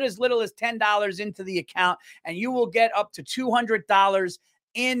 You put as little as $10 into the account, and you will get up to $200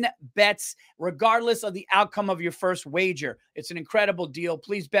 in bets, regardless of the outcome of your first wager. It's an incredible deal.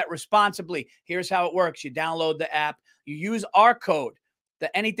 Please bet responsibly. Here's how it works. You download the app. You use our code,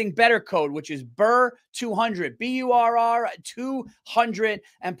 the Anything Better code, which is BURR200, BURR 200,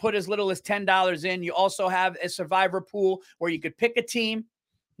 and put as little as $10 in. You also have a survivor pool where you could pick a team,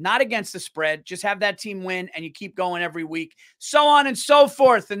 not against the spread, just have that team win, and you keep going every week, so on and so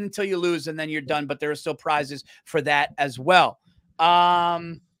forth, and until you lose, and then you're done. But there are still prizes for that as well. Yeah,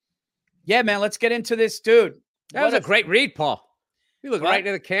 man, let's get into this, dude. That was a great read, Paul. You look right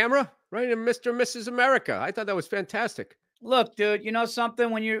into the camera, right into Mr. and Mrs. America. I thought that was fantastic. Look, dude, you know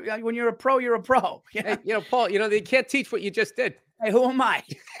something? When you're a pro, you're a pro. Yeah. Hey, Paul, they can't teach what you just did. Hey, who am I?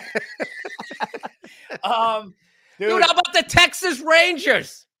 Dude, how about the Texas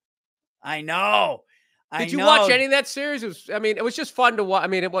Rangers? I know. Did you watch any of that series? It was just fun to watch.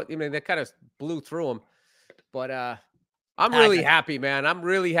 They kind of blew through them, but I'm really happy, man. I'm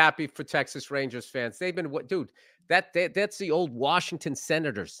really happy for Texas Rangers fans. They've been, that's the old Washington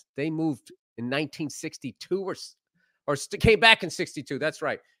Senators. They moved in 1962 or came back in 62. That's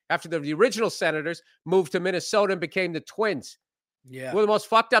right. After the original Senators moved to Minnesota and became the Twins. Yeah. One of the most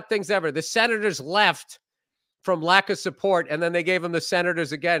fucked up things ever. The Senators left from lack of support, and then they gave them the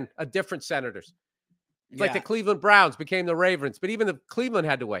Senators again, a different Senators. It's like the Cleveland Browns became the Ravens, but even the Cleveland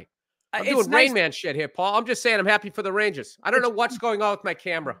had to wait. I'm doing Rain Man shit here, Paul. I'm just saying I'm happy for the Rangers. I don't know what's going on with my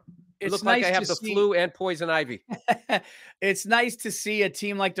camera. It looks like I have the flu and poison ivy. It's nice to see a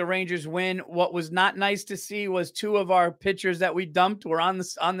team like the Rangers win. What was not nice to see was 2 of our pitchers that we dumped were on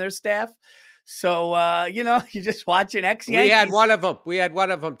their staff. So, you're just watching ex-Yankees. We had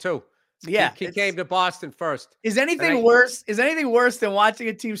one of them, too. Yeah. He came to Boston first. Is anything worse than watching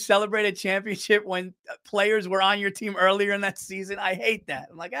a team celebrate a championship when players were on your team earlier in that season? I hate that.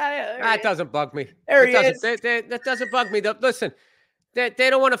 I'm like, that doesn't bug me. There he is. That doesn't bug me. Listen, they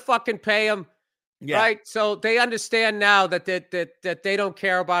don't want to fucking pay him. Yeah. Right. So they understand now that they don't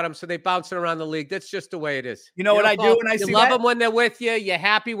care about him. So they bouncing around the league. That's just the way it is. You know what I do when I see that? You love them when they're with you. You're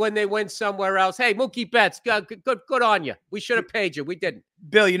happy when they win somewhere else. Hey, Mookie Betts, good on you. We should have paid you. We didn't.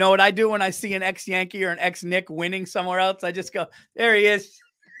 Bill, you know what I do when I see an ex-Yankee or an ex-Nick winning somewhere else? I just go, there he is.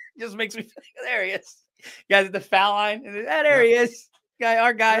 Just makes me feel, there he is. Guys at the foul line. And there he is.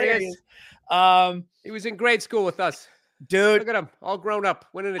 Our guy. There he is. He was in grade school with us. Dude, Look at them, all grown up,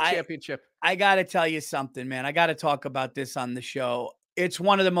 winning a championship. I got to tell you something, man. I got to talk about this on the show. It's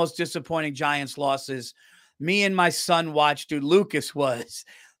one of the most disappointing Giants losses me and my son watched. Dude, Lucas was.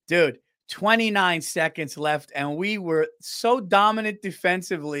 Dude, 29 seconds left, and we were so dominant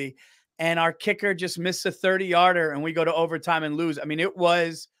defensively, and our kicker just missed a 30-yarder, and we go to overtime and lose. I mean, it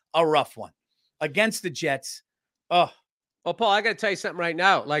was a rough one against the Jets. Oh. Well, Paul, I got to tell you something right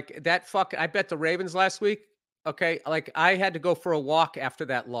now. Like that I bet the Ravens last week. Okay. Like I had to go for a walk after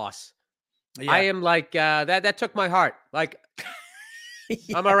that loss. Yeah. I am like, that took my heart. Like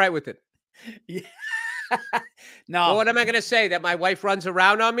yeah. I'm all right with it. Yeah. No. Well, what am I going to say? That my wife runs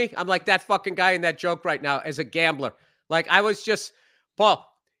around on me? I'm like that fucking guy in that joke right now as a gambler. Like I was just,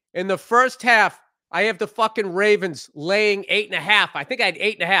 Paul, in the first half, I have the fucking Ravens laying 8.5. I think I had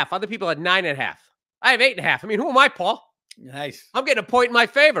 8.5. Other people had 9.5. I have 8.5. I mean, who am I, Paul? Nice. I'm getting a point in my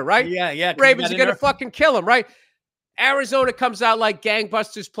favor, right? Yeah. Ravens are going to fucking kill him, right? Arizona comes out like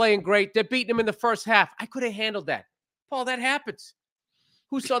gangbusters playing great. They're beating him in the first half. I could have handled that. Paul, that happens.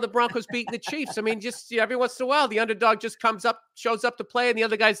 Who saw the Broncos beating the Chiefs? I mean, just every once in a while, the underdog just shows up to play, and the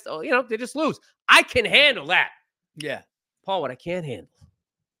other guys, they just lose. I can handle that. Yeah. Paul, what I can't handle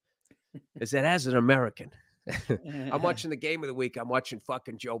is that as an American, I'm watching the game of the week. I'm watching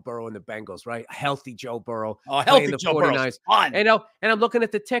fucking Joe Burrow and the Bengals, right? A healthy Joe Burrow. Oh, healthy Joe Burrow. Fun. And I'm looking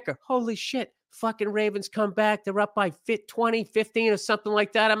at the ticker. Holy shit. Fucking Ravens come back. They're up by 20, 15 or something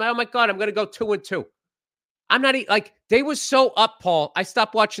like that. I'm like, oh my God, I'm going to go 2-2. I'm not like they were so up, Paul. I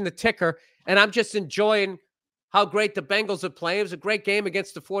stopped watching the ticker and I'm just enjoying how great the Bengals are playing. It was a great game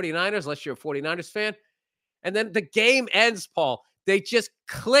against the 49ers, unless you're a 49ers fan. And then the game ends, Paul. They just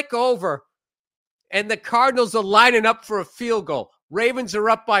click over and the Cardinals are lining up for a field goal. Ravens are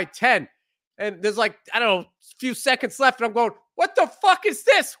up by 10. And there's like, I don't know, a few seconds left. And I'm going, what the fuck is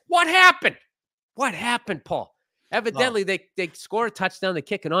this? What happened? What happened, Paul? Evidently, they score a touchdown. They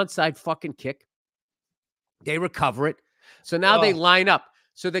kick an onside fucking kick. They recover it. So now they line up.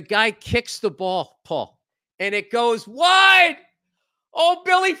 So the guy kicks the ball, Paul, and it goes wide. Oh,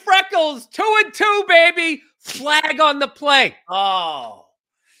 Billy Freckles, 2-2, baby. Flag on the play. Oh.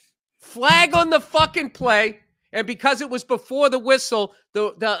 Flag on the fucking play. And because it was before the whistle,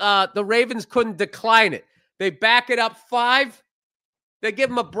 the Ravens couldn't decline it. They back it up 5. They give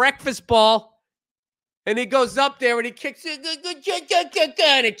him a breakfast ball. And he goes up there and he kicks it,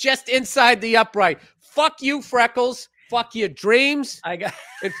 and it just inside the upright. Fuck you, Freckles. Fuck your dreams. And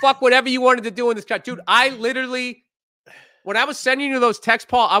fuck whatever you wanted to do in this car. Dude, I literally, when I was sending you those texts,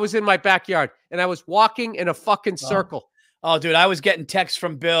 Paul, I was in my backyard and I was walking in a fucking circle. Oh, dude, I was getting texts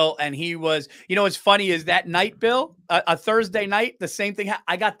from Bill and he was, what's funny is that night, Bill, a Thursday night, the same thing.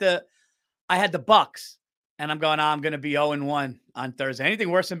 I had the Bucks. And I'm going, I'm going to be 0-1 on Thursday. Anything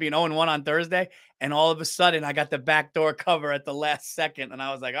worse than being 0-1 on Thursday? And all of a sudden, I got the backdoor cover at the last second. And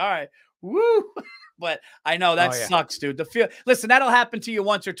I was like, all right, woo. But I know that sucks, dude. Listen, that'll happen to you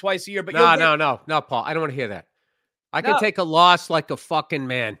once or twice a year. But no, Paul. I don't want to hear that. I can take a loss like a fucking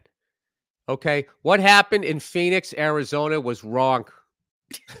man. Okay? What happened in Phoenix, Arizona was wrong.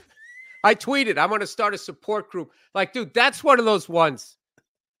 I tweeted, I'm going to start a support group. Like, dude, that's one of those ones.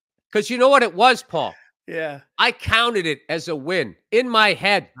 Because you know what it was, Paul? Yeah. I counted it as a win in my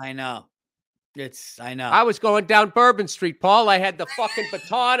head. I know. I know. I was going down Bourbon Street, Paul. I had the fucking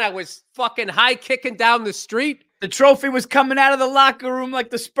baton. I was fucking high kicking down the street. The trophy was coming out of the locker room like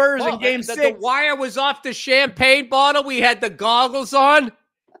the Spurs in game 6. The wire was off the champagne bottle. We had the goggles on.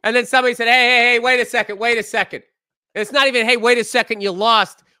 And then somebody said, hey, wait a second. It's not even, hey, wait a second, you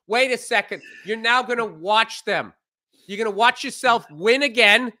lost. Wait a second. You're now going to watch them. You're going to watch yourself win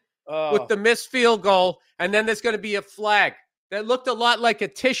again. With the missed field goal, and then there's going to be a flag that looked a lot like a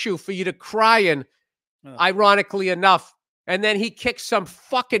tissue for you to cry in, ironically enough. And then he kicked some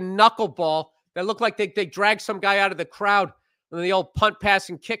fucking knuckleball that looked like they dragged some guy out of the crowd and the old punt, pass,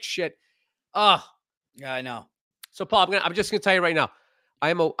 and kick shit. Yeah, I know. So, Paul, I'm just going to tell you right now,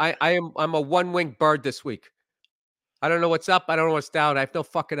 I'm a one-winged bird this week. I don't know what's up. I don't know what's down. I have no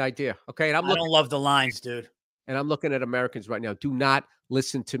fucking idea. Okay, and I don't love the lines, dude. And I'm looking at Americans right now. Do not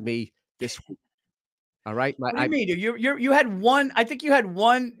listen to me this week. All right. What do you mean, dude? You had one. I think you had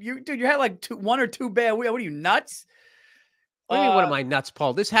one. You had like 1 or 2 bad. What are you, nuts? What do you mean? What am I nuts,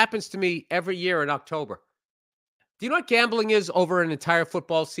 Paul? This happens to me every year in October. Do you know what gambling is over an entire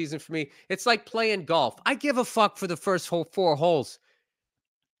football season for me? It's like playing golf. I give a fuck for the first 4 holes.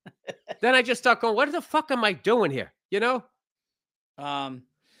 Then I just start going, what the fuck am I doing here?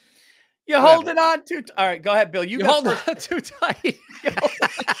 You're holding on too. All right, go ahead, Bill. You hold on too tight.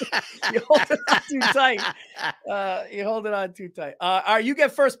 You hold it on too tight. You hold it on too tight. All right, you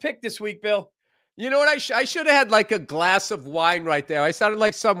get first pick this week, Bill. You know what? I should have had like a glass of wine right there. I sounded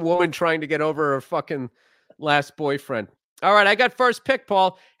like some woman trying to get over her fucking last boyfriend. All right, I got first pick,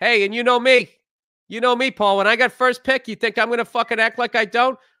 Paul. Hey, and you know me. You know me, Paul. When I got first pick, you think I'm going to fucking act like I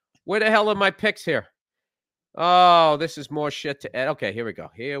don't? Where the hell are my picks here? Oh, this is more shit to add. Okay, here we go.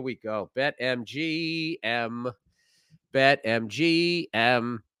 Here we go. BetMGM.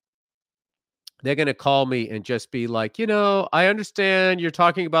 BetMGM. They're going to call me and just be like, I understand you're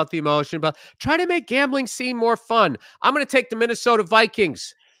talking about the emotion, but try to make gambling seem more fun. I'm going to take the Minnesota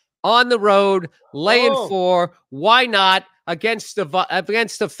Vikings on the road, laying 4. Why not against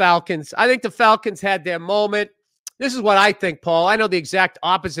the Falcons? I think the Falcons had their moment. This is what I think, Paul. I know the exact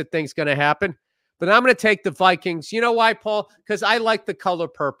opposite thing's going to happen, but I'm going to take the Vikings. You know why, Paul? Because I like the color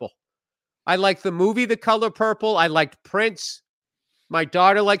purple. I like the movie The Color Purple. I liked Prince. My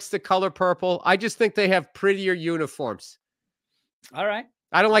daughter likes the color purple. I just think they have prettier uniforms. All right.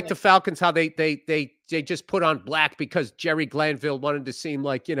 I don't like the Falcons, how they just put on black because Jerry Glanville wanted to seem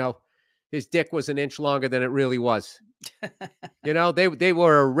like, his dick was an inch longer than it really was. They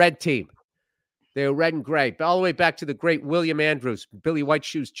were a red team. They were red and gray. All the way back to the great William Andrews, Billy White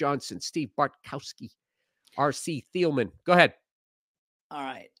Shoes Johnson, Steve Bartkowski, R.C. Thielman. Go ahead. All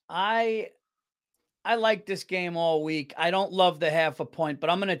right. I like this game all week. I don't love the half a point, but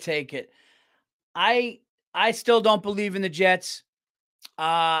I'm going to take it. I still don't believe in the Jets.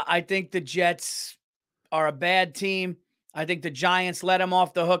 I think the Jets are a bad team. I think the Giants let them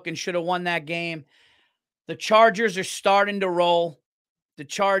off the hook and should have won that game. The Chargers are starting to roll. The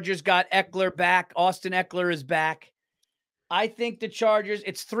Chargers got Eckler back. Austin Eckler is back. I think the Chargers,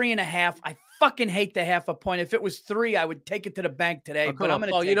 it's 3.5. I fucking hate the half a point. If it was 3, I would take it to the bank today. But I'm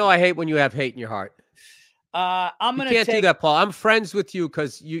going to Paul, I hate when you have hate in your heart. I'm going to can't do that, Paul. I'm friends with you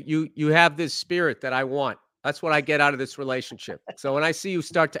because you have this spirit that I want. That's what I get out of this relationship. So when I see you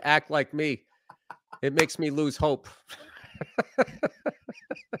start to act like me, it makes me lose hope.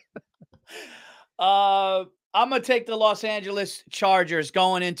 I'm going to take the Los Angeles Chargers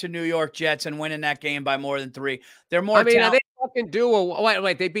going into New York Jets and winning that game by more than 3. They're more they fucking do.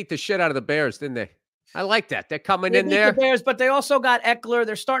 Wait, they beat the shit out of the Bears, didn't they? I like that. They're coming in there. The Bears, but they also got Eckler.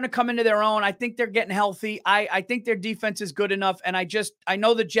 They're starting to come into their own. I think they're getting healthy. I think their defense is good enough. And I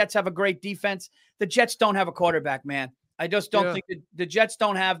know the Jets have a great defense. The Jets don't have a quarterback, man. I just don't think the Jets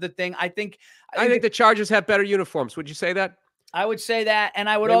don't have the thing. I think the Chargers have better uniforms. Would you say that? I would say that, and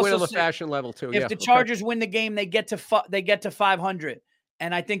I would they also win on the say fashion level too. If the Chargers win the game, they get to 500,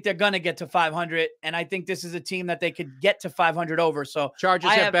 and I think they're gonna get to 500. And I think this is a team that they could get to 500 over. So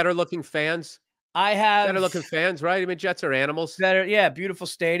Chargers have better looking fans. I have better looking fans, right? I mean, Jets are animals. Better, beautiful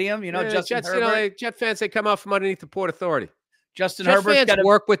stadium. Justin Jets. Herbert. Jet fans, they come out from underneath the Port Authority. Justin Jet Herbert's fans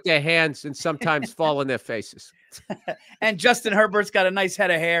work with their hands and sometimes fall on their faces. And Justin Herbert's got a nice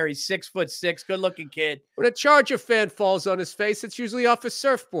head of hair. He's 6'6", good looking kid. When a Charger fan falls on his face, it's usually off a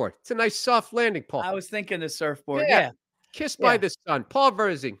surfboard. It's a nice soft landing, Paul. I was thinking the surfboard. Yeah. Kissed by the sun. Paul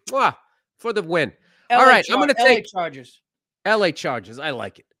Verzi, for the win. LA All right, I'm going to take Chargers. LA Chargers. I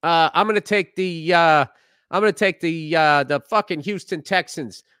like it. I'm going to take the fucking Houston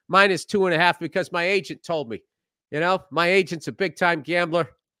Texans -2.5 because my agent told me. My agent's a big time gambler.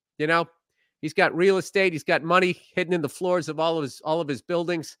 He's got real estate. He's got money hidden in the floors of all of his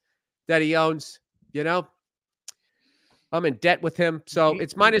buildings that he owns. I'm in debt with him. So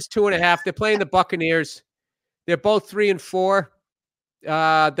it's -2.5. They're playing the Buccaneers. They're both 3-4.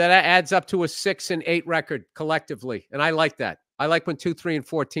 That adds up to a 6-8 record collectively. And I like that. I like when 2, 3, and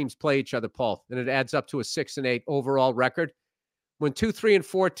 4 teams play each other, Paul, and it adds up to a 6-8 overall record. When 2, 3, and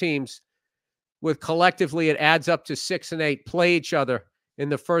 4 teams with collectively it adds up to 6-8 play each other in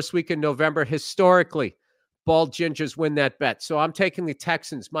the first week in November, historically, bald gingers win that bet. So I'm taking the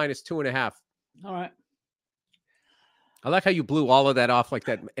Texans -2.5. All right. I like how you blew all of that off like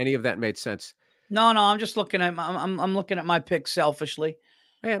that. Any of that made sense? No, I'm just looking at I'm looking at my pick selfishly.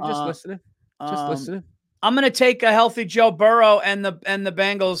 Hey, I'm just listening. Listening. I'm going to take a healthy Joe Burrow and the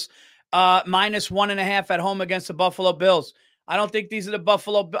Bengals -1.5 at home against the Buffalo Bills. I don't think these are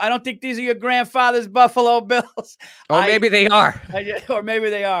I don't think these are your grandfather's Buffalo Bills. Maybe they are. Or maybe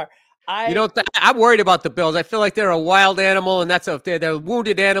they are. I'm worried about the Bills. I feel like they're a wild animal, and they're a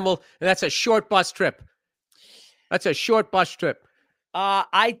wounded animal, and that's a short bus trip.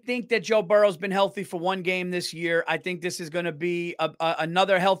 I think that Joe Burrow's been healthy for one game this year. I think this is going to be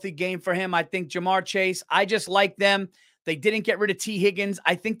another healthy game for him. I think Jamar Chase, I just like them. They didn't get rid of T. Higgins.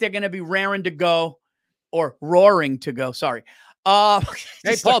 I think they're going to be roaring to go. Sorry.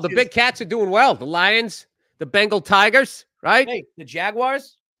 Hey, Paul, the big cats are doing well. The Lions, the Bengal Tigers, right? Hey, the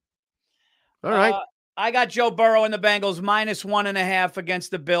Jaguars. All right. I got Joe Burrow and the Bengals -1.5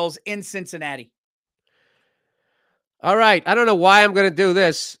 against the Bills in Cincinnati. All right. I don't know why I'm going to do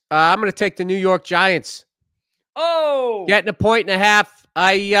this. I'm going to take the New York Giants. Oh, Getting a point and a half.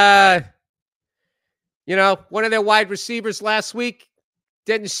 One of their wide receivers last week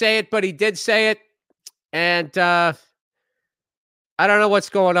didn't say it, but he did say it. And I don't know what's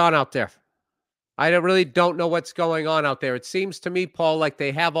going on out there. I really don't know what's going on out there. It seems to me, Paul, like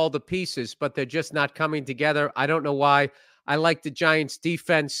they have all the pieces, but they're just not coming together. I don't know why. I like the Giants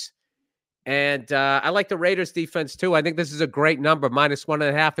defense, and I like the Raiders defense too. I think this is a great number,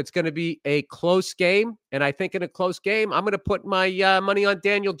 -1.5. It's going to be a close game, and I think in a close game, I'm going to put my money on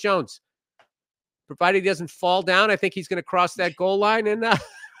Daniel Jones. Provided he doesn't fall down, I think he's going to cross that goal line, and I'm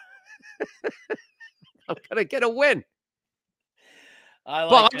going to get a win.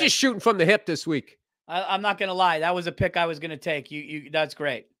 I'm just shooting from the hip this week. I'm not going to lie. That was a pick I was going to take. That's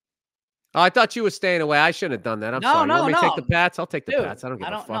great. Oh, I thought you were staying away. I shouldn't have done that. I'm sorry. You want me to take the Pats? I'll take the Pats. I don't give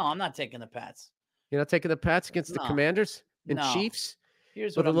a fuck. No, I'm not taking the Pats. You're not taking the Pats against the Commanders and Chiefs?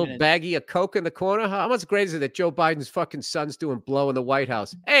 Here's with what a little baggie of Coke in the corner? How much great is it that Joe Biden's fucking son's doing blow in the White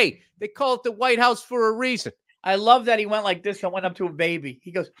House? Hey, they call it the White House for a reason. I love that he went like this and went up to a baby.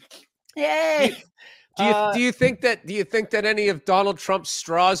 He goes, "Yay!" Do you think that any of Donald Trump's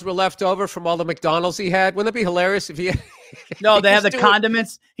straws were left over from all the McDonald's he had? Wouldn't that be hilarious if he? No, they have the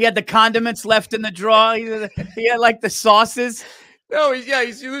condiments. He had the condiments left in the drawer. He had like the sauces. No,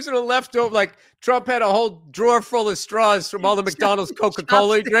 he's using a leftover. Like Trump had a whole drawer full of straws from all the McDonald's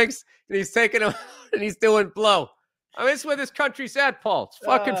Coca-Cola he drinks, and he's taking them and he's doing blow. I mean, that's where this country's at, Paul. It's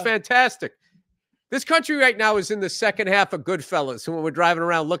fucking fantastic. This country right now is in the second half of Goodfellas, when we're driving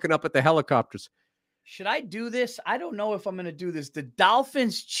around looking up at the helicopters. Should I do this? I don't know if I'm going to do this. The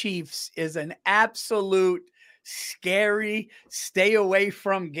Dolphins Chiefs is an absolute scary stay away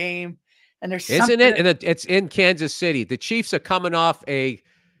from game. And there's isn't it? And it's in Kansas City. The Chiefs are coming off that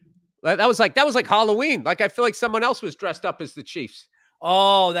was like Halloween. Like I feel like someone else was dressed up as the Chiefs.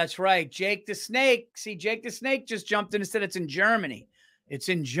 Oh, that's right. Jake the Snake. See, Jake the Snake just jumped in and said it's in Germany. It's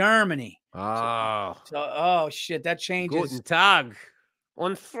in Germany. Oh. Oh shit, that changes. Guten Tag.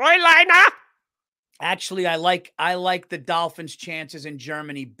 Und Fräuleiner. Actually, I like the Dolphins' chances in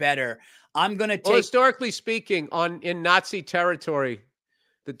Germany better. I'm going to take. Well, historically speaking, in Nazi territory,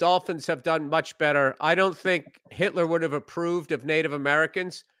 the Dolphins have done much better. I don't think Hitler would have approved of Native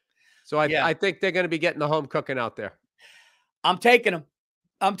Americans. So I think they're going to be getting the home cooking out there. I'm taking them.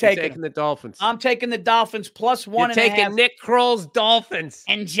 I'm taking the Dolphins. I'm taking the Dolphins +1.5. You're taking Nick Kroll's Dolphins.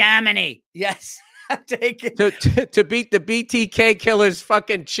 In Germany. Yes. I'm taking. To beat the BTK killers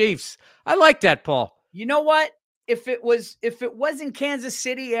fucking Chiefs. I like that, Paul. You know what? If it was in Kansas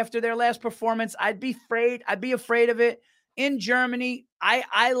City after their last performance, I'd be afraid of it. In Germany,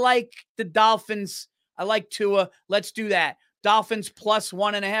 I like the Dolphins. I like Tua. Let's do that. Dolphins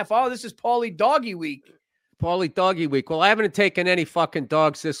 +1.5. Oh, this is Paulie Doggy Week. Paulie Doggy Week. Well, I haven't taken any fucking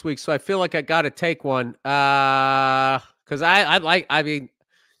dogs this week, so I feel like I got to take one. Because I'm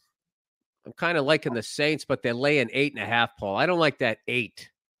kind of liking the Saints, but they're laying 8.5, Paul. I don't like that 8.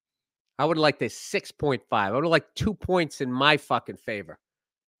 I would like the 6.5. I would like 2 points in my fucking favor.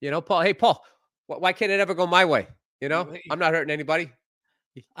 You know, Paul. Hey, Paul, why can't it ever go my way? You know, I'm not hurting anybody.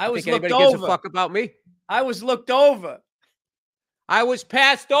 I was think looked anybody over. gives a fuck about me? I was looked over. I was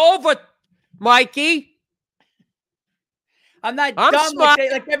passed over, Mikey. I'm dumb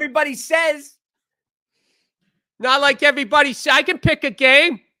like everybody says. Not like everybody says. I can pick a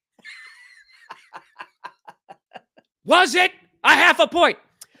game. Was it a half a point?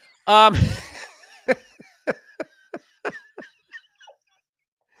 All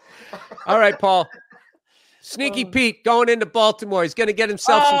right, Paul. Sneaky Pete going into Baltimore. He's going to get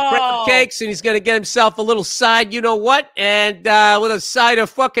himself some crab cakes, and he's going to get himself a little side, you know what? And with a side of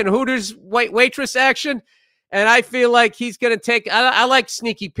fucking Hooters waitress action. And I feel like he's going to take. I like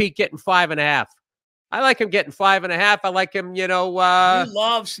Sneaky Pete getting 5.5. I like him getting 5.5. I like him, you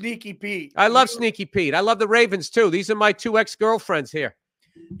love Sneaky Pete. I love Sneaky Pete. I love the Ravens too. These are my 2 ex-girlfriends here.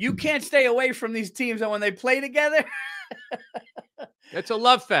 You can't stay away from these teams, and when they play together, it's a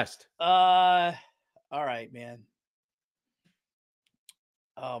love fest. All right, man.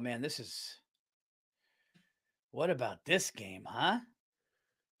 Oh man, what about this game, huh?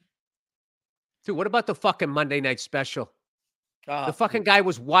 Dude, what about the fucking Monday Night Special? The fucking guy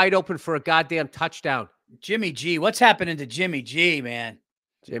was wide open for a goddamn touchdown. Jimmy G. What's happening to Jimmy G, man?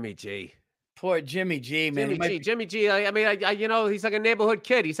 Jimmy G. Poor Jimmy G, man. Jimmy G. I mean, he's like a neighborhood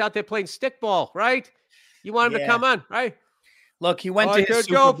kid. He's out there playing stickball, right? You want him to come on, right? Look, he went to his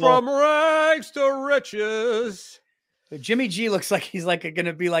Super go Bowl. From rags to riches. Jimmy G looks like he's like going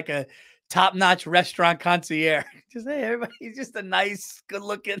to be like a top-notch restaurant concierge. Just hey, everybody, he's just a nice,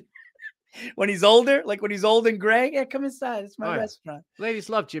 good-looking. When he's older, like when he's old and gray, yeah, come inside. It's my Oh, yeah. restaurant. Ladies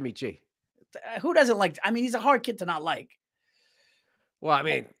love Jimmy G. Who doesn't like? I mean, he's a hard kid to not like. Well, I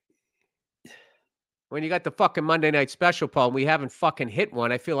mean, when you got the fucking Monday Night Special, Paul, and we haven't fucking hit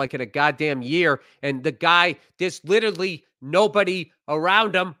one, I feel like in a goddamn year, and the guy, there's literally nobody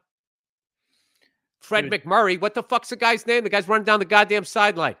around him. Fred McMurray, what the fuck's the guy's name? The guy's running down the goddamn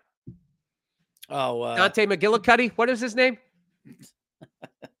sideline. Oh, Dante McGillicuddy? What is his name?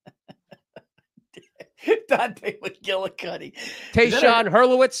 Dante McGillicuddy. Tayshawn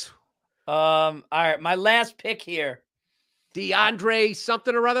Hurlowitz? All right, my last pick here. DeAndre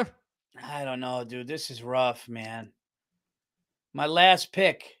something or other? I don't know, dude. This is rough, man. My last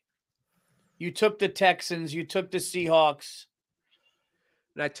pick. You took the Texans. You took the Seahawks.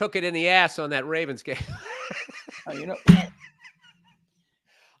 And I took it in the ass on that Ravens game. Oh, you know.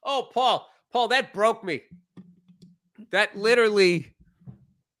 Oh, Paul, that broke me. That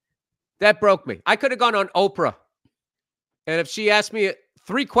broke me. I could have gone on Oprah. And if she asked me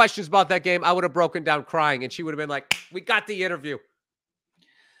 3 questions about that game, I would have broken down crying. And she would have been like, we got the interview.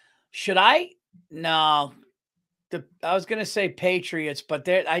 Should I? No. I was going to say Patriots, but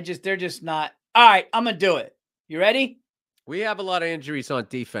they're just not. All right, I'm going to do it. You ready? We have a lot of injuries on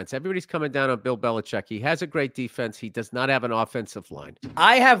defense. Everybody's coming down on Bill Belichick. He has a great defense. He does not have an offensive line.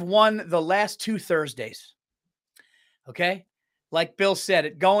 I have won the last 2 Thursdays. Okay? Like Bill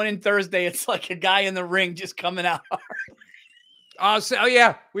said, going in Thursday, it's like a guy in the ring just coming out hard. Oh,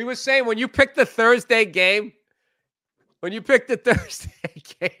 yeah. We were saying when you picked the Thursday game,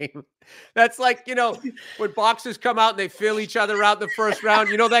 that's like, when boxers come out and they feel each other out in the first round.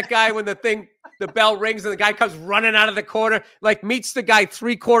 You know that guy when the bell rings and the guy comes running out of the corner, like meets the guy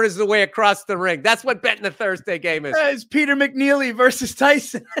 3/4 of the way across the ring. That's what betting the Thursday game is. It's Peter McNeely versus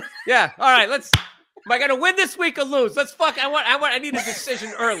Tyson. Yeah. All right. Am I going to win this week or lose? I need a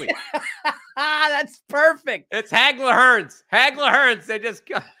decision early. That's perfect. It's Hagler Hearns. They just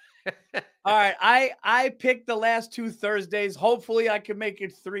go. All right. I picked the last 2 Thursdays. Hopefully I can make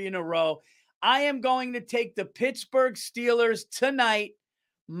it 3 in a row. I am going to take the Pittsburgh Steelers tonight,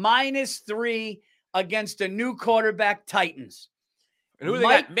 -3 against the new quarterback Titans. And who do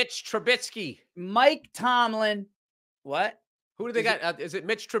they got? Mitch Trubisky. Mike Tomlin. What? Who do they got? Is it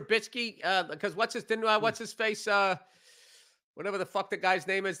Mitch Trubisky? Because what's his face? Whatever the fuck the guy's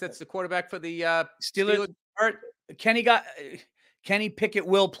name is, that's the quarterback for the Steelers. Kenny Pickett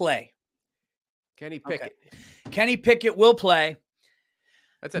will play. Kenny Pickett. Okay. Kenny Pickett will play.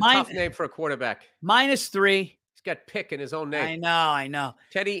 That's a tough name for a quarterback. -3. He's got Pick in his own name. I know.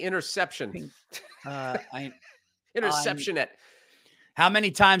 Teddy Interception. Interceptionette. How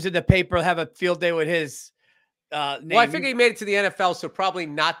many times did the paper have a field day with his name? Well, I figure he made it to the NFL, so probably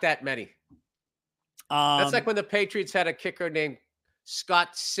not that many. That's like when the Patriots had a kicker named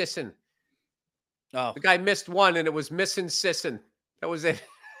Scott Sisson. Oh, the guy missed one, and it was missing Sisson. That was it.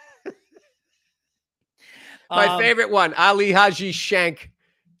 My favorite one, Ali Haji Shank.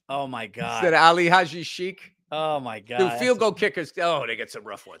 Oh my God! Instead of Ali Haji Sheik. Oh my God! Dude, field goal kickers. Oh, they get some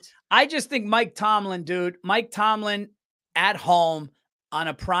rough ones. I just think Mike Tomlin, dude. Mike Tomlin at home on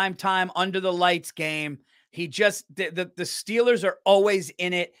a primetime under the lights game. He just the Steelers are always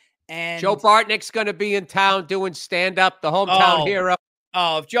in it. And Joe Bartnick's going to be in town doing stand-up, the hometown hero.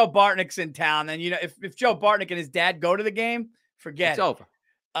 Oh, if Joe Bartnick's in town, then if Joe Bartnick and his dad go to the game, forget it's over.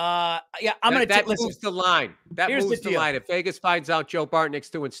 Yeah, I'm going to that moves the line. That moves the line. If Vegas finds out Joe Bartnick's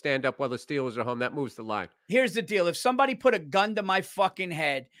doing stand-up while the Steelers are home, that moves the line. Here's the deal. If somebody put a gun to my fucking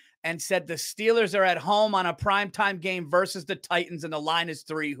head and said the Steelers are at home on a primetime game versus the Titans and the line is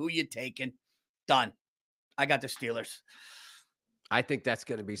 3, who you taking? Done. I got the Steelers. I think that's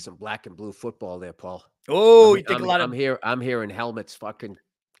going to be some black and blue football there, Paul. Oh, you think a lot of I'm hearing helmets fucking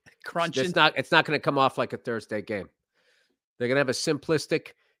crunching. It's not going to come off like a Thursday game. They're going to have a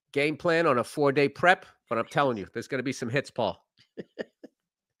simplistic game plan on a 4-day prep, but I'm telling you, there's going to be some hits, Paul. And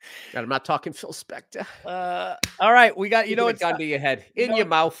I'm not talking Phil Spector. All right, we got what gun to your head, in your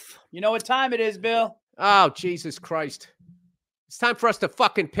mouth. You know what time it is, Bill? Oh, Jesus Christ! It's time for us to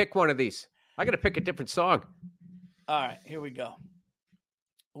fucking pick one of these. I got to pick a different song. All right, here we go.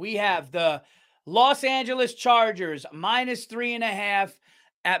 We have the Los Angeles Chargers -3.5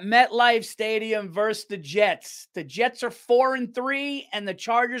 at MetLife Stadium versus the Jets. The Jets are 4-3 and the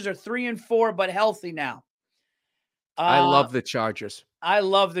Chargers are 3-4, but healthy now. I love the Chargers. I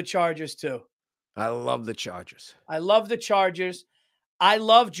love the Chargers too. I love the Chargers. I love the Chargers. I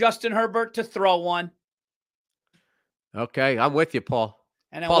love Justin Herbert to throw one. Okay, I'm with you, Paul.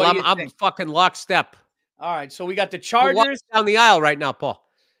 And then Paul, I'm fucking lockstep. All right, so we got the Chargers down the aisle right now, Paul.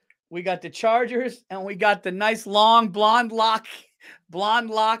 We got the Chargers, and we got the nice long blonde lock Blonde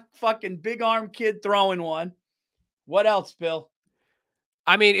lock, fucking big arm kid throwing one. What else, Bill?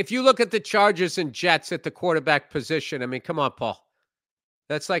 I mean, if you look at the Chargers and Jets at the quarterback position, I mean, come on, Paul.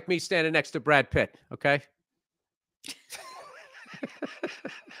 That's like me standing next to Brad Pitt, okay?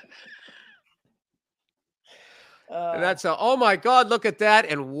 That's oh my God, look at that.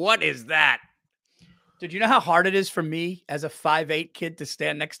 And what is that? Dude, you know how hard it is for me as a 5'8" kid to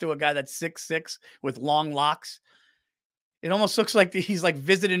stand next to a guy that's 6'6" with long locks? It almost looks like he's like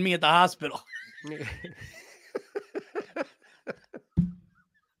visiting me at the hospital.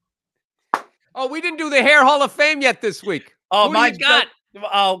 Oh, we didn't do the Hair Hall of Fame yet this week. Oh, Who do you got?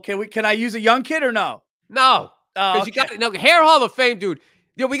 Oh, can I use a young kid or no? No. Oh, You got no Hair Hall of Fame, dude.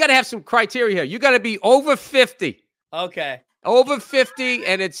 You know, we got to have some criteria here. You got to be over 50. Okay. Over 50,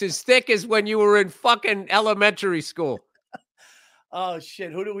 and it's as thick as when you were in fucking elementary school. Oh,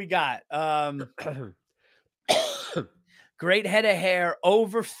 shit. Who do we got? Great head of hair,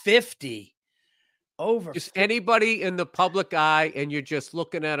 over 50. Just anybody in the public eye, and you're just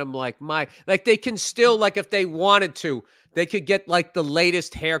looking at them like they can still, like, if they wanted to, they could get like the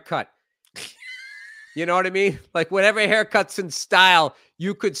latest haircut. You know what I mean? Like whatever haircut's in style,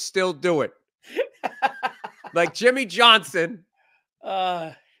 you could still do it. Like Jimmy Johnson.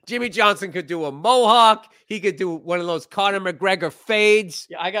 Jimmy Johnson could do a mohawk. He could do one of those Conor McGregor fades.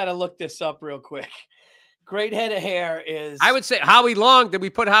 Yeah, I got to look this up real quick. Great head of hair is... I would say Howie Long. Did we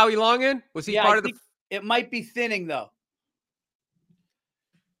put Howie Long in? Was he part of the... It might be thinning, though.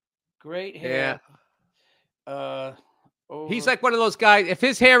 Great hair. Yeah. He's like one of those guys. If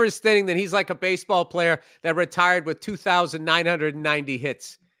his hair is thinning, then he's like a baseball player that retired with 2,990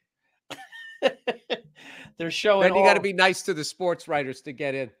 hits. They're showing. Then you got to be nice to the sports writers to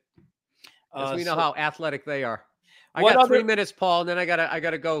get in, because we know how athletic they are. I got 3 minutes, Paul, and then I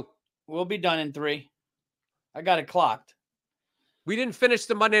gotta go. We'll be done in 3. I got it clocked. We didn't finish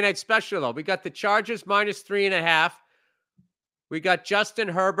the Monday Night Special though. We got the Chargers -3.5. We got Justin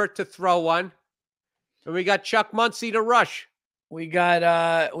Herbert to throw one, and we got Chuck Muncie to rush. We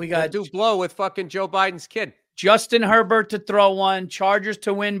got do blow with fucking Joe Biden's kid. Justin Herbert to throw one, Chargers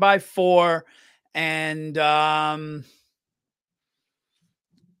to win by 4, and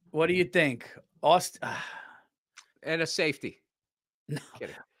what do you think? Austin and a safety. No.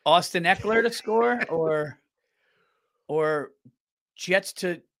 Kidding. Austin Eckler to score, or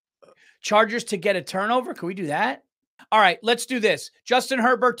Chargers to get a turnover? Can we do that? All right, let's do this. Justin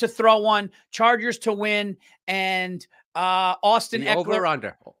Herbert to throw one, Chargers to win, and Austin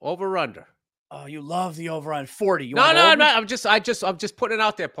Eckler over under. Oh, you love the over on 40. No, I'm just putting it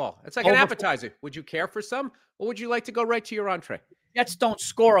out there, Paul. It's like an appetizer. Would you care for some, or would you like to go right to your entree? Jets don't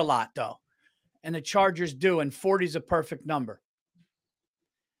score a lot though, and the Chargers do, and 40 is a perfect number.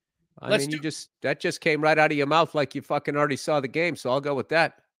 That just came right out of your mouth like you fucking already saw the game, so I'll go with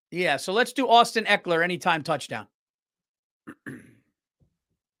that. Yeah, so let's do Austin Eckler anytime touchdown.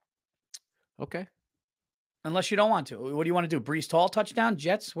 Okay. Unless you don't want to. What do you want to do? Brees Hall touchdown?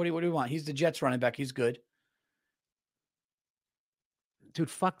 Jets? What do you want? He's the Jets running back. He's good. Dude,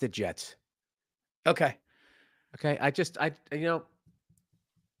 fuck the Jets. Okay.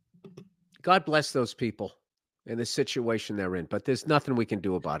 God bless those people in the situation they're in, but there's nothing we can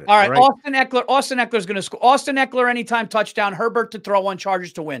do about it. All right. Austin Eckler's going to score. Austin Eckler anytime touchdown. Herbert to throw one.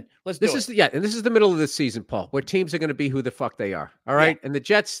 Chargers to win. Let's do it. And this is the middle of the season, Paul, where teams are going to be who the fuck they are. All right. Yeah. And the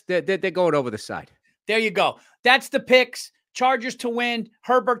Jets, they're going over the side. There you go. That's the picks. Chargers to win,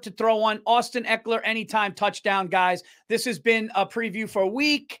 Herbert to throw one, Austin Eckler anytime touchdown, guys. This has been a preview for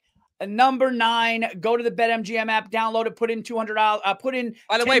week number 9. Go to the BetMGM app, download it, put in $200. Put in.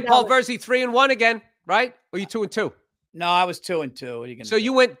 By the way, Paul Verzi 3-1 again, right? Or you 2-2? No, I was 2-2. What are you gonna so do?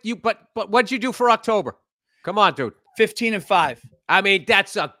 You went. But what'd you do for October? Come on, dude. 15-5. I mean,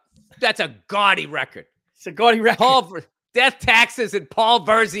 that's a gaudy record. It's a gaudy record. Death taxes and Paul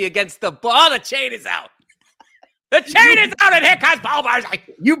Verzi against the ball. The chain is out. The chain is out, and here comes Paul Verzi.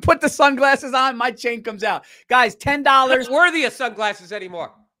 You put the sunglasses on, my chain comes out. Guys, $10. Not worthy of sunglasses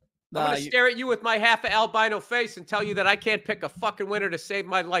anymore. I'm going to stare at you with my half albino face and tell you that I can't pick a fucking winner to save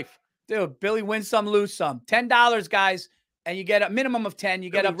my life. Dude, Billy wins some, lose some. $10, guys, and you get a minimum of 10. You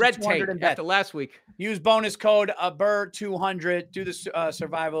get up to red 200 tape after last week. Use bonus code BUR200. Do the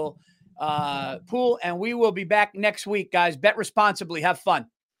survival pool, and we will be back next week, guys. Bet responsibly. Have fun.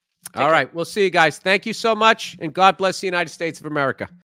 All right. We'll see you guys. Thank you so much, and God bless the United States of America.